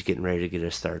 he's getting ready to get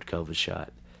his third COVID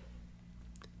shot.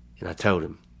 And I told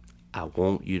him, I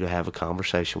want you to have a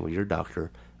conversation with your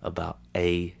doctor about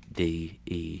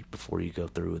ADE before you go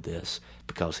through with this,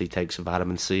 because he takes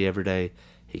vitamin C every day.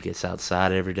 He gets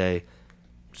outside every day.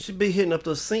 Should be hitting up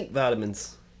those zinc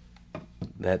vitamins.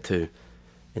 That too.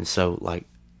 And so, like,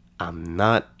 I'm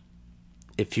not,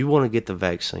 if you want to get the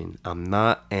vaccine, I'm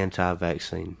not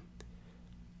anti-vaccine.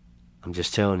 I'm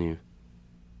just telling you,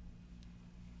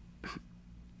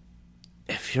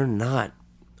 if you're not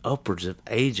upwards of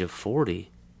age of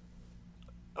 40,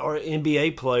 or an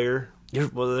NBA player,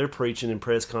 whether they're preaching in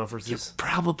press conferences, you're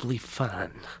probably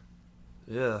fine.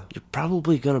 Yeah. You're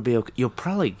probably going to be okay. You'll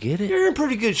probably get it. You're in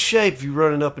pretty good shape if you're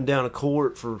running up and down a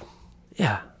court for,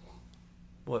 yeah,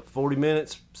 what, 40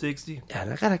 minutes, 60? Yeah,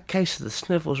 and I got a case of the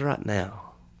sniffles right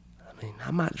now. I mean,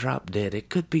 I might drop dead. It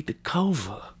could be the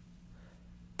COVID,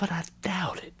 but I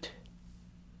doubt it.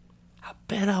 I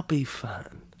bet I'll be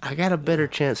fine. I got a better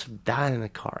chance of dying in a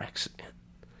car accident.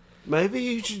 Maybe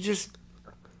you should just,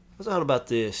 I thought about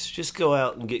this. Just go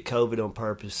out and get COVID on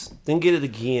purpose. Then get it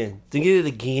again. Then get it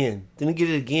again. Then get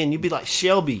it again. You'd be like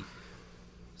Shelby,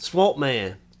 Swamp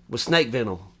Man, with snake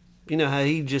venom. You know how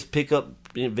he just pick up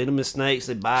venomous snakes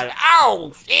and bite it.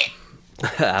 Oh, shit!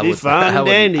 He's fine and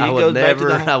dandy. I would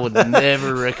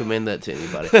never recommend that to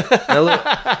anybody. Now look,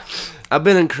 I've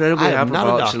been incredibly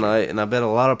hyperbolic tonight, and I bet a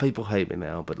lot of people hate me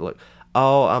now, but look,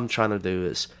 all I'm trying to do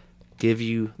is give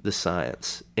you the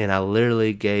science, and I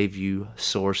literally gave you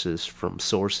sources from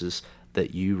sources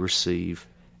that you receive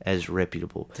as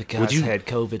reputable. The guy's had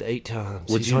COVID 8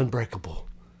 times. He's unbreakable.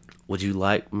 Would you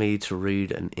like me to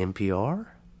read an NPR?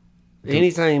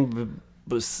 Anything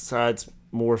besides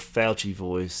more Fauci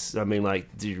voice. I mean,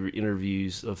 like the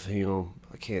interviews of him.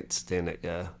 I can't stand that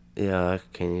guy. Yeah, I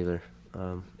can't either.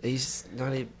 He's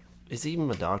not even. Is he even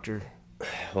a doctor?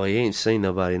 Well, he ain't seen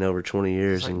nobody in over 20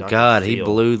 years, like and Dr. God, Phil. he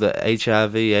blew the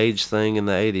HIV/AIDS thing in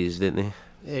the 80s, didn't he?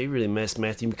 Yeah, he really messed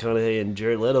Matthew McConaughey and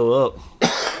Jared Leto up.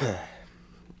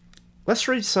 Let's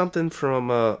read something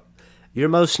from your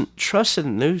most trusted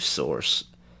news source,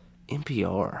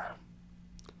 NPR.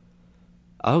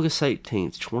 August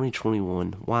 18th,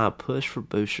 2021, why a push for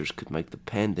boosters could make the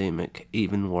pandemic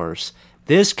even worse.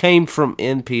 This came from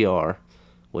NPR,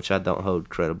 which I don't hold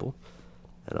credible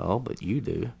at all, but you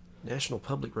do. National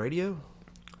Public Radio?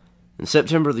 In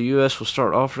September, the U.S. will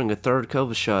start offering a third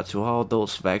COVID shot to all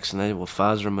adults vaccinated with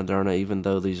Pfizer and Moderna, even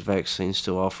though these vaccines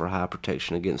still offer high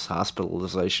protection against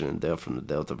hospitalization and death from the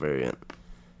Delta variant.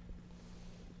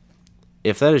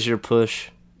 If that is your push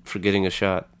for getting a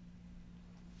shot,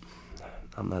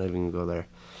 I'm not even going to go there.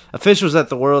 Officials at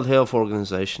the World Health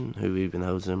Organization, who even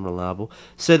holds them reliable,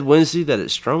 said Wednesday that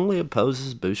it strongly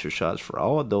opposes booster shots for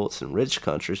all adults in rich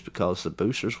countries because the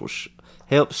boosters will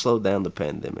help slow down the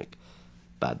pandemic.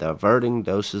 By diverting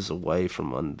doses away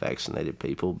from unvaccinated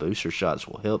people, booster shots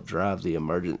will help drive the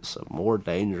emergence of more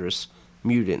dangerous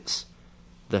mutants,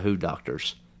 the WHO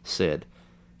doctors said.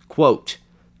 Quote,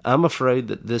 I'm afraid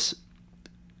that this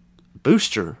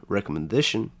booster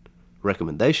recommendation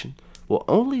will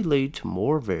only lead to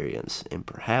more variants, and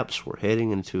perhaps we're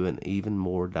heading into an even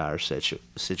more dire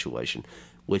situation,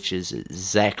 which is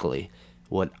exactly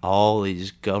what all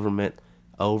these government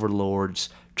overlords,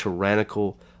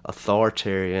 tyrannical,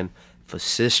 authoritarian,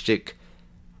 fascistic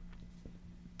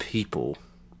people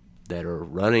that are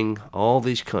running all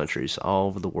these countries all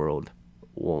over the world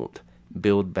want.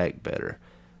 Build back better.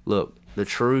 Look, the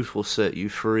truth will set you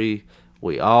free.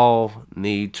 We all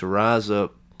need to rise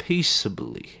up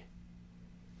peaceably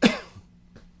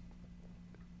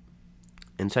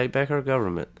and take back our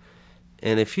government.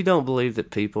 And if you don't believe that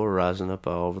people are rising up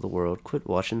all over the world, quit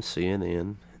watching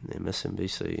CNN and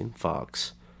MSNBC and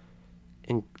Fox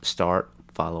and start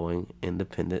following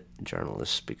independent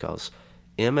journalists, because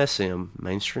MSM,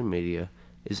 mainstream media,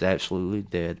 is absolutely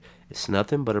dead. It's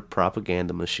nothing but a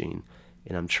propaganda machine.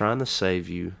 And I'm trying to save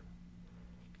you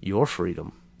your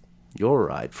freedom, your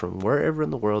right from wherever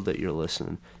in the world that you're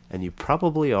listening. And you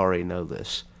probably already know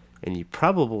this. And you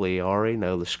probably already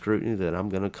know the scrutiny that I'm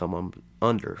going to come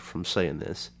under from saying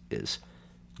this is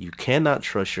you cannot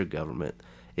trust your government.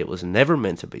 It was never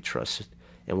meant to be trusted,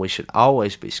 and we should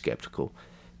always be skeptical.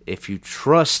 If you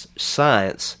trust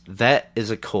science, that is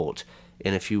a cult.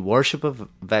 And if you worship a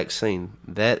vaccine,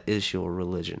 that is your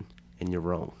religion, and you're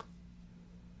wrong.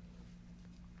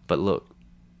 But look,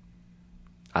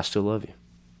 I still love you.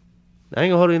 I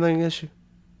ain't gonna hold anything against you.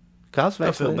 Kyle's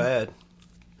vaccinated. I feel bad.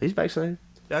 He's vaccinated.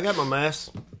 Yeah, I got my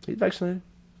mask. He's vaccinated.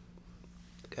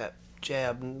 Got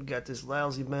jabbed and got this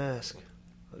lousy mask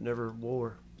I never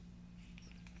wore.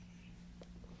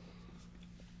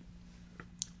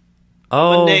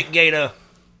 Oh, my neck gator.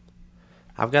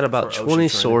 I've got about For 20 ocean training.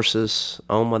 sources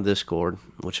on my Discord,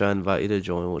 which I invite you to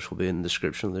join, which will be in the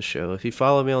description of the show. If you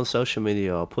follow me on social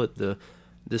media, I'll put the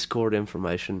Discord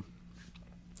information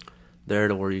there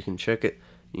to where you can check it.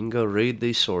 You can go read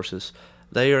these sources.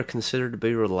 They are considered to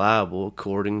be reliable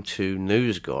according to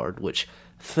NewsGuard, which,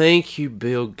 thank you,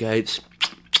 Bill Gates.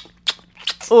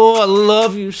 Oh, I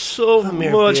love you so Come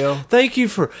here, much. Bill. Thank you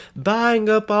for buying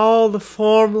up all the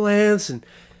farmlands and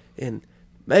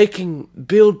making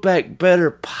Build Back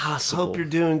Better possible. Hope you're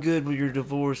doing good with your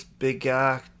divorce, big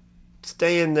guy.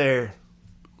 Stay in there.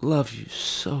 Love you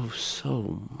so,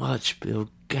 so much, Bill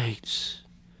Gates.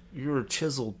 You're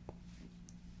chiseled.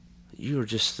 You're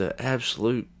just the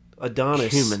absolute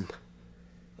Adonis. human.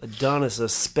 Adonis, a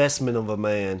specimen of a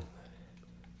man.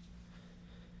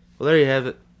 Well, there you have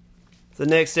it. The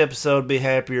next episode will be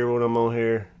happier when I'm on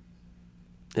here.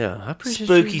 Yeah, I appreciate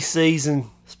Spooky you. season.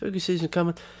 Spooky season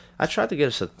coming. I tried to get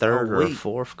us a third Oh, or a wait.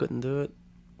 fourth. Couldn't do it.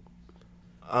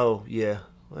 Oh, yeah.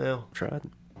 Well, Tried.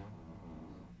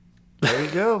 there you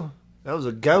go. That was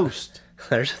a ghost.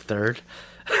 There's a third.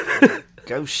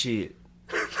 Ghost shit.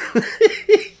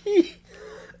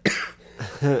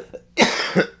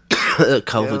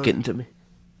 COVID Yeah. getting to me.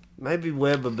 Maybe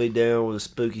Webb will be down with a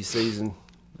spooky season.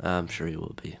 I'm sure he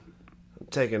will be. I'm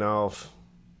taking off.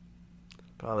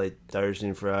 Probably Thursday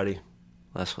and Friday.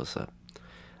 That's what's up.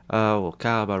 Well,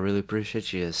 Kyle, I really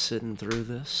appreciate you sitting through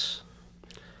this.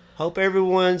 Hope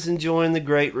everyone's enjoying the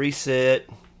Great Reset.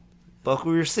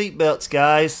 Buckle your seatbelts,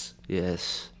 guys.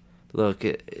 Yes. Look,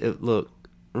 look.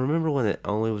 Remember when it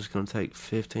only was going to take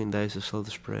 15 days to slow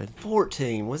the spread?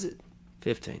 14, was it?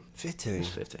 15. 15. It's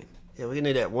 15. Yeah, we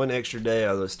need that one extra day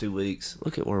out of those 2 weeks.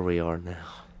 Look at where we are now.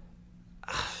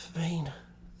 I mean,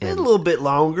 a And- little bit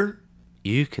longer.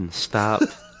 You can stop.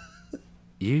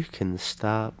 You can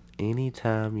stop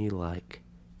anytime you like,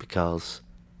 because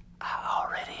I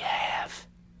already have.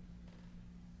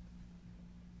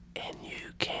 And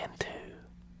you can too.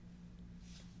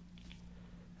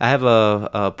 I have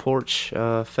a porch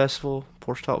festival,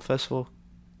 Porch Talk Festival,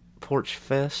 Porch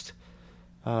Fest,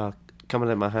 coming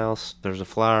at my house. There's a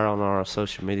flyer on our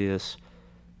social medias.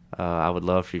 I would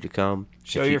love for you to come.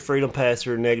 Show If you- your freedom pass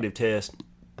or a negative test.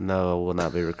 No, I will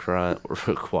not be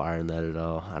requiring that at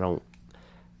all. I don't.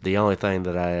 The only thing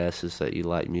that I ask is that you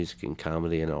like music and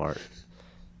comedy and art,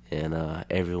 and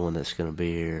everyone that's going to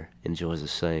be here enjoys the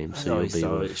same. I So always you'll be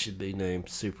thought with. it should be named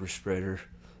Super Spreader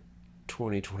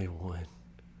 2021.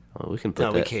 We can put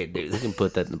No, that. we can't do We that. can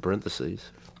put that in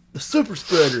parentheses. The Super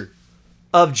Spreader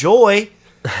of joy.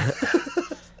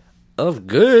 Of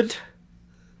good.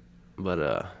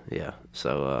 But yeah.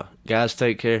 So guys,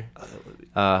 take care.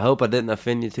 Hope I didn't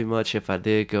offend you too much. If I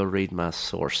did, go read my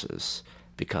sources,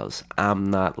 because I'm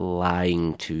not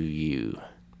lying to you.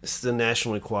 This is the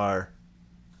National Enquirer.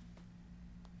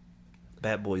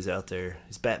 Bat Boy's out there.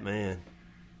 He's Batman.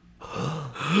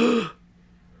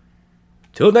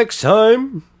 Till next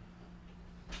time.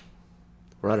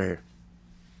 Right here.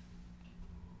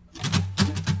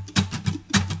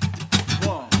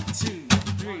 1, 2,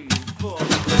 3,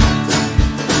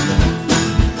 4.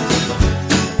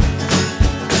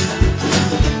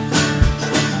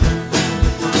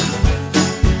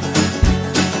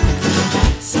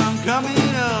 Sun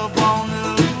coming up on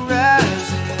the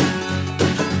horizon,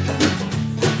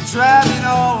 driving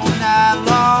all night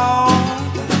long.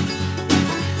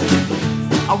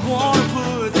 I wanna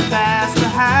put the past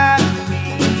behind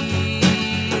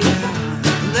me,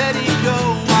 let it go.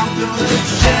 I'm gonna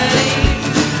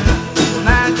change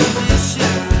my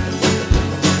condition,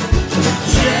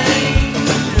 change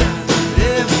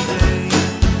every day,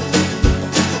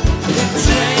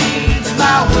 change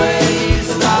my ways,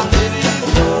 stop living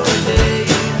for a day,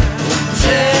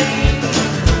 change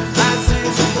my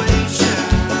situation.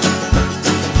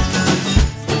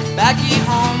 Back at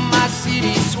home, my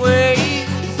city sways.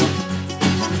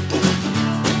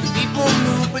 People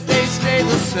move, but they stay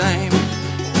the same.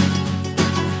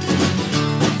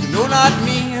 No, not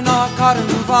me, and I gotta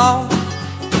move on.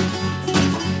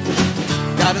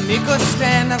 Gotta make a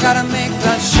stand, I gotta make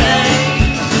that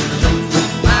change.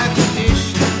 My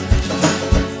condition,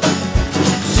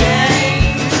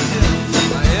 change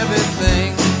my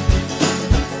everything,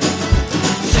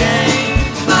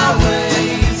 change my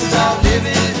ways, stop living.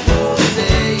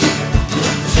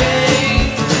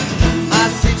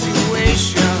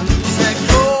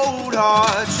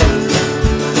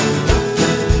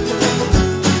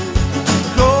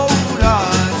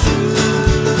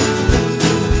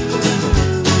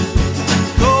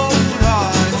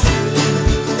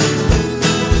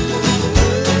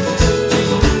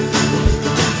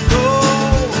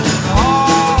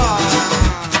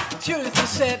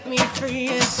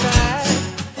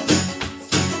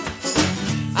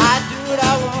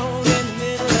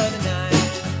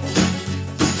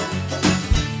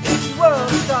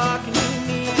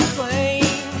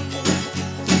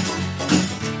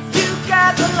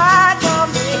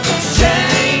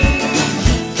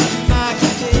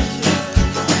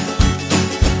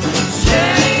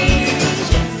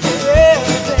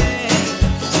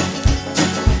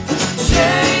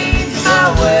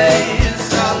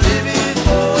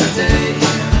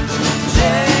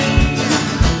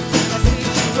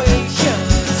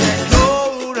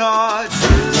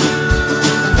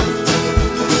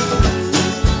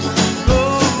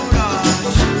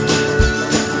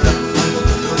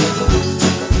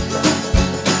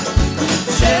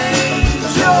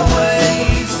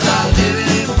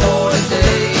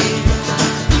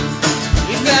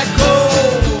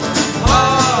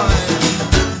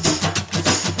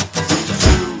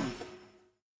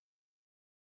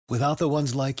 Without the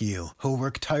ones like you, who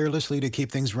work tirelessly to keep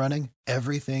things running,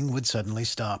 everything would suddenly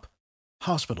stop.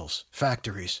 Hospitals,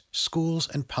 factories, schools,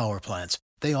 and power plants,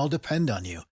 they all depend on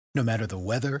you. No matter the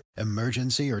weather,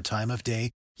 emergency, or time of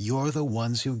day, you're the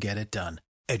ones who get it done.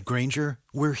 At Grainger,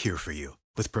 we're here for you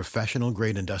with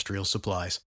professional-grade industrial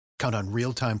supplies. Count on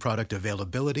real-time product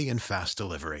availability and fast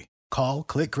delivery. Call,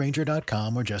 click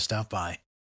Grainger.com, or just stop by.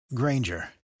 Grainger,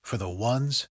 for the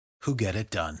ones who get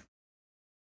it done.